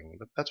real thing.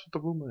 But that's what the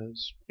rumor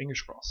is.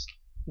 Fingers crossed.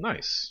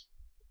 Nice.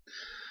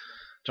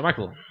 John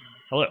Michael,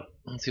 Hello.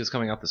 let's see what's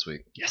coming out this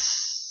week.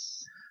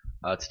 Yes.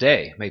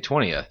 Today, May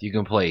 20th, you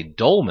can play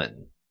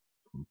Dolmen.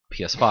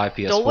 PS5,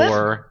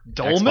 PS4,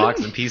 Dolmen?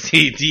 Xbox, and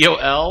PC.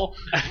 DOL.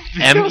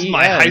 That was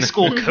my high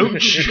school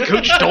coach,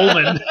 Coach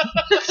Dolman.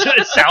 That's what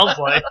it sounds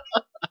like.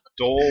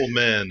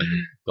 Dolmen.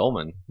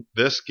 Dolmen.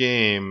 This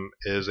game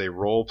is a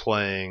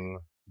role-playing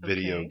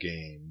video Okay.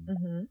 game.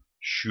 Mm-hmm.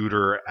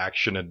 Shooter,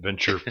 action,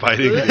 adventure,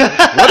 fighting game.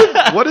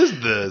 What is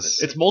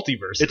this? It's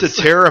multiverse. It's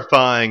a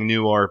terrifying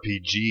new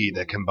RPG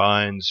that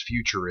combines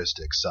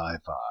futuristic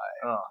sci-fi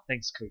Oh,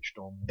 thanks, Coach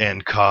Dolman.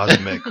 and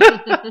cosmic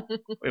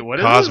Wait, what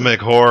is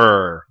cosmic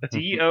horror. this?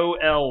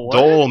 D-O-L what?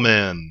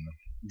 Dolmen.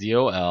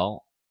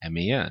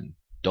 Dolmen.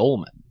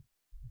 Dolmen.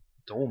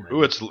 Dolman.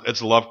 Ooh,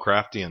 it's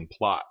Lovecraftian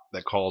plot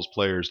that calls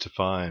players to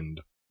find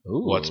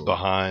Ooh. what's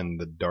behind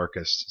the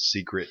darkest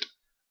secret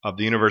of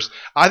the universe.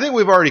 I think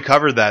we've already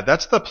covered that.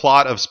 That's the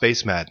plot of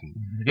Space Madden.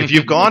 If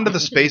you've gone to the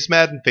Space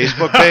Madden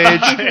Facebook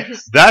page,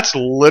 that's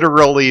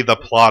literally the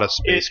plot of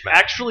It Space Madden.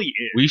 actually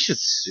is. We should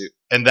sue.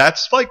 And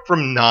that's like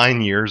from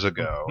 9 years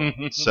ago.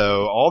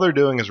 So all they're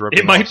doing is ripping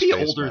It might off be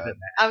Space older Madden. than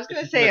that. I was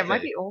gonna say it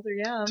might be older,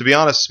 yeah. To be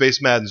honest,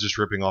 Space Madden's just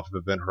ripping off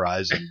of Event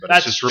Horizon, but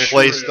That's it's just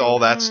replaced true. all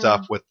that Mm.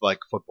 stuff with like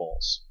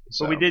footballs.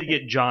 So But we did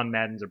get John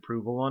Madden's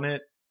approval on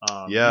it.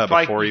 Yeah, you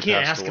probably- before he you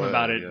can't passed ask him away,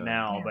 about it yeah.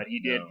 now, Yeah. but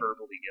he did Yeah.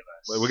 verbally give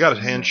us. Well, we got a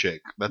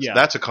handshake. Yeah.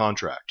 That's a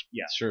contract.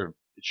 Yeah, Sure.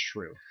 it's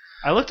true.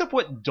 I looked up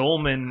what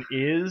dolmen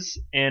is,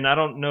 and I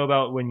don't know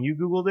about when you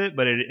Googled it,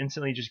 but it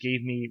instantly just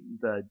gave me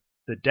the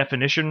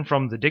definition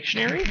from the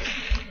dictionary.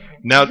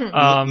 Now,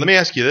 Um, let me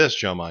ask you this,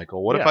 Joe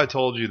Michael. What if yeah. I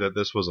told you that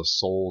this was a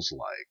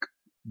Souls-like,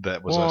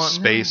 that was Well, a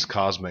space no.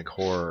 cosmic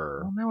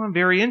horror? Well, now I'm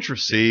very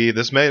interested. See,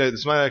 this might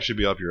actually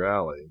be up your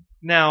alley.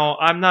 Now,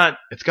 I'm not.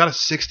 It's got a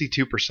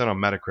 62% on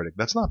Metacritic.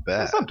 That's not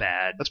bad. That's not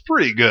bad. That's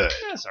pretty good.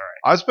 That's all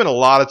right. I've spent a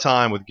lot of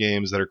time with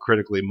games that are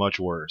critically much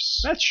worse.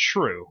 That's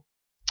true.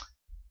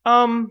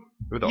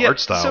 The yeah, art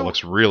style so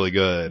looks really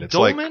good. It's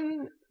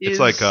dolmen it's is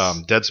like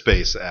Dead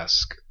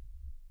Space-esque.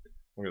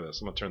 Look at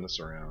this. I'm gonna turn this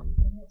around.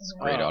 It's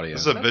great audio.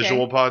 This is a Okay.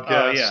 visual podcast.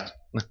 Oh, yeah.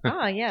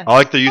 Ah, yeah. I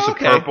like the use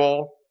Okay. of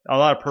purple. a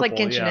lot of It's purple. like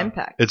Genshin yeah.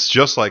 Impact. It's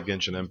just like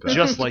Genshin Impact.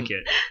 Just like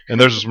it. And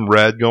there's some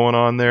red going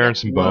on there and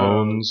some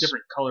bones.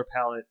 Different color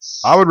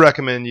palettes. I would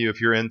recommend you, if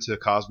you're into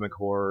cosmic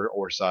horror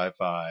or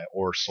sci-fi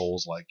or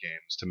Souls-like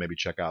games, to maybe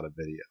check out a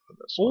video of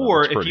this one.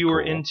 Or It's if pretty you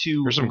were cool.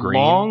 into There's some green.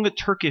 long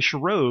Turkish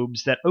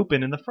robes that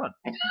open in the front.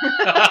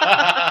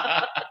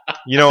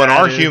 You know, in That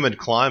our is- humid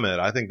climate,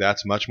 I think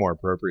that's much more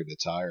appropriate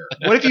attire.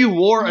 What if you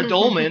wore a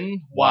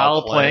dolmen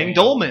while playing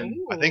dolmen?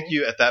 I think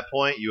you, at that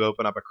point, you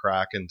open up a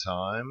crack in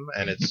time,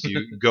 and it's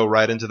you go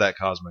right into that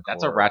cosmic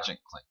That's a horror. Ratchet and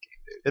Clank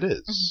game. It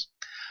is.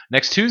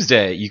 Next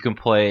Tuesday, you can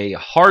play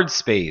Hard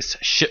Space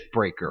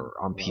Shipbreaker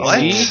on PC.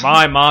 What?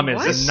 My mom is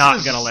What?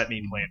 not going to let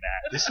me play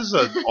that. This is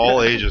an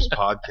all-ages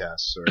podcast,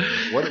 sir.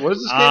 What is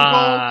this game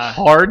called?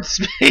 Hard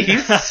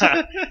Space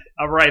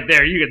I'm right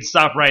there. You can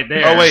stop right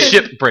there. Oh, wait.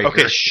 Shipbreaker.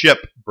 Okay,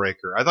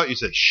 Shipbreaker. I thought you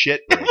said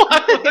shit breaker.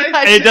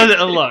 It doesn't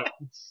look.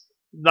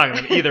 Not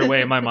gonna, either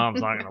way, my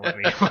mom's not going to let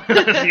me.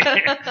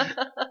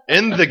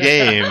 In the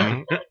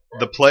game,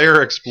 the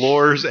player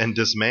explores and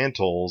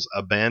dismantles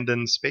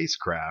abandoned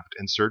spacecraft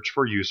in search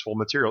for useful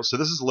materials. So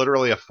this is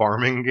literally a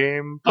farming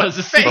game. Oh, it's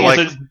a sequel, like-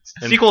 it's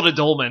a sequel to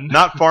Dolmen.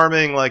 Not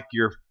farming like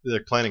you're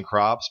planting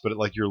crops, but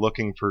like you're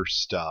looking for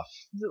stuff.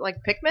 Is it like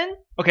Pikmin?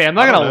 Okay, I'm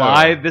not I going to don't know.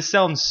 lie. This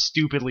sounds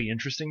stupidly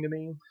interesting to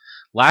me.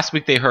 Last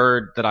week they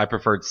heard that I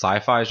preferred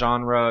sci-fi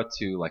genre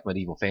to like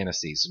medieval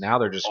fantasy, so now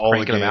they're just All the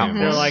cranking them out. games. for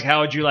They're us. like,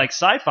 how would you like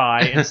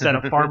sci-fi instead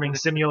of Farming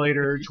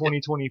Simulator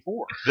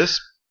 2024?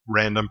 This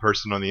random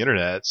person on the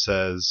internet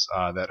says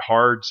that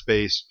Hard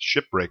Space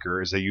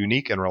Shipbreaker is a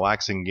unique and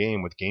relaxing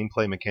game with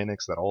gameplay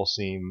mechanics that all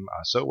seem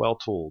so well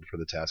tooled for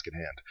the task at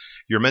hand.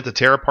 You're meant to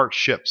tear apart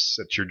ships.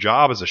 It's your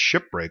job as a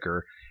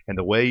shipbreaker, and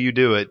the way you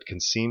do it can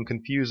seem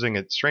confusing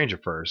and strange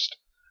at first,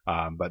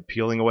 but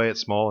peeling away at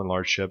small and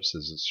large ships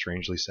is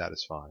strangely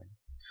satisfying.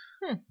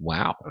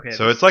 Wow. Okay,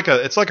 So it's like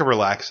a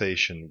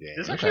relaxation game.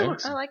 this actually Okay.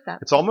 looks. I like that.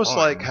 It's almost fun.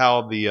 like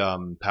how the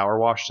Power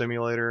Wash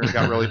Simulator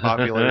got really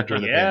popular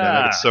during the Yeah.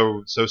 pandemic.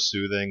 It's so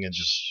soothing and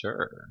just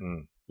Sure.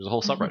 Mm. There's a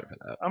whole subreddit for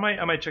that.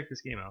 I might check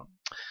this game out.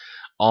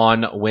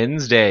 On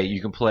Wednesday,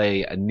 you can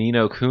play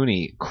Nino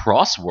Kuni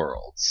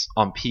Crossworlds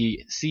on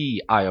PC,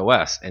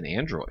 iOS, and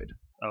Android.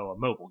 Oh, a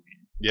mobile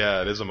game.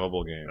 yeah, it is a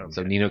mobile game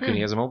So Nino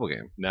Kuni has a mobile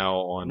game. now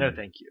on No,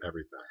 thank you.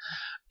 everything.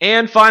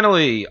 And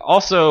finally,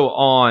 also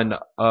on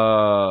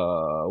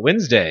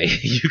Wednesday,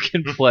 you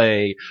can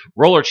play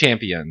Roller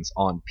Champions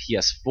on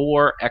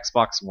PS4,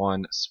 Xbox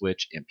One,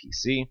 Switch, and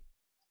PC.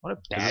 What a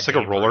Is bad this like a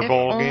name for roller If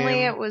ball only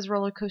game? it was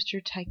Roller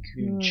Coaster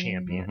Tycoon.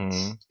 Champions.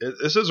 Mhm.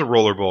 This is a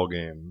rollerball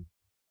game,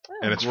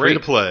 and it's free to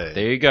Great. play.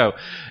 There you go.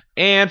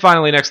 And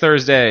finally, next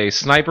Thursday,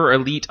 Sniper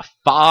Elite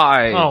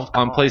 5 Oh,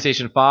 come on on.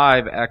 PlayStation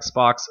 5,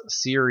 Xbox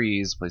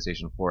Series,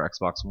 PlayStation 4,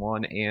 Xbox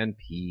One, and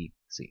PC.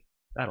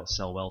 That'll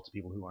sell well to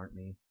people who aren't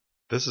me.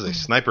 This is a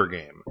sniper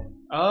game.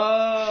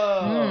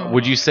 Oh.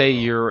 Would you say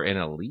you're an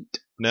elite?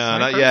 No, Sniper?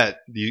 not yet.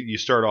 You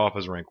start off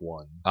as rank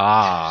 1. You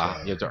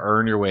have to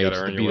earn your way You to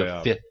gotta earn be your way the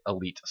up. 5th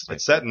elite sniper.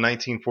 It's set in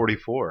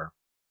 1944.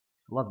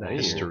 Love that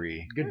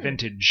History. Good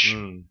vintage.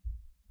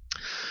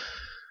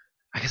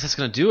 I guess that's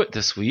going to do it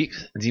this week.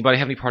 Does anybody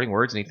have any parting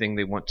words? Anything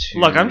they want to...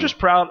 Look, I'm just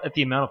proud at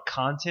the amount of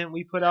content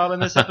we put out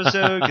on this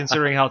episode,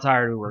 considering how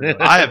tired we were.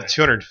 I have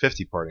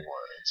 250 parting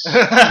words.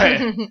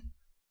 I'm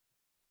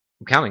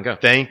counting, go.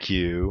 Thank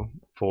you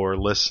for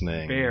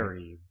listening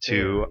very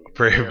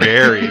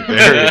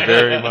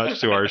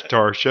much to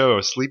our show,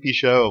 a sleepy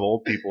show of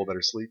old people that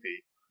are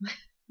sleepy.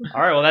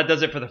 All right, well, that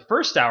does it for the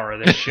first hour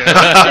of this show. No.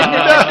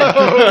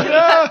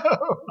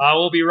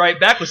 We'll be right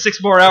back with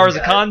 6 more hours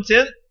of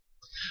content.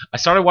 I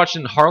started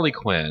watching Harley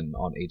Quinn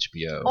on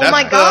HBO. Oh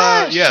my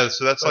gosh. Yeah,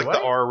 so that's like what?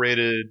 the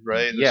R-rated,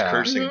 right? There's Yeah.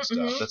 cursing Mhm, stuff.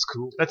 mhm. That's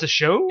cool. That's a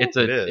show? It's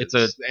It a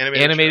is.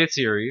 animated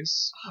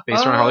series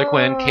based around Harley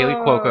Quinn.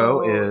 Kaylee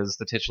Cuoco is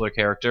the titular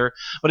character,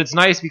 but it's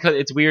nice because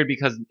it's weird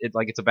because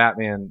it's a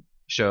Batman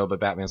show, but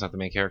Batman's not the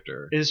main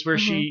character. Is where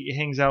she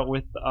hangs out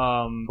with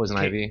Poison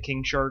Ivy.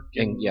 King Shark.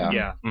 King-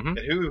 yeah. And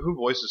who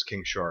voices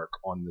King Shark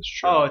on this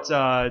show? Oh, it's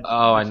I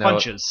know.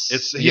 Funches.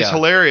 He's Yeah.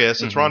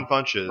 hilarious. It's Mhm. Ron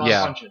Funches. Ron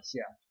Yeah. Funches,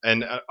 yeah.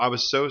 And I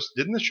was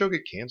didn't the show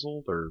get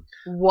canceled or?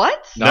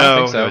 What? No, I don't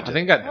think No, so. it I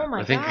think it got. Oh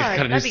my I think it God,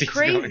 got a new that'd be season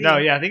crazy. going. No,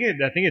 yeah, I think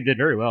it did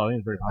very well. I think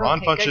it's very cool. Ron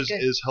Okay, Funches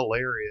good. is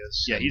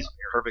hilarious. Yeah, and he's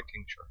perfect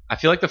King Shark. I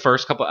feel like the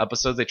first couple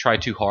episodes they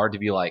tried too hard to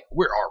be like,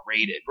 we're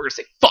R-rated. We're gonna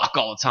say fuck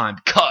all the time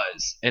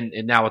because, and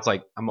now it's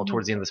like I'm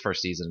towards the end of this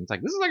first season. It's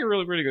like this is like a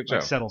really really good show.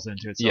 Like settles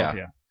into itself.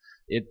 Yeah.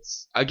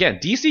 It's again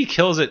DC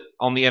kills it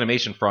on the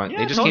animation front. Yeah,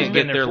 They just totally can't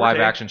been get their their live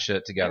forte. action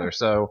shit together.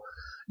 So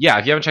yeah,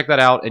 if you haven't checked that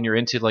out and you're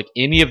into like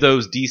any of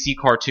those DC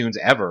cartoons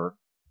ever,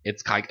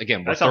 it's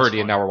again we're That sounds 30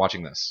 and fun. now we're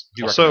watching this.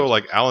 Do Also, recommend.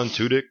 like Alan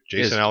Tudyk,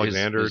 Jason Is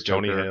Alexander, Joker.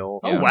 Tony Hale.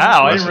 Oh Yeah.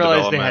 wow! I Arrested didn't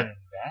realize they Development. had that.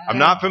 I'm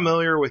not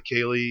familiar with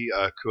Kaylee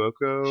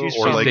Cuoco She's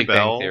or from Lake Big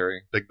Bell. Bang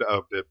Theory. Big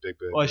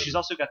Well, she's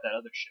also got that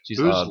other show. She's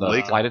Who's the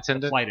Lake- flight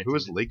attendant. Flight Who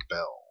is attendant. Lake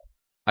Bell?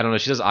 I don't know.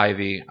 She does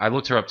Ivy. I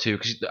looked her up too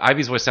because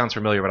Ivy's voice sounds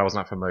familiar, but I was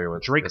not familiar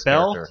with Drake this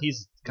Bell. character.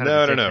 He's kind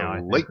of a dick now, I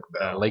think. Lake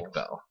Bell. Lake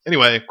Bell.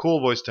 Anyway, cool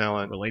voice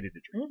talent. related to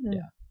Drake. Mhm.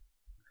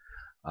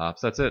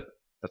 So that's it.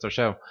 That's our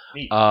show.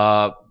 Neat.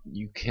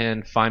 You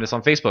can find us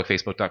on Facebook,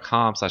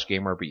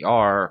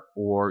 facebook.com/GameWareBR,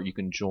 or you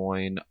can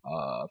join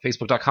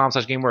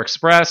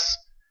facebook.com/GameWareExpress.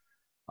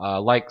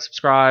 Like,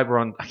 subscribe. We're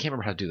on. I can't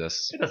remember how to do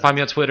this. It doesn't Find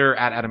me on Twitter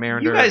 @Adam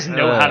Arender. You guys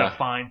know how to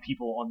find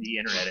people on the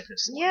internet at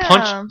this point. Yeah.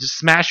 punch. Just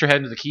smash your head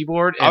into the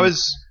keyboard. And I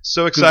was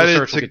so Google excited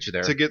search will get you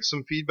there. to get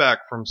some feedback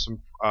from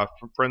some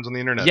from friends on the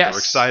internet. Yes. They were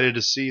excited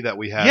to see that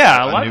we had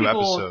Yeah, a a lot of new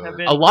people episode. have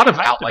been a lot of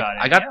hyped out. Like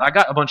about it, I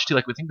got a bunch too.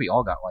 Like we think we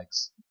all got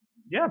likes.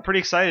 Yeah, I'm pretty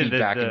excited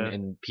Feedback that the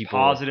and people.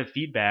 positive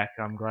feedback.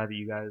 I'm glad that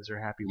you guys are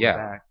happy Yeah.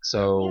 we're back.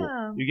 So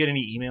Yeah. You get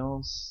any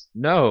emails?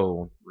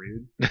 no.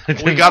 Rude.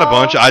 We got a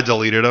bunch. I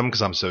deleted them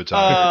because I'm so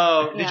tired.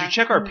 Oh, did Yeah. you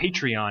check our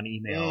Patreon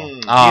email?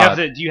 Ah,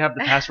 Do you have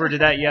the password to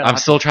that yet? I'm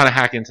still trying to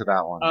hack into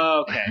that one.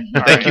 Oh, okay.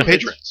 Thank you, It's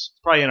patrons.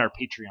 probably in our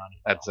Patreon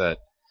email. That's it.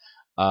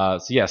 So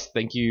yes,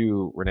 thank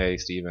you, Renee,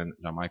 Steven,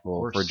 John Michael,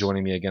 course. for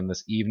joining me again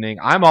this evening.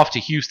 I'm off to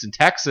Houston,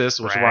 Texas,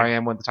 which is where Brag. I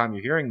am when the time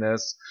you're hearing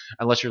this.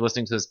 Unless you're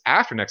listening to this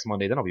after next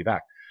Monday, then I'll be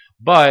back.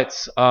 But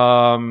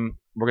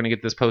we're gonna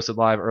get this posted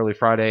live early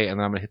Friday, and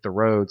then I'm gonna hit the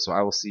road. So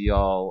I will see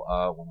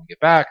y'all when we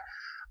get back.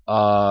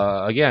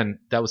 Again,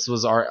 that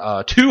was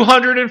our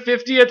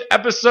 250th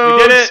episode.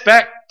 We did it.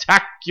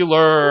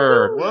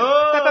 Spectacular!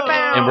 Whoa!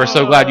 And we're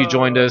so glad you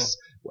joined us.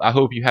 I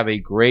hope you have a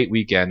great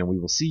weekend, and we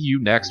will see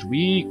you next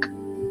week.